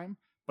that crime,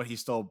 but he's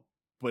still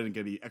going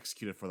to be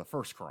executed for the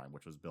first crime,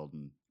 which was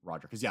building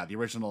Roger. Because the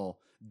original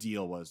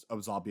deal was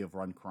absolve me of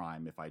one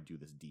crime if I do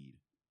this deed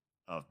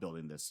of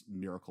building this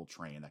miracle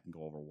train that can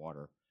go over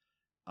water.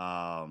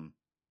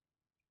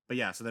 But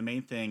yeah, so the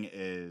main thing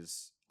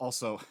is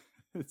also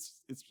it's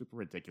super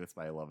ridiculous,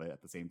 but I love it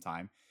at the same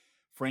time.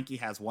 Frankie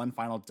has one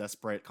final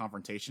desperate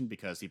confrontation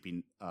because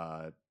CP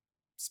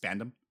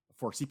spanned him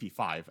for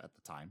CP5 at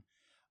the time.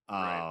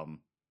 Right.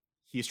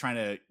 He's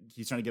trying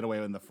to get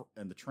away in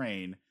the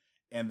train,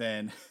 and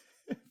then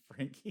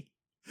Frankie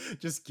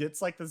just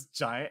gets like this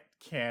giant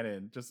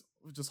cannon, just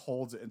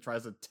holds it and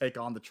tries to take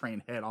on the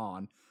train head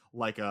on,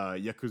 like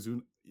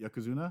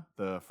Yokozuna,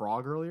 the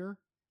frog earlier,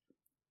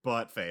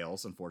 but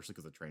fails unfortunately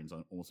because the train's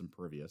almost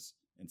impervious,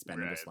 and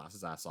Spandam just laughs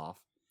his ass off.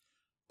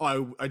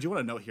 Oh, I do want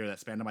to note here that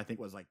Spandam I think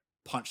was like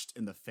punched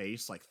in the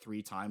face like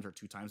 3 times or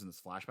 2 times in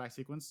this flashback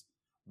sequence.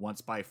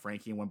 Once by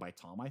Frankie and one by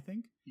Tom, I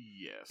think.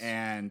 Yes.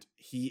 And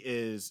he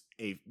is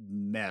a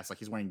mess. Like,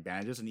 he's wearing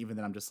bandages, and even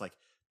then I'm just like,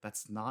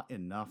 that's not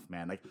enough,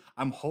 man. Like,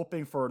 I'm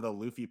hoping for the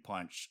Luffy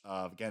punch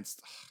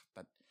against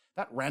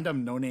that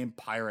random no-name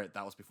pirate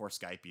that was before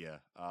Skypia.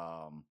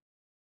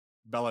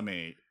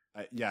 Bellamy.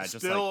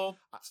 Still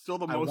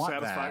the most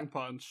satisfying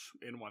punch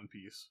in One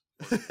Piece.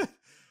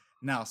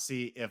 Now,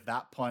 see, if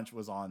that punch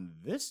was on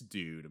this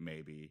dude,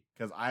 maybe,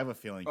 because I have a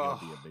feeling he would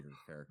be a bigger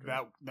character.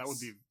 That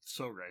would be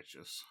so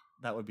righteous.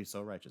 That would be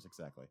so righteous,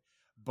 exactly.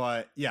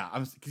 But yeah,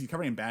 because he's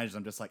covered in bandages,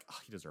 I'm just like,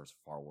 he deserves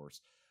far worse.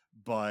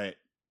 But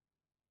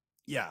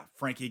yeah,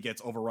 Frankie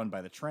gets overrun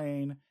by the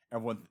train.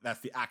 That's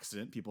the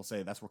accident. People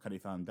say that's where Cuddy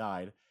Flam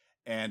died.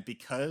 And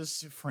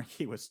because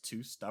Frankie was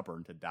too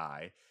stubborn to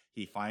die,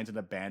 he finds an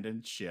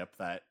abandoned ship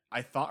that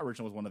I thought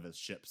originally was one of his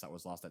ships that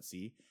was lost at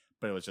sea,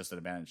 but it was just an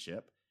abandoned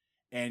ship.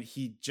 And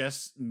he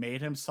just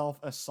made himself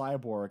a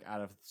cyborg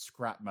out of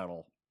scrap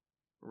metal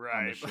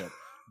on the ship.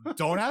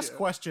 Don't ask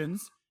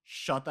questions.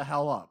 Shut the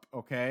hell up,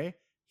 okay?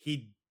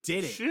 He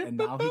did it, and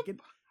now he can.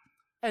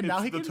 And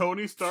now he can.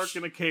 Tony Stark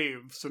in a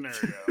cave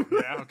scenario.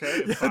 Yeah,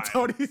 okay. It's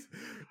fine.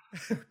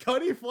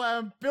 Cuddy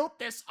Flam built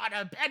this on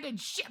an abandoned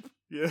ship.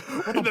 Yeah,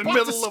 in the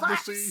middle of the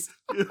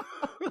sea.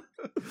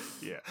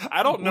 Yeah,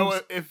 I don't know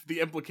if the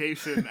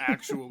implication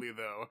actually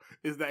though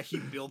is that he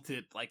built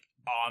it like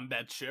on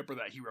that ship, or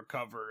that he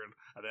recovered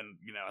and then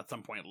at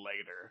some point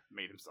later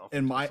made himself.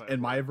 In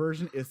my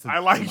version, it's I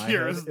like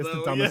yours. It's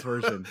the dumbest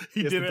version.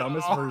 He did the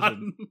dumbest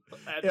version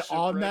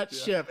on that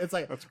ship. It's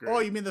like, oh,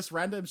 you mean this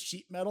random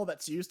sheet metal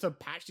that's used to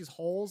patch these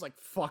holes? Like,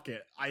 fuck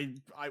it. I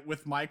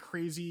with my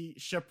crazy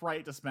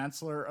shipwright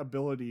dismantler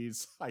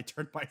abilities, I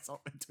turned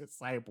myself into a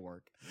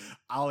cyborg.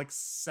 I'll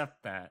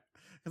accept that,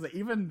 because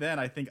even then,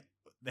 I think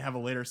they have a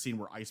later scene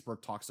where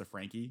Iceberg talks to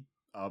Frankie.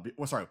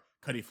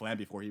 Cuddy Flam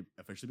before he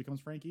officially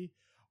becomes Frankie,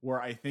 where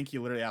I think he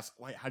literally asks,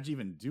 "Wait, how'd you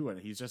even do it?"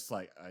 And he's just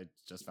like, "I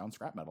just found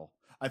scrap metal."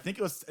 I think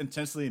it was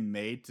intentionally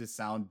made to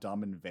sound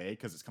dumb and vague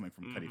because it's coming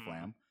from Cuddy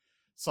Flam.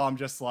 So I'm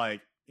just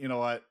like, you know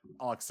what?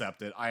 I'll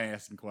accept it. I ain't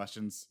asking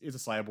questions. He's a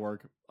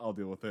cyborg. I'll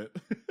deal with it.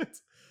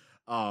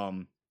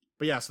 But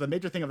yeah, so the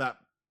major thing of that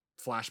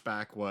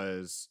flashback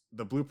was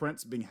the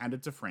blueprints being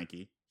handed to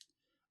Frankie.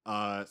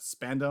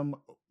 Spandam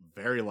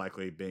very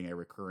likely being a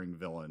recurring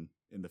villain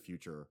in the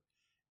future,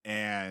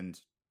 and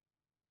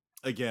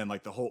again,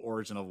 like the whole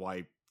origin of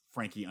why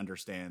Frankie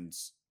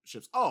understands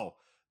ships. Oh,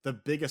 the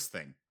biggest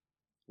thing,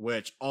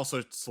 which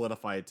also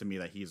solidified to me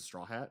that he's a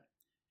Straw Hat,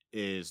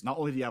 is not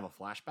only do you have a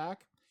flashback,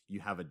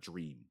 you have a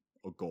dream,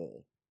 a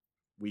goal.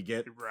 We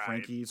get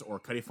Frankie's or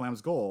Cuddy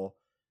Flam's goal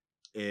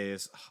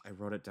is, I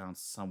wrote it down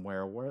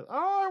somewhere.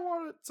 I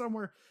wrote it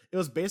somewhere. It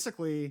was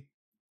basically,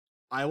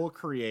 I will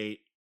create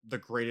the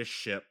greatest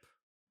ship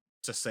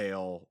to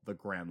sail the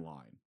Grand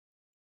Line.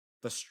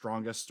 The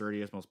strongest,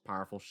 sturdiest, most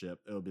powerful ship.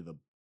 It'll be the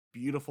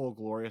beautiful,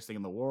 glorious thing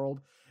in the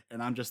world.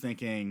 And I'm just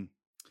thinking,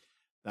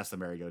 that's the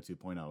Marigo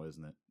 2.0,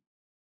 isn't it?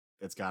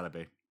 It's gotta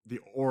be. The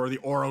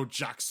Oro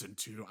Jackson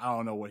 2. I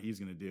don't know what he's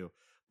gonna do.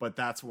 But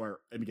that's where,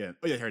 and again,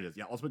 here it is.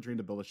 Yeah, ultimate dream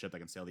to build a ship that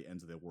can sail the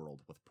ends of the world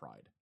with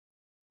pride.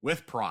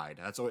 With pride.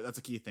 That's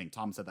a key thing.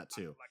 Tom said that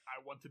too. Like,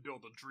 I want to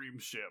build a dream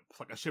ship.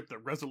 Like a ship that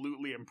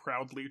resolutely and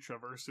proudly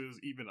traverses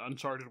even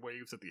uncharted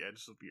waves at the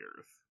edges of the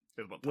earth.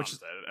 Is what Tom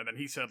said. And then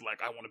he said,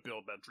 like, I want to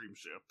build that dream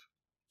ship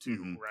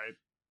too, right?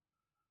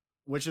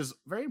 Which is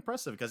very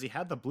impressive because he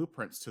had the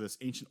blueprints to this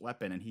ancient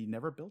weapon and he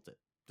never built it.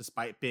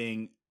 Despite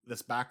being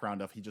this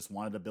background of he just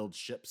wanted to build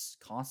ships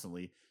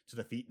constantly to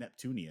defeat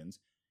Neptunians.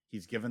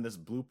 He's given this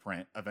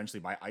blueprint eventually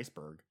by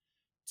Iceberg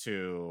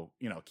to,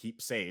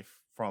 keep safe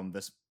from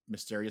this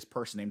mysterious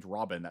person named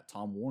Robin that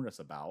Tom warned us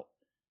about,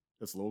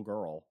 this little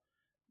girl.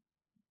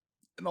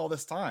 And all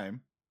this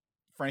time,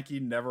 Frankie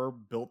never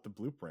built the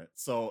blueprint.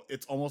 So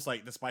it's almost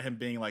like, despite him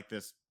being like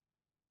this,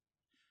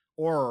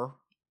 or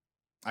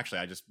Actually,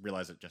 I just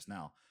realized it just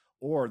now.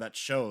 Or that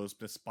shows,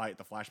 despite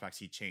the flashbacks,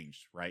 he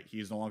changed, right?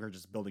 He's no longer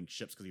just building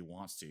ships because he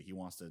wants to. He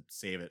wants to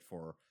save it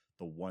for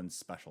the one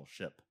special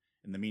ship.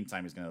 In the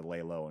meantime, he's going to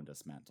lay low and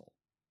dismantle.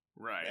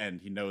 Right. And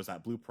he knows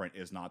that Blueprint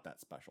is not that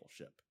special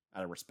ship,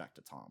 out of respect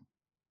to Tom.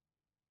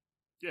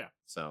 Yeah.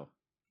 So.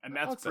 And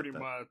that's pretty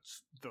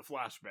much the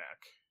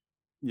flashback.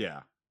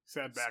 Yeah.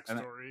 Sad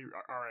backstory.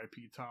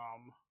 R.I.P.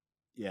 Tom.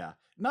 Yeah.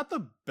 Not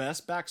the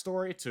best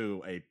backstory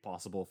to a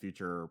possible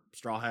future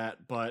Straw Hat,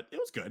 but it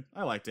was good.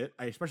 I liked it.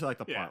 I especially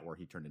liked the part where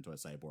he turned into a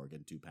cyborg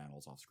in 2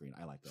 panels off screen.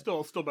 I liked it.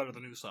 Still better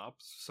than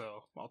Usopp's,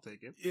 so I'll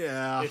take it.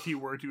 Yeah. If he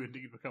were to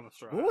indeed become a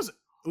Straw Hat. What was it?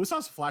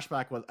 Usopp's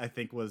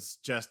flashback was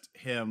just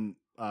him.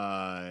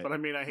 But I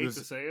mean, I hate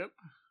to say it.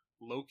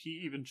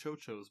 Low-key, even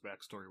Chocho's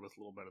backstory was a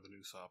little better than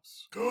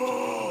Usopp's.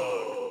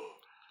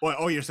 Well,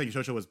 oh, you're saying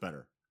Chocho was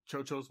better?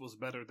 Chocho's was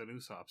better than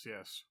Usopp's,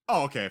 yes.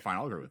 Oh, okay, fine.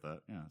 I'll agree with that.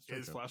 Yeah,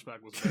 his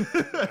flashback was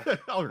better.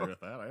 I'll agree with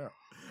that.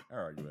 I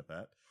argue with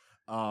that.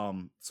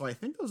 So I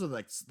think those are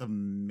like the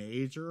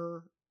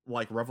major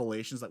like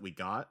revelations that we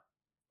got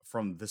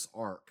from this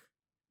arc,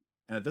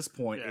 and at this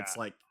point, it's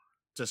like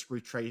just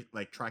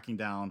tracking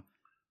down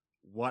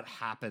what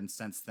happened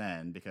since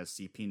then because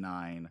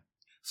CP9.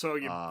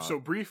 So so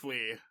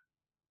briefly,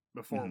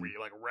 before we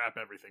like wrap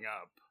everything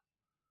up.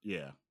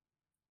 Yeah.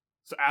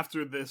 So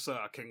after this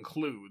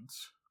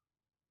concludes,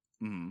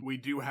 we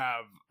do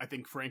have. I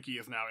think Frankie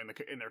is now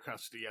in their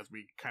custody, as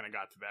we kind of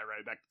got to that,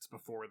 right? That's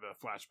before the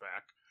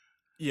flashback.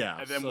 Yeah,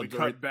 and then we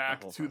cut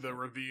back to the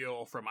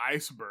reveal from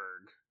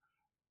Iceberg,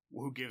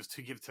 who gives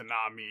to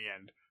Nami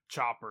and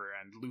Chopper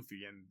and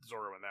Luffy and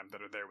Zoro and them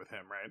that are there with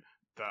him, right?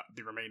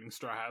 The remaining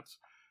Straw Hats,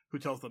 who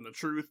tells them the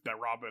truth that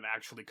Robin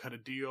actually cut a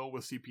deal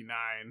with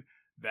CP9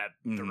 that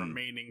the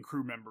remaining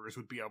crew members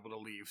would be able to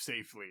leave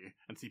safely,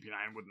 and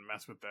CP9 wouldn't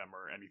mess with them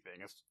or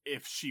anything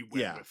if she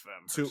went with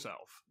them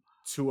herself.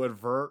 To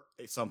avert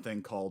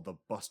something called the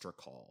Buster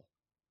Call.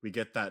 We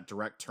get that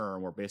direct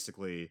term where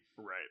basically,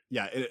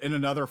 in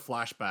another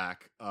flashback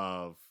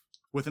of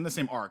within the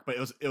same arc, but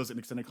it was an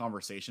extended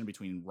conversation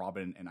between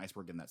Robin and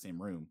Iceberg in that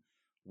same room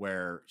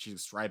where she's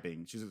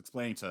explaining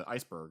to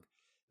Iceberg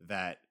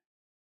that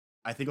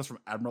I think it was from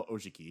Admiral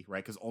Ojiki,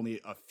 right? Because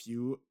only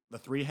the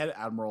 3-headed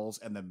admirals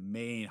and the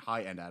main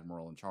high-end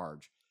admiral in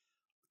charge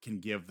can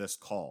give this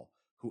call.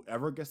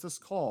 Whoever gets this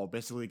call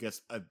basically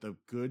gets the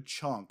good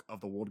chunk of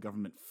the world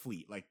government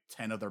fleet, like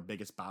 10 of their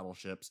biggest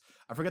battleships.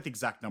 I forget the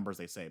exact numbers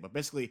they say, but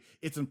basically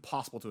it's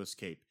impossible to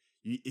escape.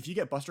 If you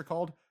get Buster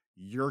called,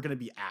 you're going to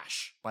be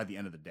ash by the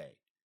end of the day.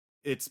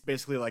 It's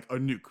basically like a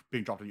nuke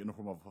being dropped in the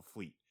uniform of a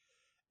fleet.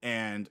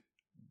 And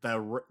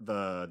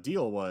the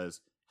deal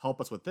was,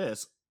 help us with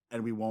this,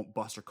 and we won't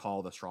Buster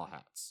call the Straw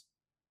Hats.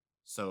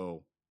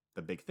 So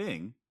the big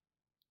thing,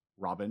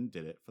 Robin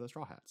did it for the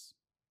Straw Hats.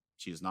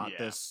 She's not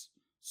this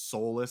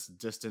soulless,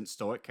 distant,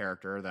 stoic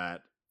character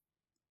that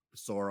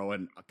Zoro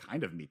and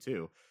kind of me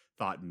too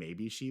thought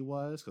maybe she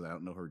was, because I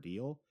don't know her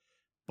deal.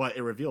 But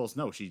it reveals,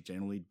 no, she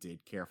genuinely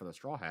did care for the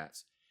Straw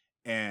Hats.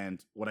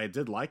 And what I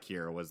did like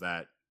here was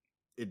that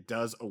it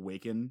does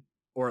awaken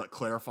or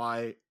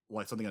clarify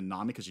like something on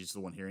Nami, because she's the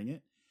one hearing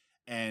it.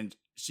 And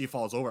she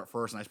falls over at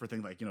first, and Iceberg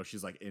thinks like,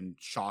 she's like in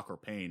shock or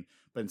pain.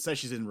 But instead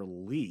she's in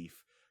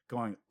relief,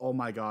 going, oh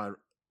my God,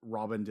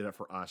 Robin did it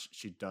for us.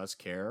 She does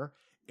care.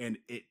 And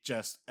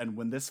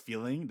when this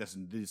feeling,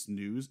 this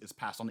news is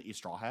passed on to each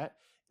Straw Hat,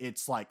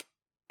 it's like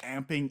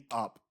amping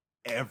up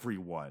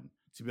everyone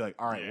to be like,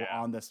 all right, we're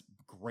on this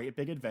great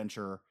big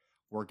adventure.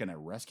 We're going to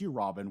rescue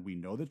Robin. We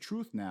know the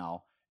truth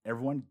now.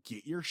 Everyone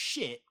get your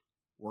shit.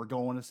 We're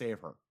going to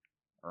save her.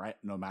 All right.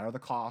 No matter the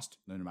cost,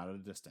 no matter the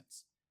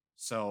distance.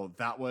 So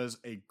that was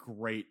a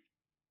great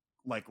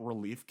like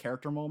relief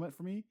character moment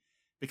for me,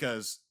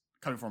 because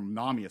coming from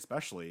Nami,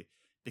 especially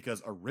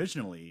because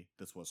originally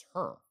this was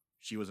her.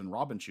 She was in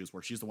Robin's shoes,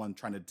 where she's the one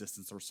trying to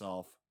distance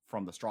herself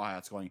from the Straw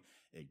Hats, going,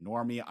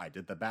 ignore me, I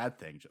did the bad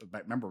thing.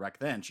 Remember, back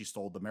then, she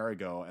stole the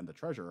merry-go and the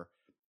treasure.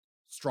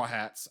 Straw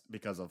Hats,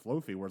 because of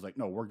Luffy, was like,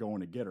 no, we're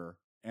going to get her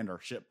and our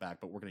ship back,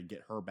 but we're going to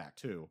get her back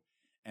too.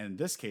 And in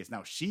this case,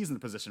 now she's in the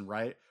position,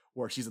 right,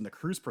 where she's in the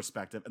crew's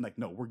perspective, and like,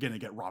 no, we're going to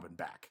get Robin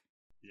back.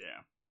 Yeah.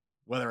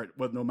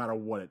 No matter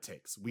what it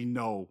takes. We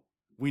know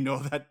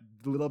that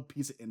little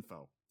piece of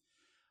info.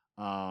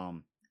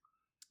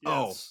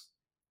 Yes.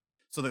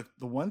 So the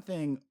one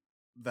thing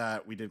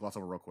that we did gloss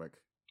over real quick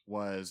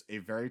was a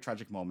very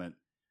tragic moment.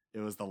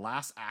 It was the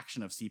last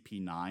action of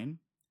CP9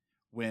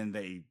 when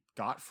they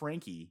got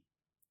Frankie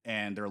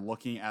and they're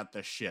looking at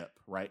the ship,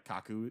 right?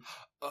 Kaku,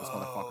 this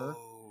motherfucker.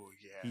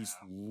 Yeah. He's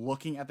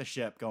looking at the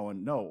ship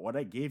going, no, what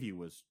I gave you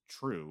was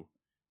true.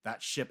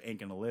 That ship ain't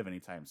going to live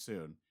anytime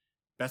soon.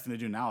 Best thing to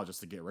do now is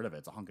just to get rid of it.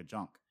 It's a hunk of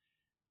junk.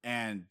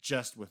 And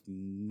just with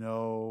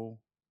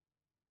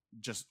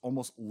just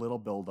almost little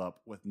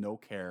buildup with no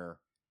care,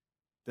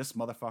 this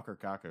motherfucker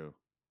Kaku,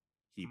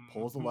 he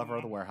pulls the lever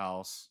of the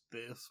warehouse.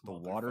 The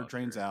water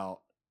drains out.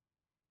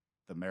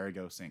 The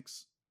merry-go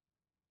sinks.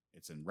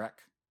 It's in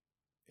wreck.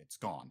 It's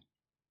gone.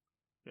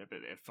 Yep,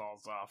 it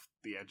falls off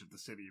the edge of the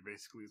city,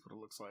 basically, is what it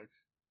looks like.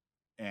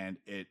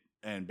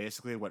 and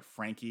basically what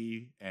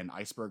Frankie and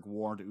Iceberg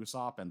warned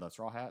Usopp and the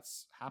Straw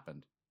Hats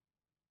happened.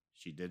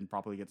 She didn't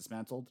properly get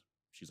dismantled.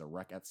 She's a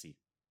wreck at sea.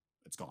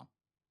 It's gone.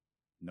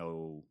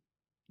 No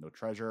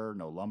treasure,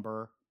 no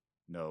lumber,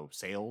 no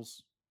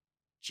sails,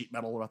 sheet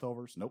metal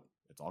leftovers. Nope,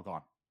 it's all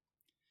gone.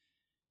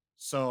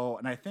 So,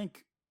 and I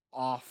think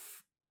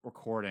off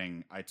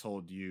recording, I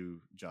told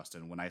you,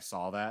 Justin, when I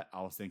saw that,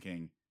 I was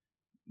thinking,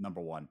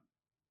 number one,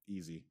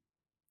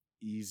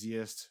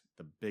 easiest,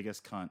 the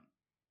biggest cunt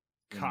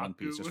in Kaku. One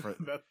Piece. Just for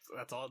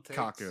that's all it takes.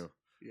 Kaku.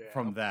 Yeah.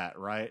 From that,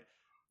 right?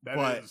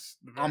 That is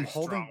the very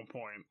strong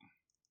point.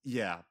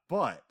 Yeah,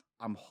 but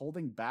I'm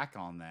holding back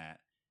on that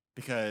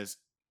because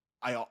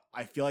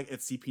I feel like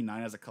it's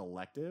CP9 as a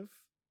collective,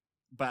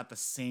 but at the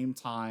same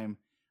time,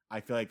 I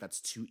feel like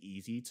that's too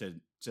easy to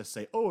just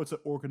say, oh, it's an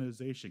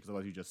organization, because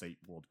otherwise you just say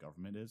world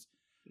government is.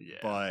 Yeah.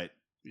 But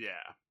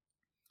yeah.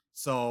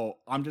 So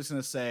I'm just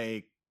gonna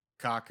say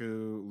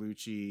Kaku,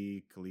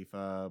 Lucci,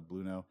 Khalifa,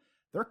 Bluno,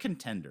 they're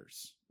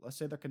contenders. Let's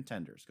say they're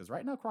contenders, because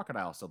right now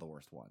Crocodile is still the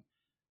worst one.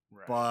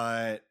 Right.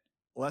 But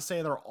let's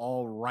say they're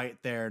all right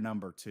there,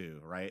 number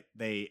two, right?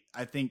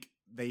 I think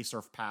they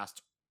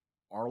surpassed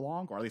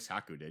Arlong, or at least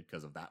Kaku did,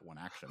 because of that one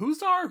action.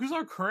 Who's our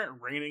current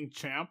reigning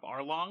champ?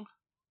 Arlong?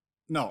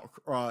 No,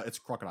 it's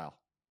Crocodile.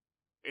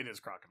 It is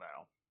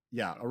Crocodile.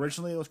 Yeah, Okay.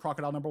 Originally it was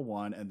Crocodile number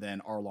one, and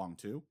then Arlong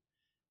 2.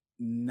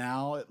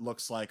 Now it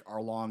looks like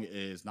Arlong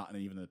is not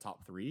even in the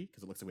top 3,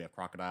 because it looks like we have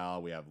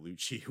Crocodile, we have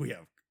Lucci, we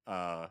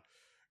have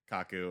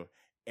Kaku,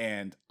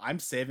 and I'm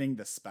saving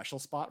the special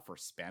spot for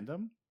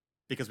Spandam,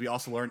 because we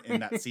also learned in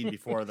that scene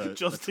before the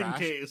just the in trash,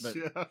 case,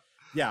 yeah.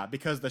 Yeah,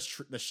 because the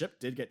ship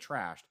did get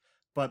trashed,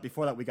 but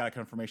before that we got a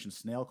confirmation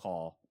snail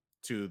call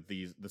to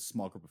the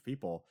small group of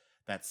people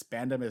that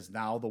Spandam is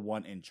now the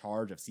one in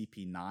charge of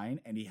CP9,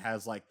 and he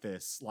has like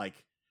this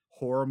like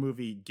horror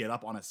movie get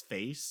up on his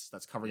face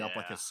that's covering up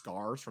like his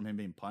scars from him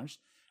being punched,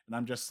 and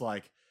I'm just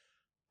like,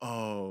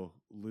 oh,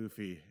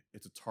 Luffy,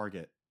 it's a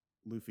target.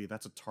 Luffy,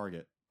 that's a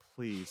target.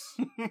 Please,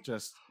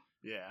 just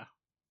yeah.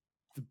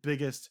 The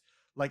biggest,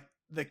 like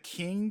the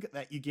king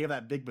that you gave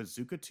that big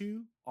bazooka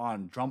to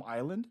on Drum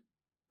Island,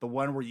 the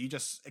one where you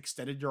just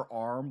extended your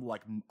arm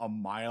like a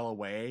mile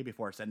away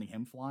before sending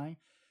him flying.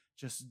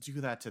 Just do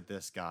that to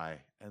this guy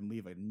and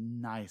leave a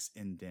nice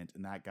indent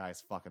in that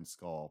guy's fucking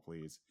skull,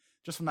 please.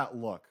 Just from that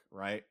look,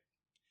 right?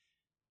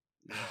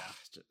 Yeah.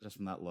 Just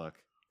from that look.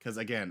 Because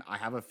again, I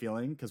have a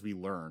feeling, because we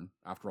learn,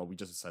 after all, we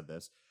just said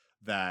this,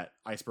 that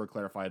Iceberg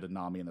clarified to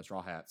Nami and the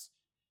Straw Hats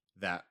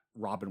that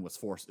Robin is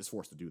forced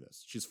to do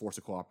this. She's forced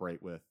to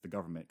cooperate with the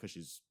government because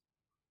she's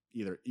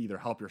either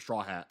help your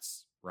Straw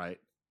Hats, right,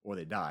 or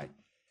they die.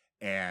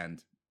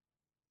 And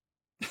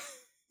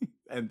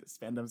and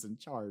Spandam's in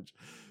charge.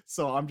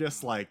 So I'm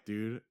just like,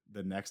 dude,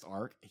 the next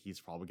arc,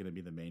 he's probably going to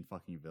be the main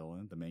fucking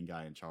villain, the main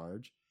guy in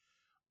charge.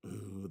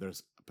 Ooh,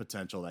 there's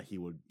potential that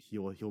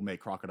he'll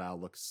make Crocodile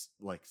look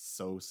like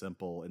so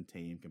simple and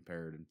tame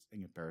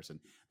in comparison.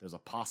 There's a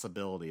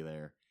possibility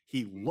there.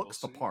 He looks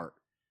the part.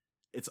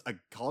 It's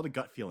call it a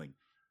gut feeling.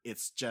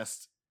 It's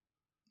just.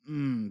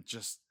 Ooh,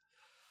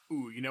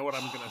 you know what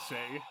I'm gonna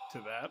say to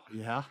that?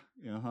 Yeah.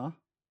 Uh-huh.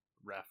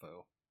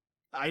 Rapho.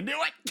 I knew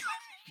it.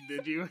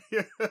 Did you?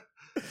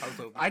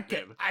 I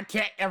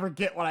can't ever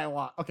get what I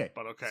want. Okay.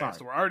 But okay, sorry.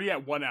 So we're already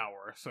at 1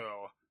 hour, so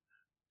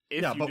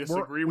if you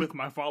disagree with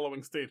my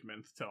following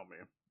statement, tell me.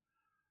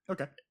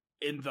 Okay.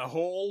 In the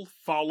whole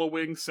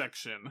following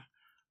section,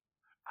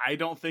 I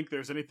don't think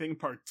there's anything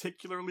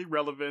particularly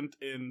relevant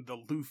in the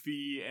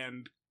Luffy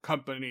and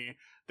company.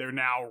 They're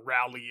now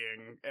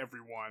rallying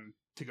everyone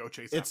to go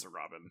chase after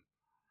Robin.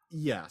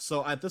 Yeah,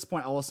 so at this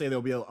point, I will say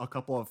there'll be a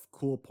couple of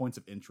cool points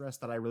of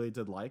interest that I really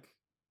did like.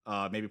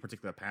 Maybe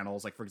particular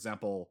panels. Like, for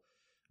example,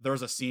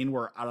 there's a scene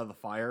where out of the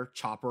fire,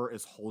 Chopper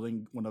is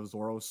holding one of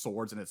Zoro's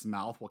swords in its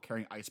mouth while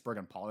carrying Iceberg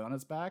and Polly on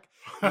his back.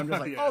 And I'm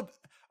just like, yeah.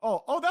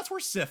 oh, that's where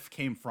Sif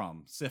came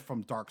from. Sif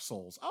from Dark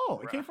Souls.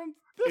 Oh, it came from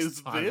this.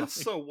 Is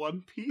this a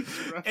One Piece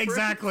reference?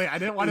 Exactly. I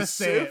didn't want to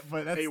say Sif it,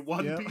 but that's a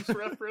One Piece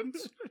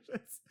reference.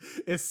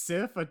 Is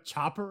Sif a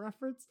Chopper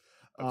reference?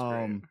 That's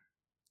great.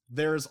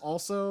 There's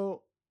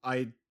also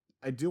I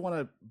do want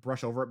to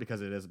brush over it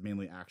because it is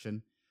mainly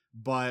action,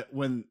 but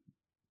when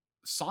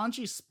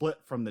Sanji split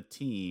from the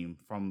team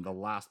from the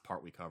last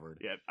part we covered.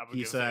 Yeah,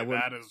 he said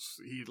that is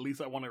at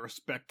least I want to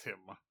respect him.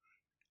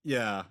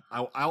 Yeah,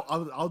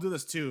 I'll do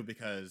this too,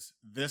 because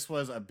this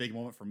was a big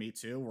moment for me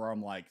too, where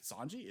I'm like,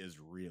 Sanji is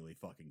really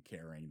fucking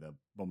carrying the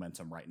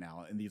momentum right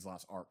now in these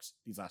last arcs,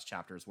 these last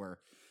chapters, where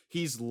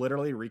he's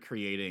literally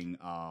recreating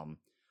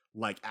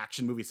like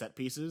action movie set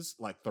pieces,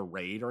 like the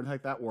raid or anything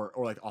like that, or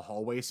like a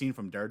hallway scene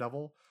from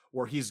Daredevil,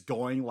 where he's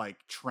going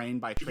like train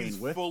by train he's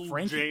with full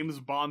Frankie. James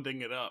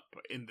Bonding it up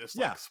in this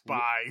like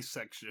spy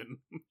section.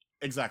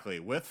 Exactly,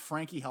 with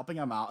Frankie helping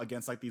him out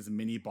against like these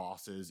mini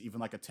bosses,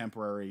 even like a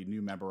temporary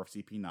new member of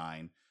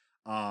CP9.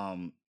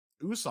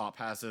 Usopp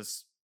has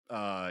this.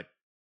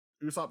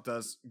 Usopp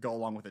does go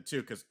along with it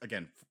too, because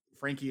again,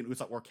 Frankie and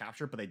Usopp were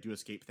captured, but they do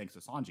escape thanks to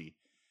Sanji.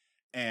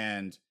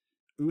 And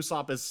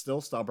Usopp is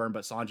still stubborn,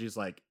 but Sanji's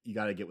like, you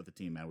got to get with the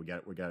team, man. We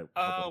got to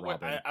help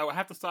with Robin. I will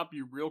have to stop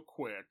you real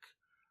quick.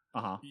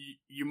 Uh-huh.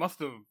 You must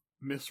have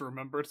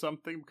misremembered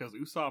something because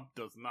Usopp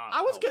does not.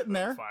 I was getting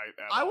there.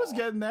 I was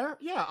getting there.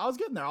 Yeah, I was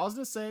getting there. I was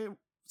just say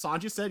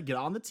Sanji said get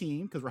on the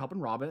team because we're helping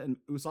Robin, and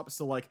Usopp is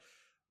still like,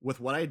 with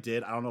what I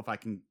did, I don't know if I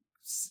can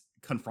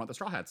confront the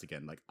Straw Hats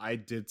again. Like I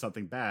did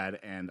something bad,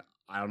 and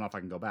I don't know if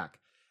I can go back.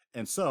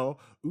 And so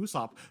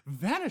Usopp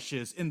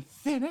vanishes in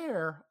thin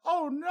air.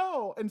 Oh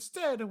no!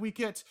 Instead, we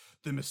get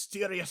the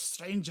mysterious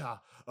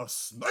stranger of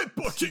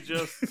Sniper King. She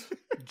just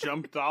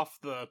jumped off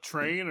the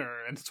train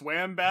and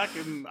swam back,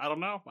 and I don't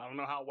know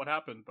what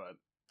happened, but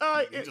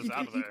he's just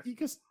out of there. You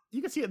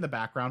can see it in the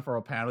background for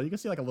a panel. You can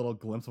see like a little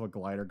glimpse of a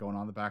glider going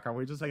on in the background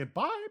where he's just like,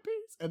 bye,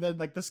 peace. And then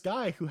like this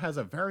guy who has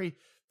a very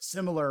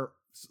similar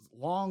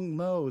long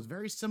nose,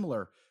 very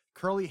similar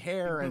curly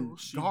hair and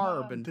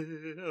garb and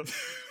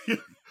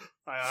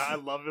I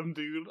love him,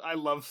 dude. I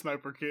love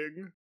Sniper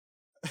King.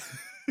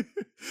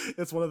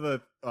 It's one of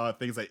the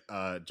things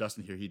that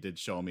Justin here, he did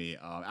show me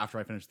after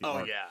I finished the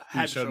arc.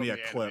 He showed me a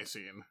clip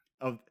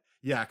of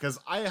because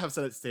I have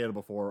said it stated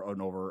before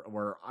and over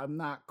where I'm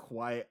not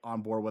quite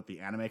on board with the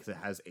anime because it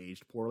has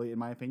aged poorly in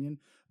my opinion,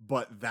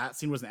 but that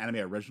scene was an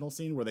anime original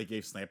scene where they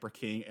gave Sniper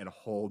King a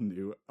whole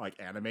new like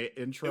anime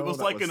intro. It was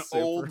like an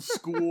old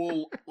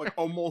school like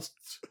almost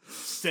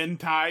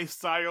Sentai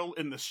style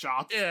in the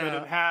shots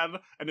that it had,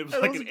 and it was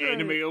like an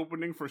anime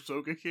opening for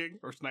Sogeking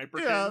or Sniper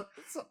King.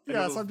 So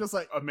I'm just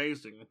like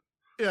amazing.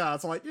 Yeah,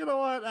 so like, you know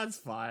what, that's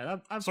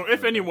fine. So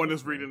if anyone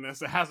is reading this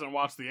that hasn't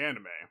watched the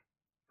anime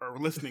or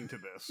listening to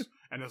this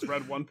and has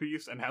read One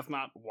Piece and has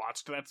not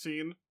watched that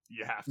scene,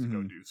 you have to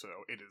go do so.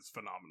 It is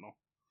phenomenal.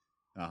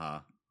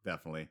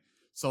 Definitely.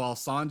 So while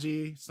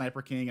Sanji,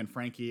 Sniper King, and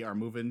Frankie are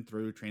moving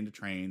through train to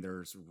train,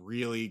 there's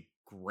really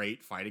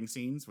great fighting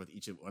scenes with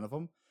each one of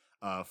them.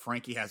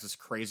 Frankie has this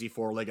crazy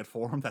four-legged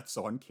form that's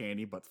so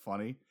uncanny but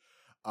funny.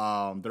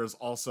 There's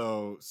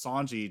also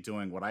Sanji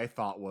doing what I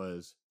thought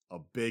was a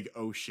big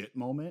oh shit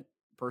moment,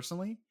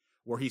 personally,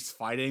 where he's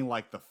fighting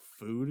like the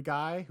food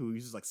guy who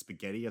uses like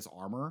spaghetti as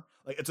armor.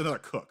 Like it's another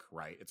cook,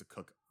 right? It's a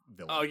cook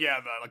villain. Oh yeah,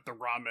 the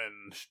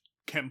ramen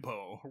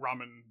kempo,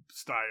 ramen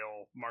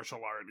style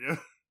martial art. Yeah.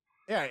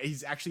 Yeah,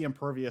 he's actually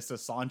impervious to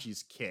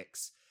Sanji's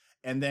kicks.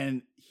 And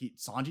then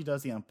Sanji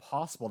does the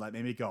impossible that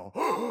made me go,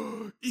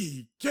 oh,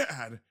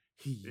 egad!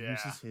 He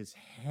uses his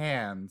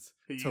hands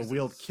to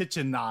wield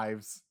kitchen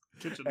knives.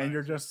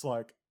 You're just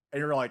like,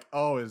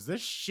 oh, is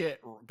this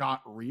shit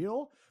got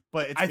real?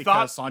 But it's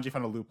because Sanji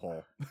found a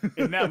loophole.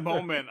 In that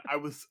moment,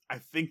 I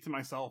think to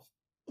myself,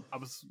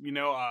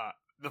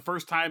 the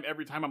first time,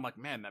 every time I'm like,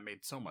 man, that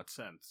made so much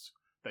sense.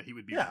 That he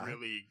would be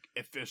really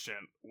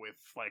efficient with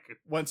like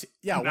once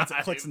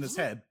it clicks in his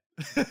head.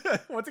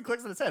 Once it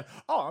clicks in his head,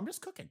 oh, I'm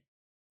just cooking.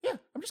 Yeah,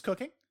 I'm just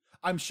cooking.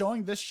 I'm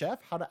showing this chef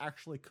how to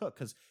actually cook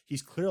because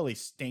he's clearly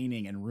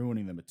staining and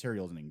ruining the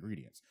materials and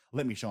ingredients.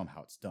 Let me show him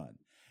how it's done.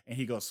 And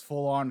he goes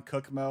full on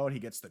cook mode. He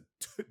gets the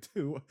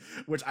two,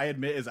 which I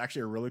admit is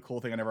actually a really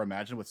cool thing I never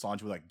imagined with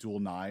Sanji with like dual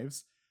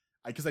knives.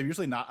 Because I'm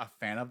usually not a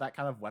fan of that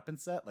kind of weapon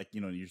set, like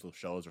in usual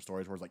shows or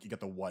stories where it's like you get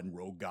the one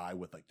rogue guy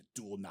with like the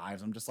dual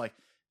knives. I'm just like.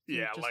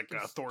 Yeah,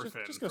 Thorfinn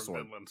from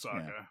Vinland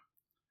Saga.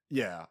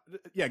 Yeah,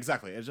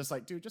 exactly. It's just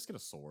like, dude, just get a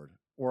sword.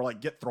 Or like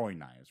get throwing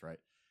knives, right?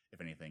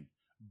 If anything.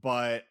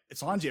 But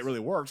Sanji, it really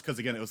works because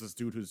again, it was this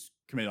dude who's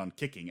committed on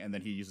kicking and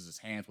then he uses his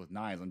hands with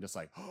knives. I'm just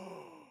like,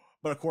 oh.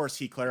 But of course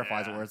he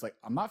clarifies it where it's like,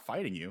 I'm not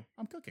fighting you,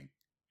 I'm cooking.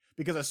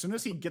 Because as soon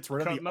as he gets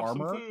rid of the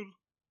armor.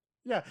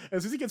 Yeah,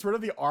 as soon as he gets rid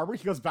of the armor,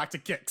 he goes back to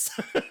kicks.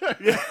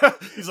 Yeah,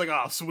 he's like,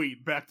 oh,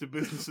 sweet, back to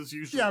business as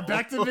usual. Yeah,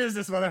 back to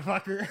business,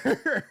 motherfucker.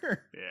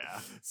 Yeah.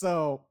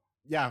 So,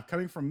 yeah,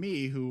 coming from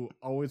me, who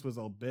always was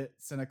a bit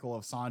cynical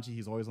of Sanji,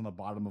 he's always on the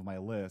bottom of my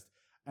list.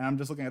 And I'm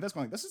just looking at this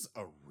going, this is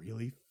a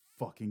really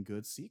fucking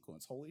good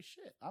sequence. Holy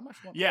shit.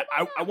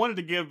 I wanted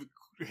to give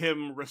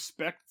him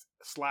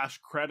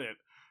respect/credit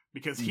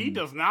because he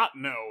does not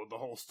know the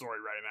whole story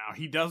right now.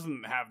 He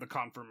doesn't have the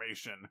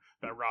confirmation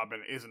that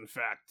Robin is in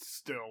fact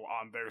still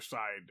on their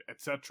side,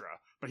 etc.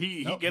 But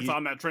he gets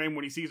on that train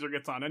when he sees her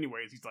gets on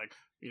anyways. He's like,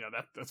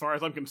 that as far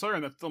as I'm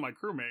concerned, that's still my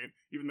crewmate,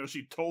 even though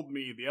she told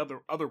me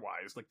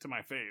otherwise, like to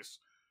my face.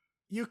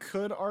 You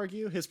could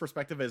argue his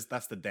perspective is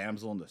that's the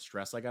damsel in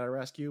distress I gotta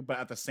rescue, but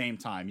at the same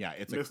time, yeah,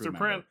 it's a Mr. crew Prince.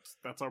 member.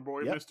 That's our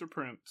boy, Mr.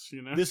 Prince.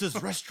 This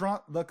is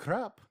Restaurant the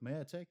Crap. May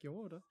I take your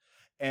order?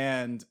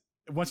 And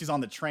once he's on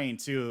the train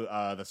too,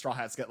 the Straw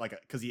Hats get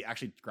because he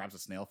actually grabs a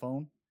snail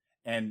phone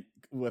and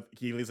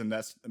he leaves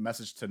a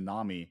message to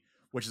Nami,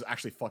 which is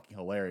actually fucking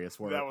hilarious.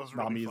 Where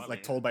Nami is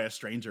like told by a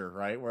stranger,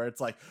 right? Where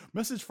it's like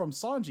message from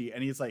Sanji,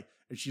 and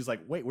she's like,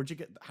 wait,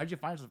 how'd you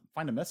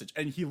find a message?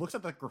 And he looks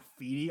at the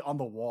graffiti on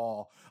the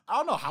wall. I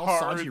don't know how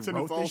Sanji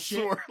wrote this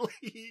shit.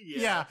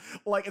 Yeah,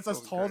 like it's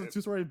as tall as a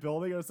 2-story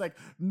building, and it's like,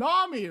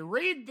 Nami,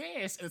 read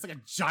this, and it's like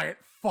a giant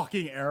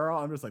fucking arrow.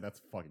 I'm just like,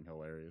 that's fucking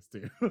hilarious,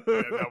 dude. Yeah,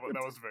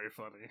 that was very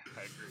funny.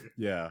 I agree.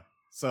 Yeah.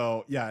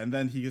 So yeah, and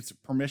then he gets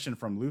permission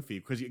from Luffy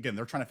because again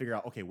they're trying to figure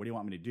out, okay, what do you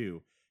want me to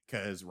do?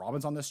 Because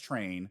Robin's on this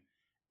train,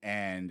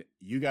 and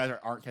you guys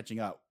aren't catching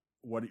up.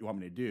 What do you want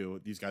me to do?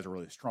 These guys are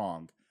really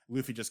strong.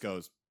 Luffy just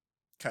goes,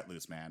 cut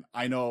loose, man.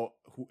 I know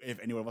if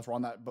any of us were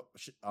on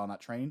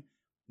that train,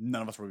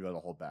 none of us were able to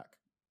hold back.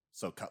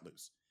 So cut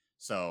loose.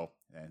 So,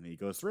 and he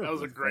goes through. That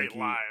was a great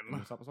line.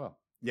 As well.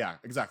 Yeah,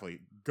 exactly.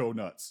 Go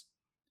nuts.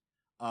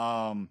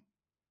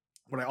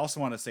 What I also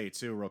want to say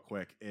too, real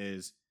quick,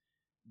 is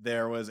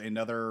there was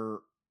another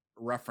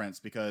reference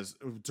because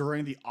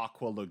during the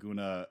Aqua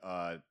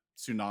Laguna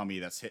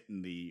tsunami that's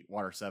hitting the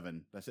Water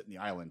 7, that's hitting the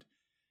island.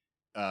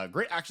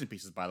 Great action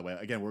pieces, by the way.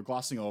 Again, we're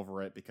glossing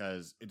over it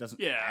because it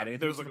doesn't add anything.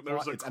 There's a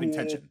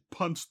cool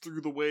punch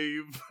through the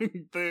wave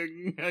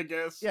thing, I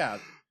guess. Yeah,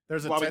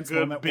 there's a lot tense of good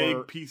moment big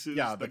where pieces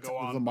that go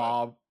on. The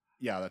mob.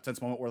 Yeah, the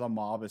tense moment where the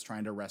mob is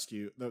trying to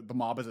rescue the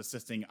mob is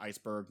assisting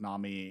Iceberg,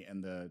 Nami,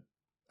 and the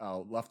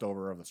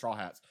leftover of the Straw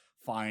Hats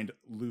find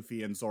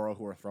Luffy and Zoro,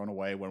 who are thrown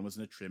away. One was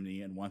in a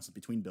chimney and one's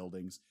between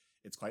buildings.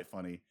 It's quite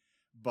funny.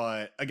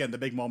 But again, the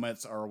big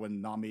moments are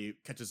when Nami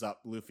catches up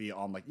Luffy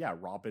on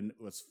Robin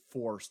was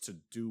forced to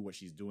do what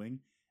she's doing,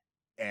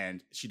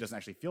 and she doesn't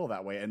actually feel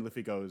that way. And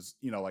Luffy goes,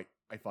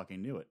 I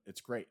fucking knew it.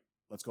 It's great.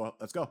 Let's go.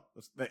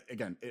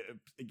 Again,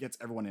 it gets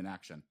everyone in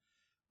action.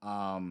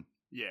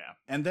 Yeah.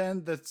 And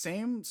then the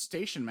same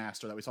station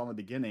master that we saw in the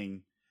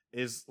beginning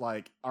is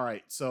like, all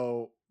right,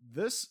 so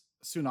this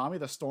tsunami,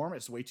 the storm,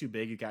 is way too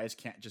big. You guys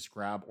can't just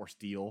grab or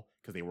steal,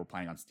 because they were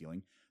planning on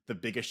stealing, the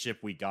biggest ship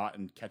we got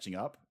and catching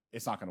up.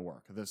 It's not going to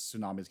work. This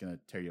tsunami is going to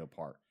tear you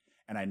apart.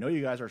 And I know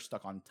you guys are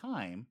stuck on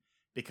time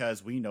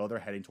because we know they're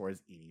heading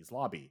towards Enies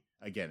Lobby.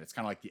 Again, it's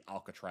kind of like the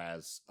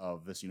Alcatraz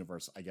of this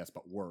universe, I guess,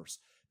 but worse,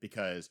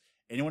 because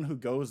anyone who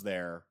goes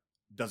there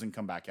doesn't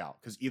come back out.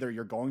 Because either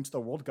you're going to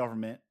the world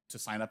government to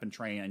sign up and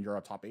train and you're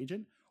a top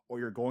agent, or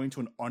you're going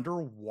to an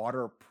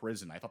underwater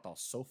prison. I thought that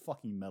was so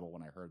fucking metal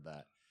when I heard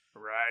that.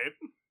 Right.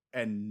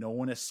 And no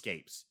one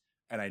escapes.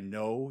 And I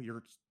know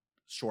you're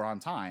short on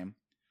time,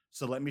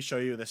 so let me show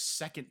you the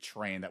second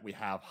train that we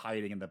have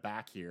hiding in the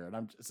back here. And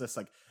I'm just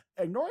like,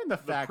 ignoring the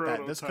fact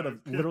that this could have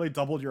literally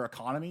doubled your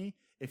economy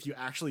if you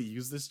actually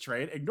use this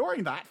train.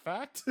 Ignoring that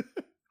fact.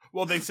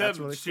 Well, they said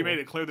really she made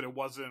it clear that it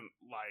wasn't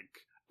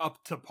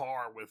up to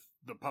par with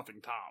the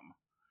Puffing Tom.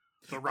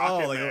 The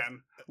Rocket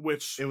Man,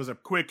 which it was a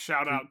quick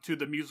shout out to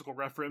the musical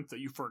reference that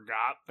you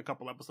forgot a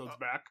couple episodes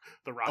back.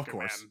 The Rocket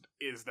Man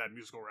is that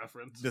musical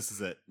reference. This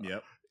is it.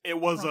 Yep. It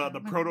was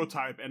the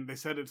prototype, and they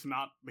said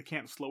they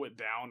can't slow it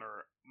down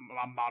or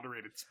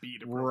moderated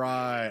speed.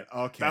 Right.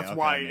 Okay. That's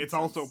why it's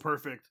also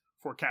perfect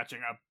for catching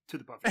up to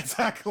the Puffing Tom.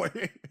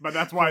 Exactly. But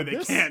that's why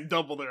they can't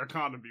double their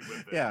economy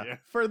with it. Yeah.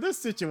 For this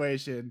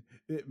situation,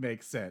 it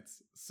makes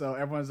sense. So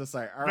everyone's just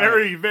like, all right.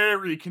 Very,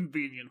 very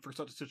convenient for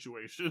such a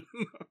situation.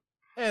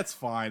 It's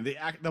fine.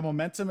 The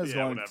momentum is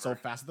going so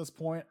fast at this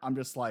point. I'm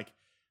just like,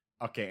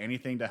 okay,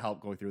 anything to help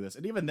go through this.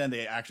 And even then,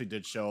 they actually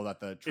did show that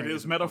the train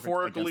is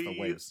metaphorically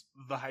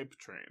the hype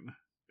train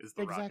is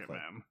the Rocket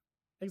Man.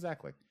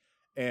 Exactly.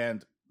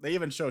 And they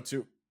even show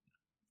too.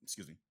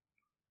 Excuse me.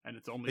 And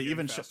it's only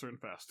getting faster and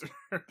faster.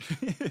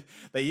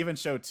 They even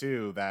show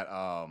too that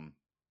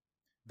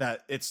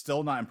that it's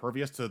still not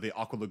impervious to the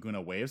Aqua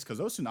Laguna waves, because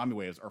those tsunami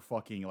waves are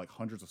fucking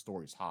hundreds of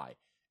stories high.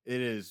 It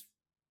is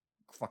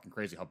fucking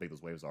crazy how big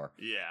those waves are.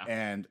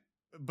 Yeah.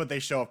 But they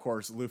show, of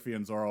course, Luffy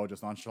and Zoro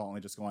just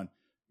nonchalantly just going,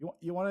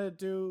 you want to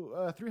do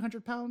a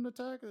 300-pound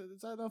attack?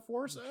 Is that enough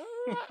force?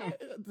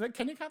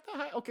 Can you cut that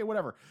high? Okay,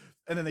 whatever.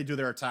 And then they do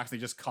their attacks. They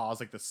just cause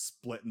the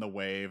split in the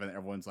wave, and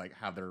everyone's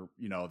have their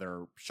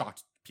their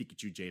shocked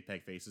Pikachu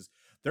JPEG faces.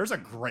 There's a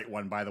great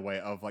one, by the way,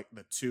 of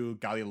the two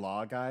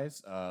Galila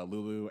guys,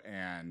 Lulu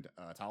and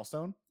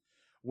Tilestone,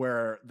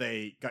 where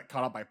they got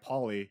caught up by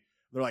Polly.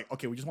 They're like,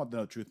 okay, we just want to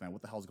know the truth, man.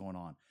 What the hell's going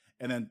on?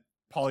 And then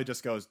Polly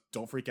just goes,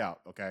 don't freak out,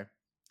 okay?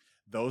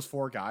 Those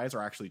 4 guys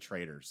are actually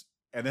traitors.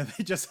 And then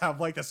they just have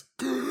this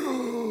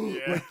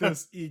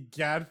this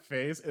egad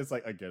face. It's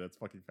again, it's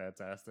fucking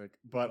fantastic.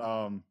 But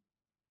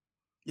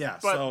yeah,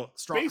 so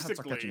Straw Hats are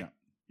catching up.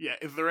 Yeah,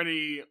 is there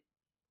any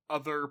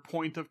other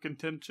point of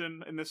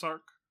contention in this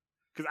arc?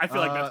 Because I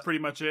feel like that's pretty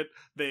much it.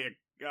 They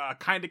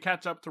kind of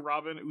catch up to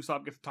Robin.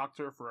 Usopp gets to talk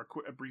to her for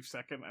a brief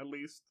second at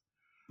least.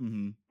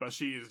 Mm-hmm. But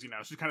she's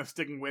kind of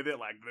sticking with it.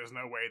 There's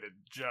no way that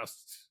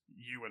just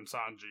you and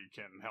Sanji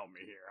can help me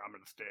here. I'm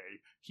going to stay,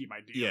 keep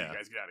my deal. Yeah. You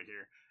guys get out of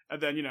here. And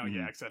then,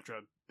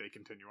 etc. They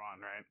continue on,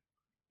 right?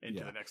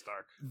 Into the next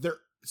arc.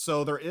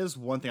 There is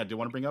one thing I do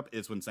want to bring up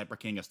is when Sniper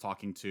King is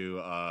talking to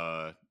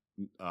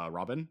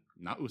Robin,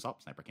 not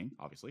Usopp, Sniper King,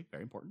 obviously,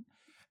 very important.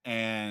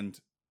 And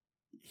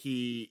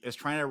he is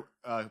trying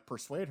to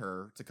persuade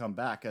her to come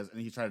back, and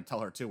he's trying to tell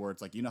her too, where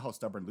it's you know how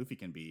stubborn Luffy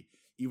can be.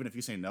 Even if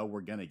you say no,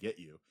 we're gonna get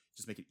you.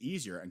 Just make it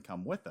easier and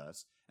come with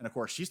us. And of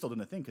course, she's still doing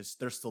the thing because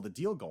there's still the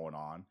deal going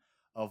on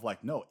of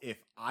no, if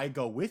I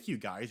go with you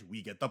guys,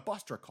 we get the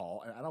Buster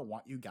call, and I don't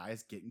want you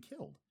guys getting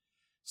killed.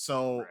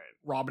 So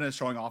Robin is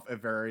showing off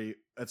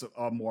it's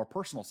a more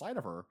personal side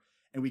of her,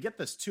 and we get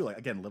this too.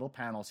 Again, little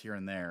panels here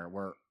and there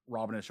where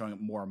Robin is showing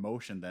more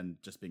emotion than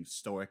just being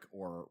stoic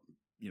or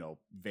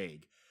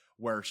vague,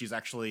 where she's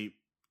actually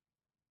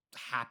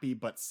happy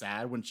but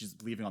sad when she's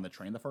leaving on the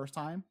train the first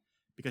time,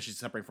 because she's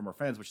separating from her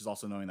friends, but she's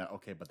also knowing that,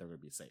 okay, but they're going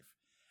to be safe.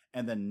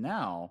 And then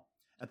now,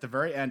 at the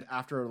very end,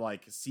 after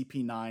like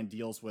CP9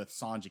 deals with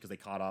Sanji because they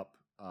caught up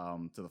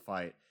to the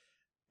fight,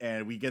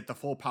 and we get the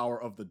full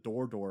power of the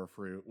Door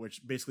fruit,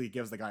 which basically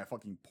gives the guy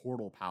fucking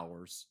portal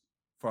powers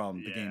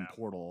from the game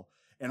Portal.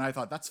 And I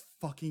thought, that's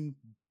fucking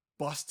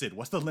busted.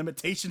 What's the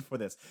limitation for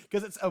this?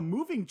 Because it's a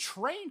moving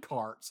train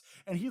cart.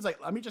 And he's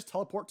like, let me just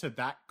teleport to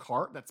that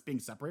cart that's being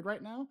separated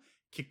right now,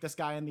 kick this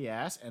guy in the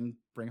ass, and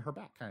bring her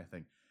back, kind of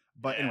thing.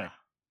 But anyway,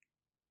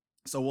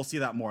 so we'll see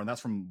that more. And that's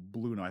from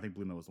Blue Note. I think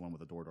Blue Note was the one with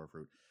the Door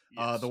fruit.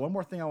 Yes. The one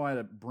more thing I wanted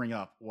to bring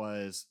up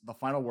was the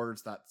final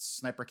words that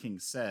Sniper King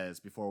says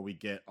before we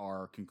get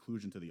our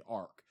conclusion to the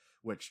arc,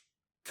 which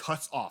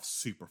cuts off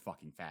super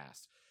fucking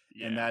fast.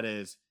 Yeah. And that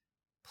is,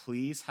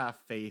 please have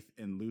faith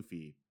in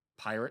Luffy.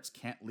 Pirates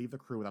can't leave the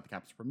crew without the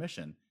captain's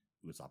permission.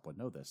 Usopp would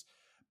know this.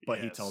 But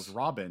he tells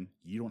Robin,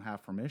 you don't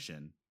have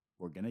permission.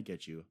 We're going to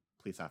get you.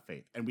 Please have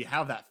faith. And we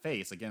have that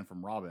face again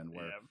from Robin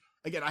where,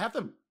 again, I have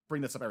to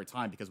bring this up every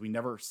time because we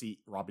never see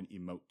Robin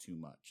emote too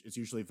much. It's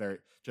usually very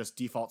just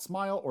default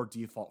smile or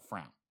default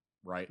frown,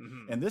 right?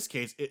 Mm-hmm. In this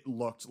case, it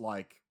looked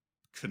like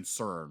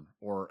concern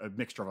or a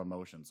mixture of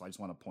emotions. So I just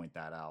want to point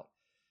that out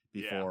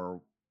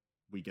before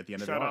we get the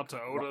end of the arc. Shout out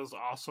to Oda's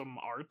awesome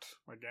art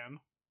again.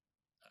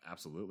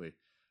 Absolutely.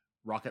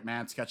 Rocket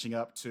Man's catching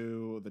up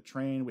to the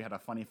train. We had a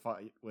funny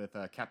fight with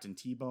Captain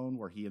T-Bone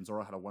where he and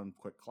Zoro had a one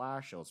quick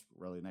clash. It was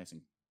really nice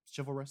and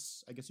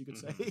chivalrous, I guess you could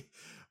say.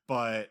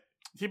 But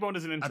T-Bone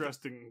is an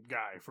interesting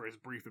guy for his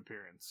brief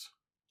appearance.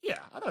 Yeah,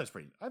 I thought it was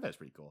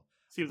pretty cool.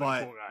 Seems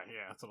like a cool guy.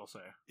 Yeah, that's what I'll say.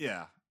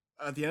 Yeah.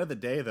 At the end of the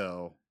day,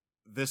 though,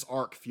 this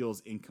arc feels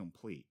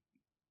incomplete.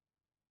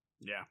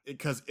 Yeah,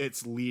 because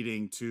it's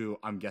leading to,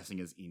 I'm guessing,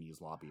 is Enies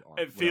Lobby arc.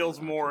 It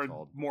feels more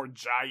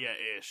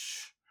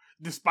Jaya-ish,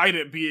 despite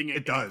it being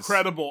an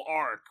incredible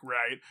arc.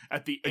 Right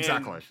at the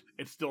end,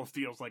 it still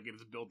feels like it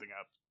is building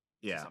up.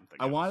 Yeah,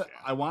 I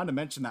wanted to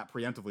mention that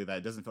preemptively, that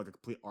it doesn't feel like a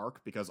complete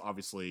arc, because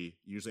obviously,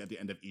 usually at the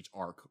end of each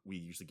arc, we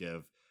usually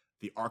give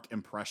the arc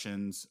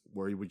impressions,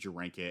 where would you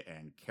rank it,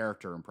 and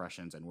character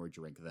impressions, and where would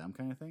you rank them,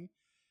 kind of thing.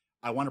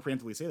 I want to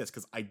preemptively say this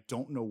because I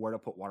don't know where to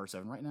put Water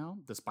 7 right now,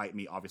 despite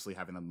me obviously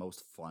having the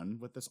most fun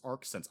with this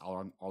arc since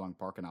Arlong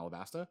Park and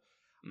Alabasta.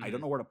 Mm-hmm. I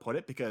don't know where to put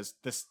it because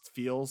this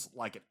feels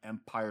like an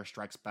Empire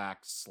Strikes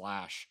Back /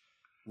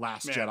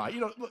 Last Jedi.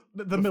 You know,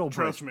 the middle.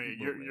 Trust me,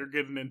 you're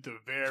getting into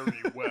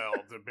very well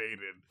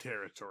debated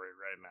territory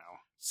right now.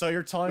 So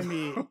you're telling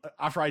me,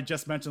 after I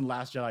just mentioned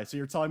Last Jedi, so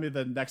you're telling me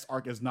the next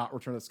arc is not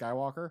Return of the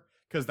Skywalker?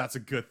 Because that's a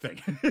good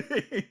thing.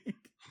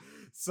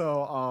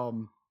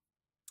 So,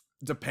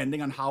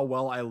 depending on how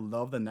well I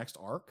love the next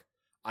arc,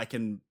 I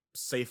can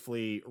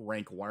safely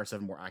rank Water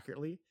 7 more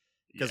accurately.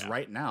 Because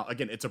right now,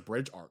 again, it's a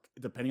bridge arc.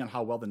 Depending on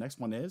how well the next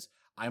one is,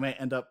 I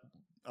might end up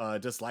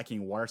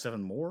disliking Water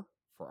 7 more,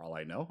 for all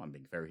I know. I'm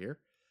being fair here.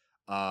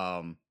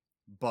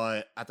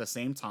 But at the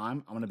same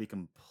time, I'm going to be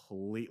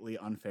completely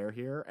unfair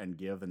here and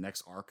give the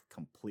next arc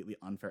completely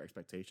unfair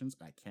expectations.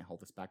 And I can't hold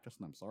this back,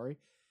 Justin. I'm sorry.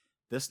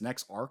 This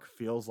next arc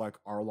feels like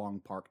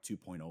Arlong Park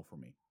 2.0 for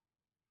me.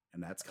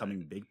 And that's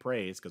coming big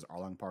praise because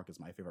Arlong Park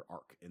is my favorite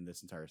arc in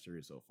this entire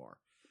series so far.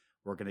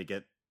 We're going to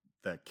get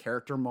the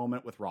character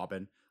moment with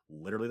Robin.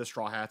 Literally, the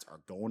Straw Hats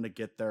are going to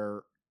get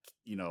their,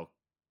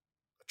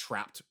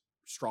 trapped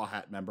Straw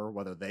Hat member,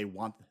 whether they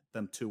want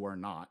them to or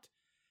not.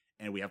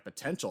 And we have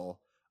potential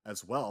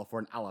as well for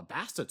an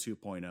Alabasta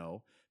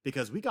 2.0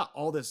 because we got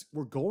all this.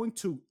 We're going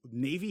to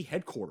Navy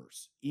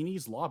headquarters,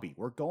 Enies Lobby.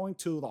 We're going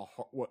to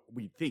what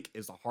we think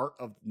is the heart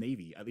of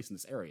Navy, at least in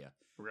this area.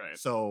 Right.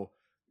 So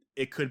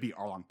it could be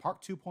Arlong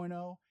Park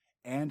 2.0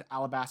 and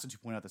Alabasta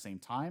 2.0 at the same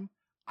time.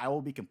 I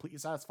will be completely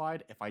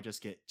satisfied if I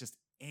just get just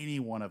any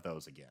one of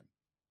those again.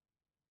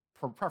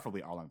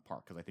 Preferably Arlong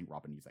Park, because I think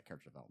Robin needs that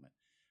character development.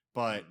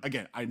 But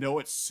again, I know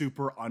it's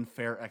super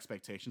unfair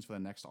expectations for the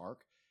next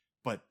arc,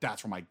 but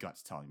that's where my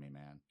gut's telling me,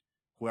 man.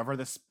 Whoever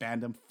this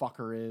Spandam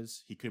fucker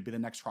is, he could be the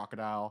next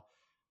Crocodile.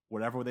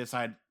 Whatever they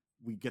decide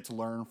we get to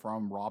learn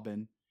from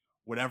Robin,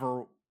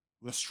 whatever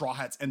the Straw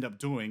Hats end up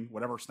doing,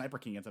 whatever Sniper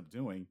King ends up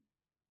doing,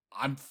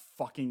 I'm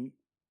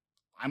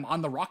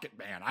on the Rocket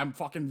Man. I'm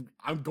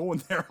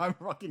going there. I'm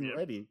fucking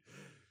ready.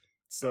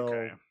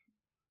 So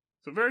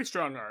very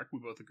strong arc. We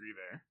both agree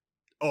there.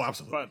 Oh,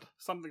 absolutely. But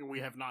something we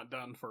have not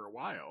done for a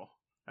while,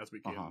 as we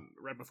can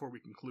right before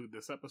we conclude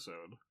this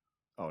episode.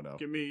 Oh no!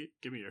 Give me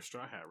your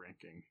Straw Hat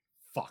ranking.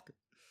 Fuck.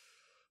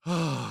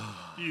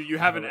 you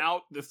have an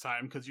out this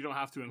time because you don't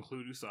have to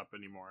include Usopp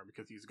anymore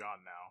because he's gone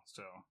now.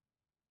 So.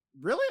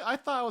 Really? I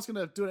thought I was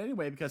going to do it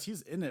anyway because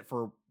he's in it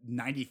for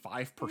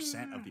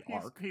 95% of the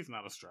arc. He's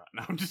not a Straw.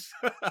 No, I'm just...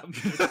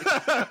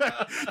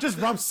 just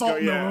rub salt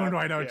in the wound,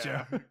 why don't you?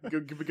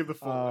 Give the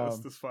full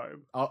list. It's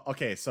fine.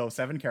 Okay, so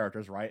 7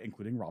 characters, right?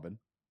 Including Robin.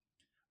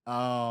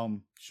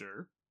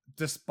 Sure.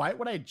 Despite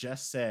what I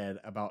just said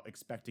about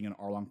expecting an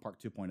Arlong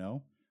Park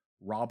 2.0,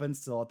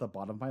 Robin's still at the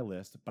bottom of my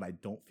list, but I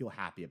don't feel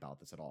happy about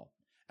this at all.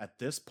 At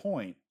this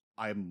point,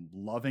 I'm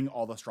loving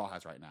all the Straw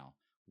Hats right now.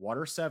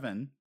 Water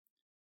 7...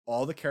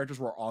 all the characters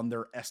were on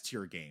their S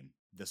tier game.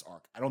 this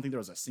arc. I don't think there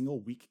was a single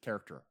weak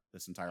character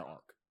this entire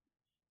arc,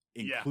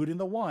 Yeah. including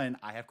the one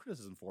I have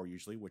criticism for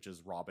usually, which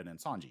is Robin and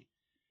Sanji.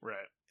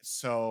 Right.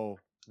 So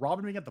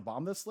Robin being at the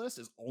bottom of this list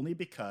is only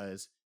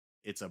because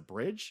it's a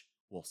bridge.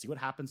 We'll see what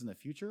happens in the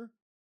future.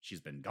 She's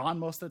been gone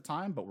most of the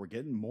time, but we're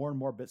getting more and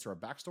more bits of her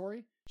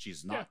backstory.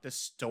 She's not this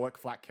stoic,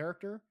 flat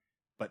character,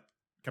 but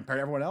compared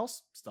to everyone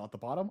else, still at the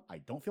bottom. I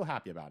don't feel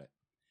happy about it.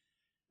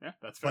 Yeah,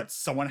 that's fair. But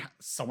someone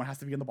has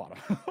to be in the bottom.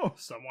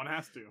 Someone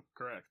has to.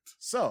 Correct.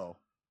 So,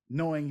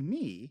 knowing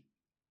me,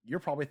 you're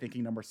probably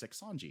thinking number 6,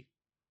 Sanji.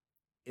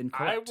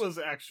 Incorrect. I was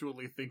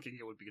actually thinking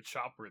it would be a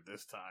Chopper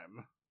this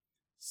time.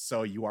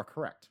 So you are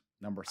correct.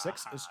 Number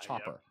 6 is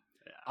Chopper. Yep.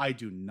 Yeah. I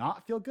do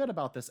not feel good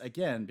about this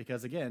again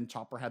because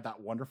Chopper had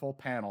that wonderful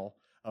panel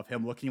of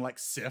him looking like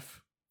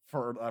Sif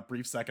for a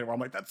brief second where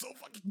I'm like, that's so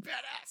fucking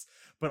badass.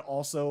 But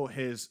also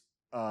his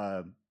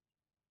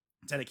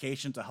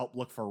dedication to help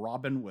look for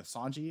Robin with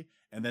Sanji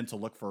and then to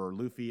look for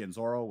Luffy and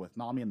Zoro with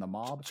Nami and the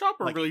mob.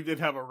 Chopper really did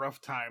have a rough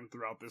time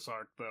throughout this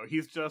arc, though.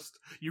 He's just,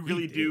 you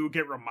really do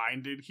get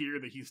reminded here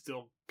that he's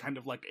still kind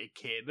of like a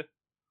kid.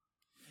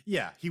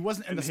 Yeah, he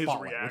wasn't in the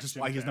spotlight, which is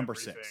why he's number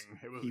 6.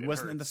 He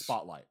wasn't in the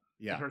spotlight.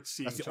 Yeah, it hurts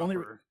seeing that's the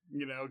Chopper,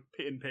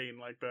 in pain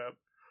like that.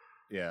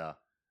 Yeah,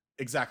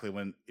 exactly.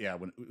 When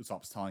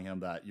Usopp's telling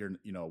him that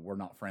we're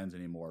not friends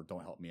anymore,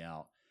 don't help me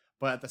out.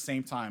 But at the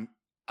same time,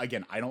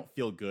 again, I don't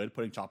feel good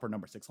putting Chopper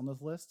number 6 on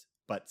this list,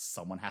 but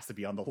someone has to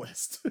be on the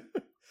list.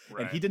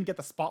 Right. And he didn't get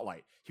the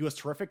spotlight. He was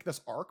terrific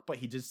this arc, but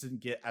he just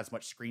didn't get as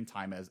much screen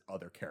time as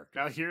other characters.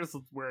 Now here's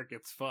where it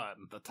gets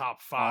fun. The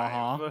top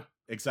 5.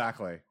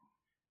 Exactly.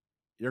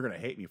 You're going to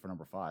hate me for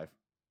number 5.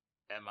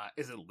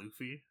 Is it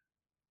Luffy?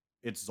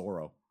 It's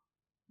Zoro.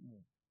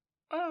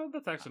 Oh,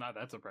 that's actually not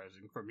that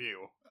surprising from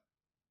you.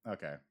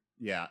 Okay.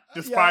 Yeah.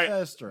 Despite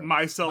that's true.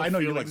 myself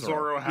feeling like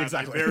Zoro had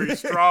a very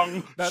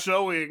strong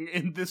showing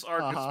in this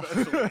arc,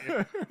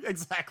 especially.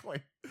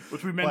 Exactly.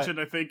 Which we mentioned,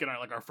 I think, in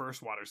our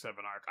first Water 7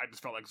 arc. I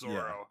just felt like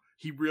Zoro,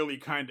 he really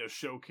kind of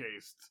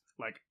showcased,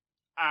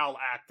 I'll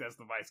act as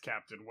the vice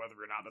captain, whether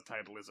or not the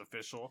title is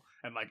official.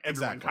 And,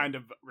 everyone kind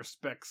of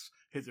respects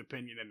his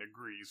opinion and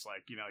agrees.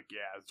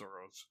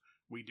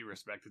 We do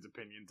respect his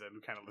opinions and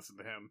we kind of listen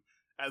to him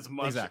as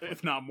much,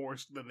 if not more,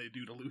 than they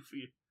do to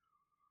Luffy.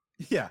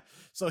 Yeah.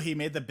 So he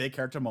made the big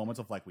character moments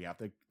of we have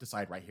to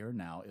decide right here and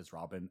now, is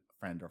Robin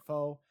friend or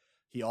foe?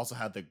 He also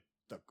had the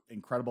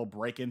incredible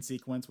break-in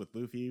sequence with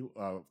Luffy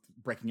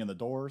breaking in the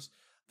doors.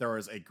 There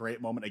was a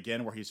great moment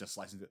again where he's just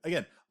slicing through.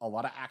 Again, a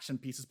lot of action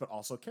pieces, but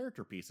also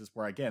character pieces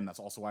where, again, that's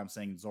also why I'm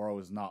saying Zoro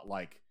is not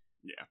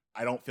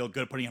I don't feel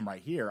good putting him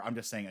right here. I'm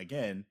just saying,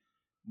 again,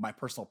 my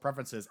personal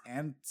preferences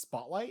and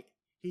spotlight.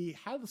 He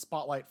had the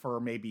spotlight for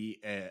maybe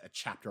a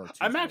chapter or two.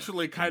 I'm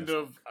actually kind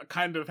of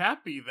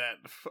happy that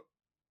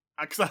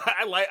because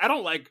I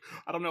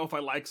don't know if I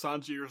like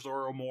Sanji or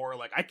Zoro more.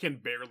 I can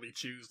barely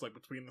choose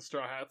between the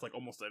Straw Hats,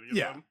 almost any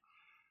of them.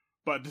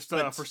 But just for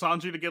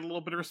Sanji to get a little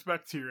bit of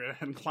respect here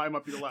and climb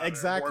up your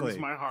ladder warms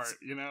my heart,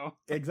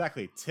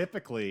 Exactly.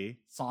 Typically,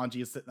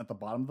 Sanji is sitting at the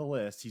bottom of the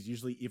list. He's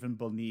usually even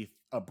beneath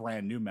a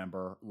brand new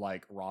member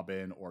like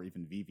Robin or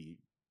even Vivi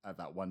at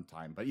that one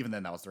time. But even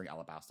then, that was during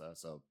Alabasta,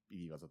 so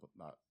Vivi was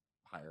not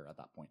higher at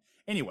that point.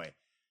 Anyway,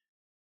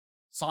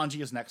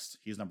 Sanji is next.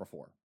 He's number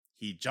 4.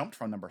 He jumped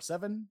from number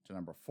 7 to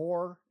number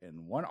 4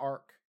 in one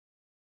arc.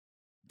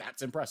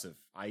 That's impressive.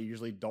 I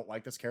usually don't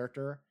like this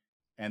character.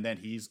 And then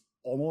he's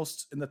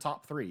almost in the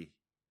top 3.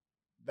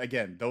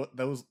 Again,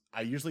 those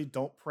I usually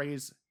don't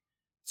praise.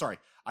 Sorry,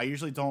 I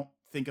usually don't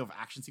think of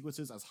action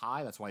sequences as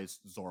high. That's why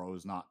Zoro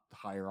is not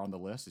higher on the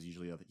list. He's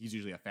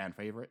usually a fan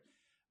favorite.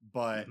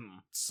 But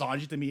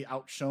Sanji to me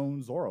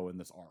outshone Zoro in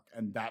this arc,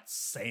 and that's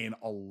saying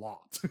a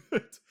lot.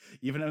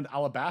 Even in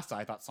Alabasta,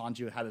 I thought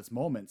Sanji had his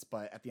moments,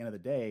 but at the end of the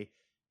day,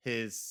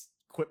 his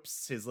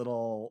quips, his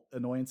little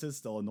annoyances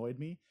still annoyed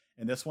me.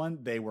 In this one,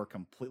 they were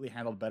completely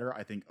handled better.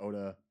 I think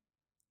Oda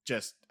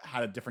just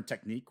had a different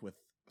technique with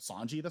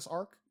Sanji this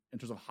arc in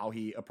terms of how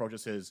he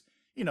approaches his,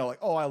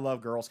 oh, I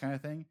love girls kind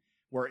of thing,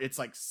 where it's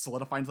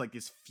solidifying to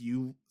these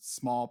few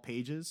small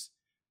pages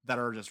that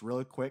are just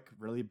really quick,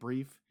 really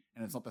brief,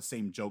 and it's not the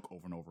same joke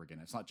over and over again.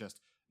 It's not just,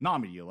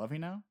 Nami, do you love me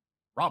now?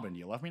 Robin, do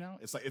you love me now?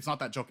 It's not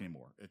that joke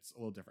anymore. It's a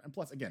little different. And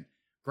plus, again,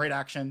 great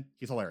action.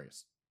 He's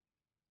hilarious.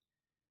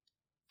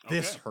 Okay.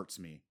 This hurts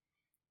me.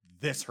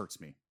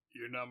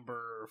 You're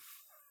number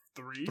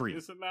 3,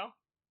 is it now?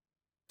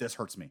 This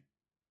hurts me.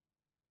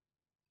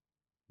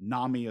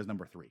 Nami is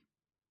number 3.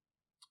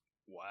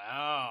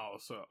 Wow.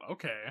 So,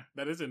 okay.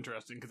 That is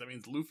interesting because that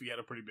means Luffy had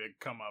a pretty big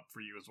come up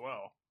for you as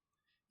well.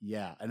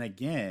 Yeah. And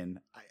again,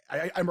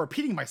 I'm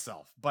repeating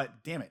myself,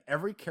 but damn it.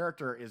 Every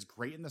character is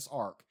great in this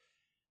arc.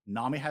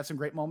 Nami had some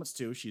great moments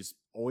too. She's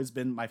always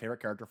been my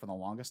favorite character for the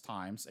longest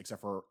times,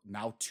 except for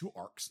now 2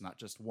 arcs, not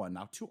just one.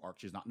 Now 2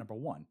 arcs. She's not number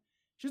 1.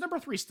 She's number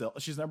 3 still.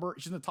 She's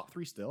in the top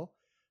 3 still.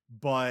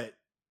 But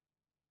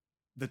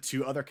the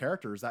 2 other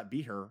characters that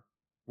beat her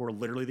were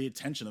literally the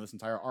attention of this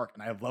entire arc,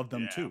 and I have loved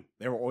them too.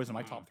 They were always in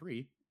my top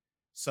 3.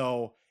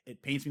 So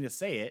it pains me to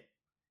say it.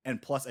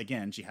 And plus,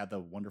 again, she had the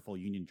wonderful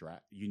Union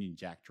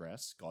Jack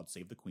dress, God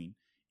Save the Queen,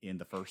 in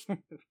the first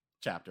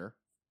chapter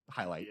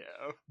highlight.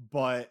 Yeah.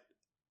 But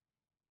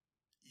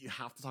you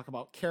have to talk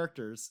about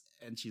characters,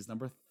 and she's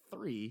number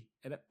 3,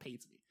 and it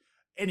pains me.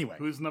 Anyway.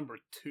 Who's number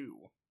 2?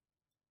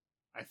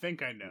 I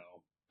think I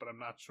know, but I'm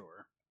not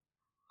sure.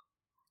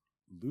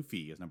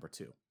 Luffy is number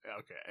 2.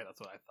 Okay, that's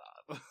what I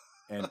thought.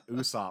 And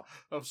Usopp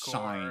of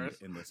shined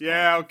course. in this.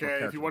 Yeah, arc for okay. If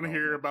character you want to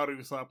hear development.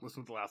 about Usopp,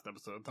 listen to the last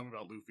episode. Tell me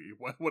about Luffy.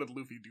 What did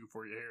Luffy do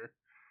for you here?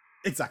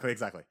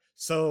 Exactly.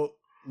 So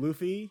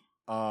Luffy,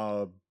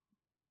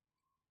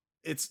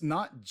 it's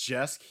not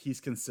just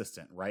he's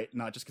consistent, right?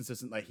 Not just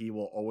consistent, like he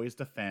will always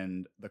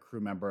defend the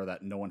crew member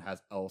that no one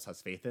else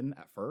has faith in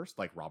at first,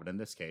 like Robin in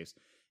this case.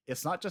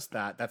 It's not just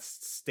that. That's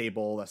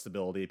stable, that's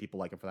stability. People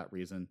like him for that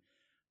reason.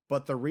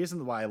 But the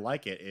reason why I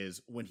like it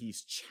is when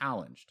he's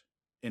challenged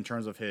in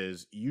terms of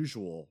his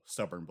usual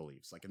stubborn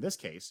beliefs. Like in this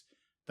case,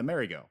 the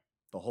merry-go.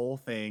 The whole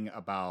thing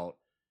about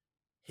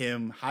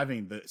him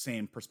having the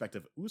same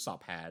perspective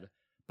Usopp had,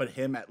 but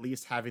him at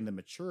least having the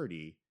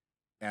maturity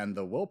and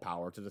the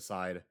willpower to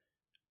decide,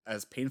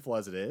 as painful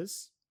as it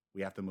is,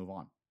 we have to move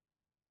on.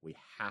 We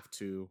have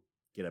to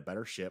get a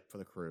better ship for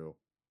the crew.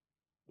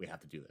 We have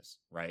to do this,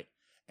 right?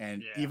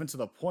 And even to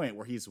the point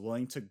where he's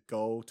willing to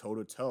go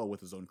toe-to-toe with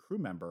his own crew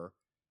member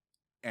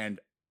and,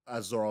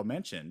 as Zoro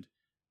mentioned,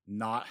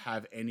 not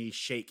have any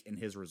shake in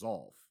his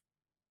resolve.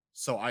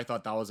 So I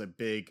thought that was a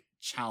big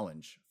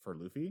challenge for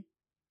Luffy.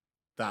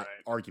 That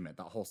argument,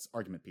 that whole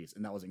argument piece,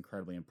 and that was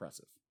incredibly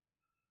impressive.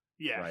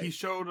 Yeah, he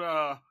showed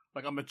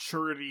like a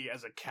maturity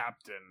as a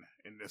captain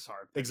in this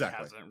arc that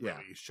exactly. he hasn't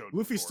really showed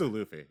Luffy's before. still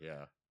Luffy,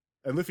 yeah.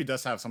 And Luffy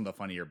does have some of the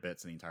funnier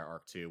bits in the entire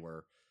arc too,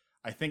 where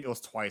I think it was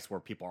twice where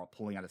people are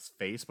pulling at his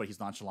face, but he's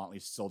nonchalantly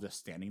still just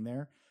standing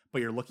there.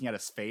 But you're looking at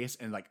his face,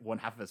 and like one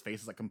half of his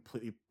face is like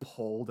completely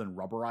pulled and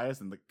rubberized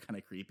and like kind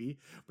of creepy.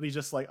 But he's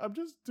just like, I'm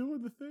just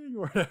doing the thing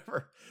or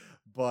whatever.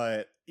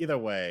 But either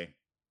way,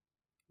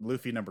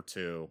 Luffy number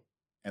 2,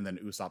 and then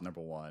Usopp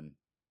number 1.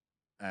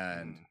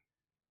 And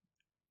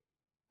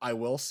I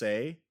will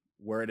say,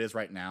 where it is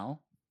right now,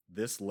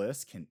 this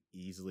list can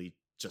easily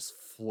just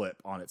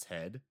flip on its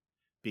head,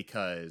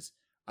 because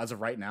as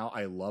of right now,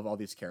 I love all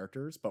these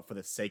characters, but for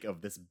the sake of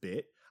this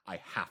bit,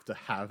 I have to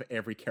have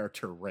every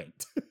character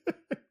ranked.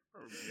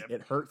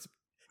 It hurts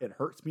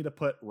me to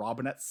put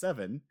Robin at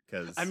 7,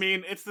 because I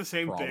mean, it's the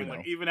same thing.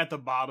 Like, even at the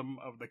bottom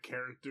of the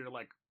character,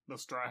 like the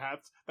Straw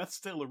Hats, that's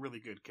still a really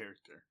good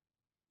character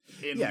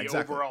in the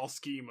overall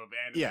scheme of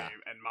anime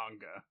and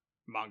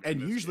manga.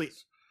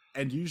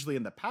 And usually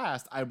in the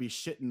past, I'd be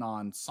shitting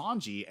on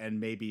Sanji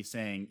and maybe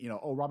saying,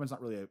 oh, Robin's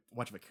not really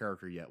much of a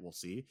character yet. We'll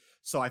see.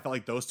 So I felt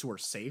like those 2 are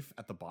safe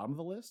at the bottom of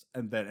the list,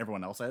 and then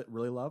everyone else I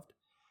really loved.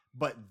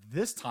 But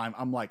this time,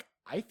 I'm like,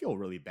 I feel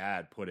really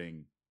bad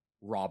putting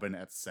Robin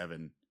at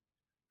 7,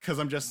 because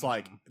I'm just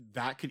like,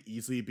 that could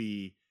easily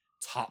be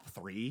top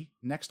 3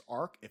 next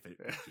arc if it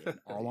did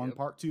Arlong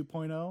Part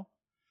 2.0.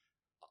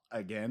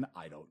 Again,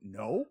 I don't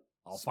know.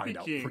 I'll find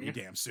out pretty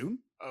damn soon.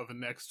 Of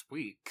next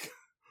week,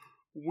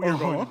 we're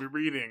going to be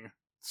reading,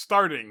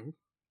 starting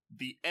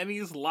the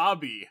Enies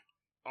Lobby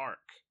arc.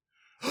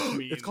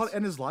 It's called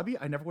Enies Lobby?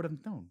 I never would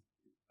have known.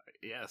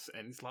 Yes,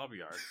 Enies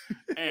Lobby arc.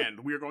 And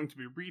we are going to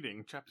be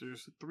reading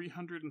chapters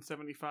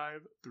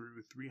 375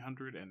 through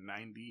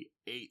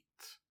 398.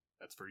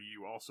 That's for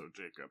you also,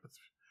 Jacob. It's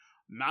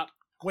not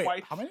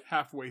quite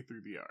halfway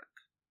through the arc.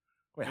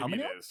 Wait, how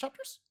many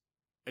chapters?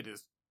 It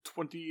is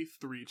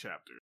 23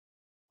 chapters.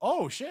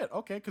 Oh, shit.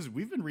 Okay, because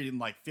we've been reading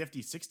like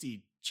 50,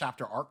 60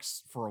 chapter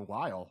arcs for a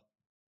while.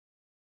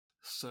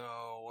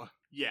 So,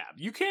 yeah,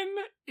 you can,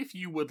 if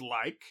you would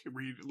like,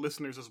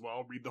 listeners as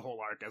well, read the whole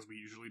arc as we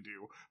usually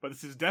do. But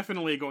this is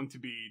definitely going to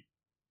be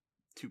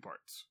 2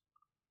 parts.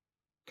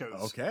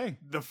 Because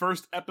the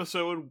first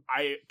episode,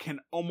 I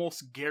can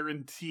almost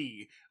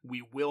guarantee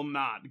we will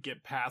not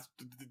get past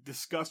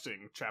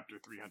discussing chapter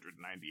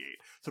 398.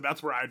 So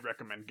that's where I'd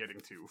recommend getting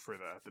to for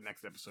the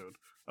next episode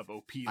of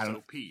OP's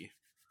OP.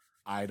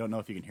 I don't know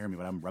if you can hear me,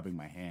 but I'm rubbing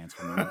my hands.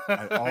 I'm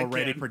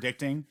already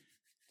predicting.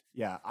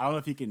 Yeah, I don't know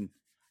if you can.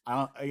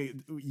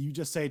 You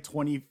just say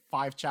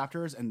 25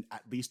 chapters and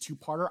at least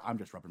 2-parter. I'm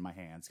just rubbing my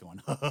hands,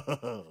 going,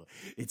 "Oh,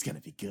 it's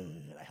gonna be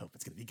good. I hope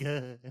it's gonna be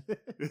good."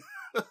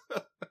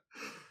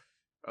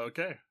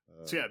 Okay,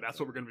 so yeah, that's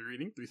what we're gonna be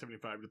reading: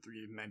 375 to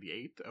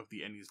 398 of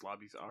the Enies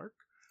Lobby's arc.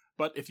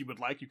 But if you would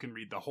like, you can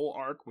read the whole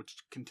arc, which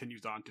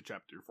continues on to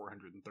chapter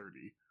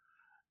 430.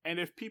 And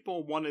if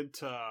people wanted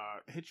to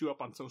hit you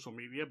up on social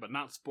media but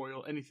not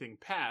spoil anything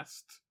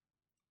past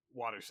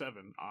Water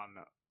 7 on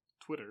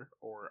Twitter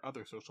or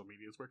other social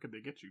medias, where could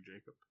they get you,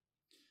 Jacob?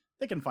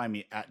 They can find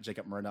me at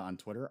Jacob Murda on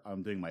Twitter.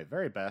 I'm doing my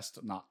very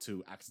best not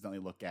to accidentally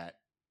look at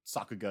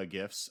Sakuga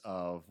gifs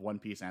of One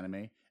Piece anime.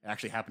 It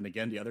actually happened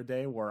again the other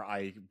day where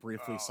I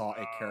briefly saw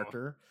a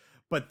character.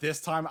 But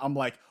this time I'm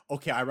like,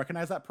 okay, I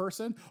recognize that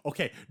person.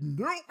 Okay,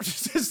 nope,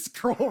 just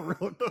scroll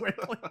real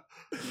quickly.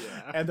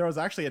 And there was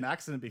actually an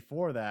accident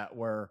before that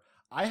where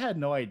I had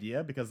no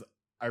idea, because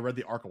I read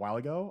the arc a while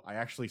ago. I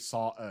actually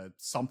saw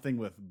something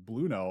with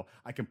Bluno.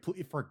 I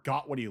completely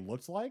forgot what he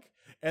looked like.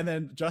 And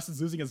then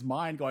Justin's losing his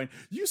mind going,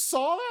 you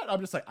saw that?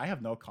 I'm just like, I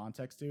have no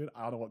context, dude.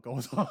 I don't know what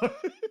goes on.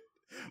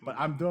 But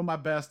I'm doing my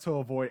best to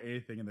avoid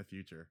anything in the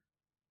future.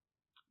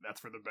 That's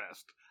for the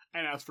best.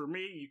 And as for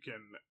me, you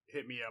can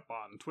hit me up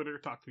on Twitter,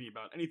 talk to me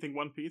about anything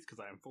One Piece, because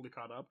I am fully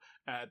caught up,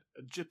 at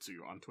Jitsu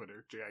on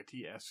Twitter,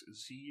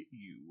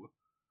 JITSZU.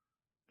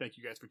 Thank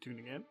you guys for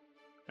tuning in,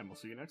 and we'll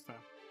see you next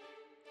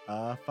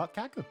time. Fuck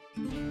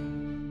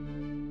Kaku.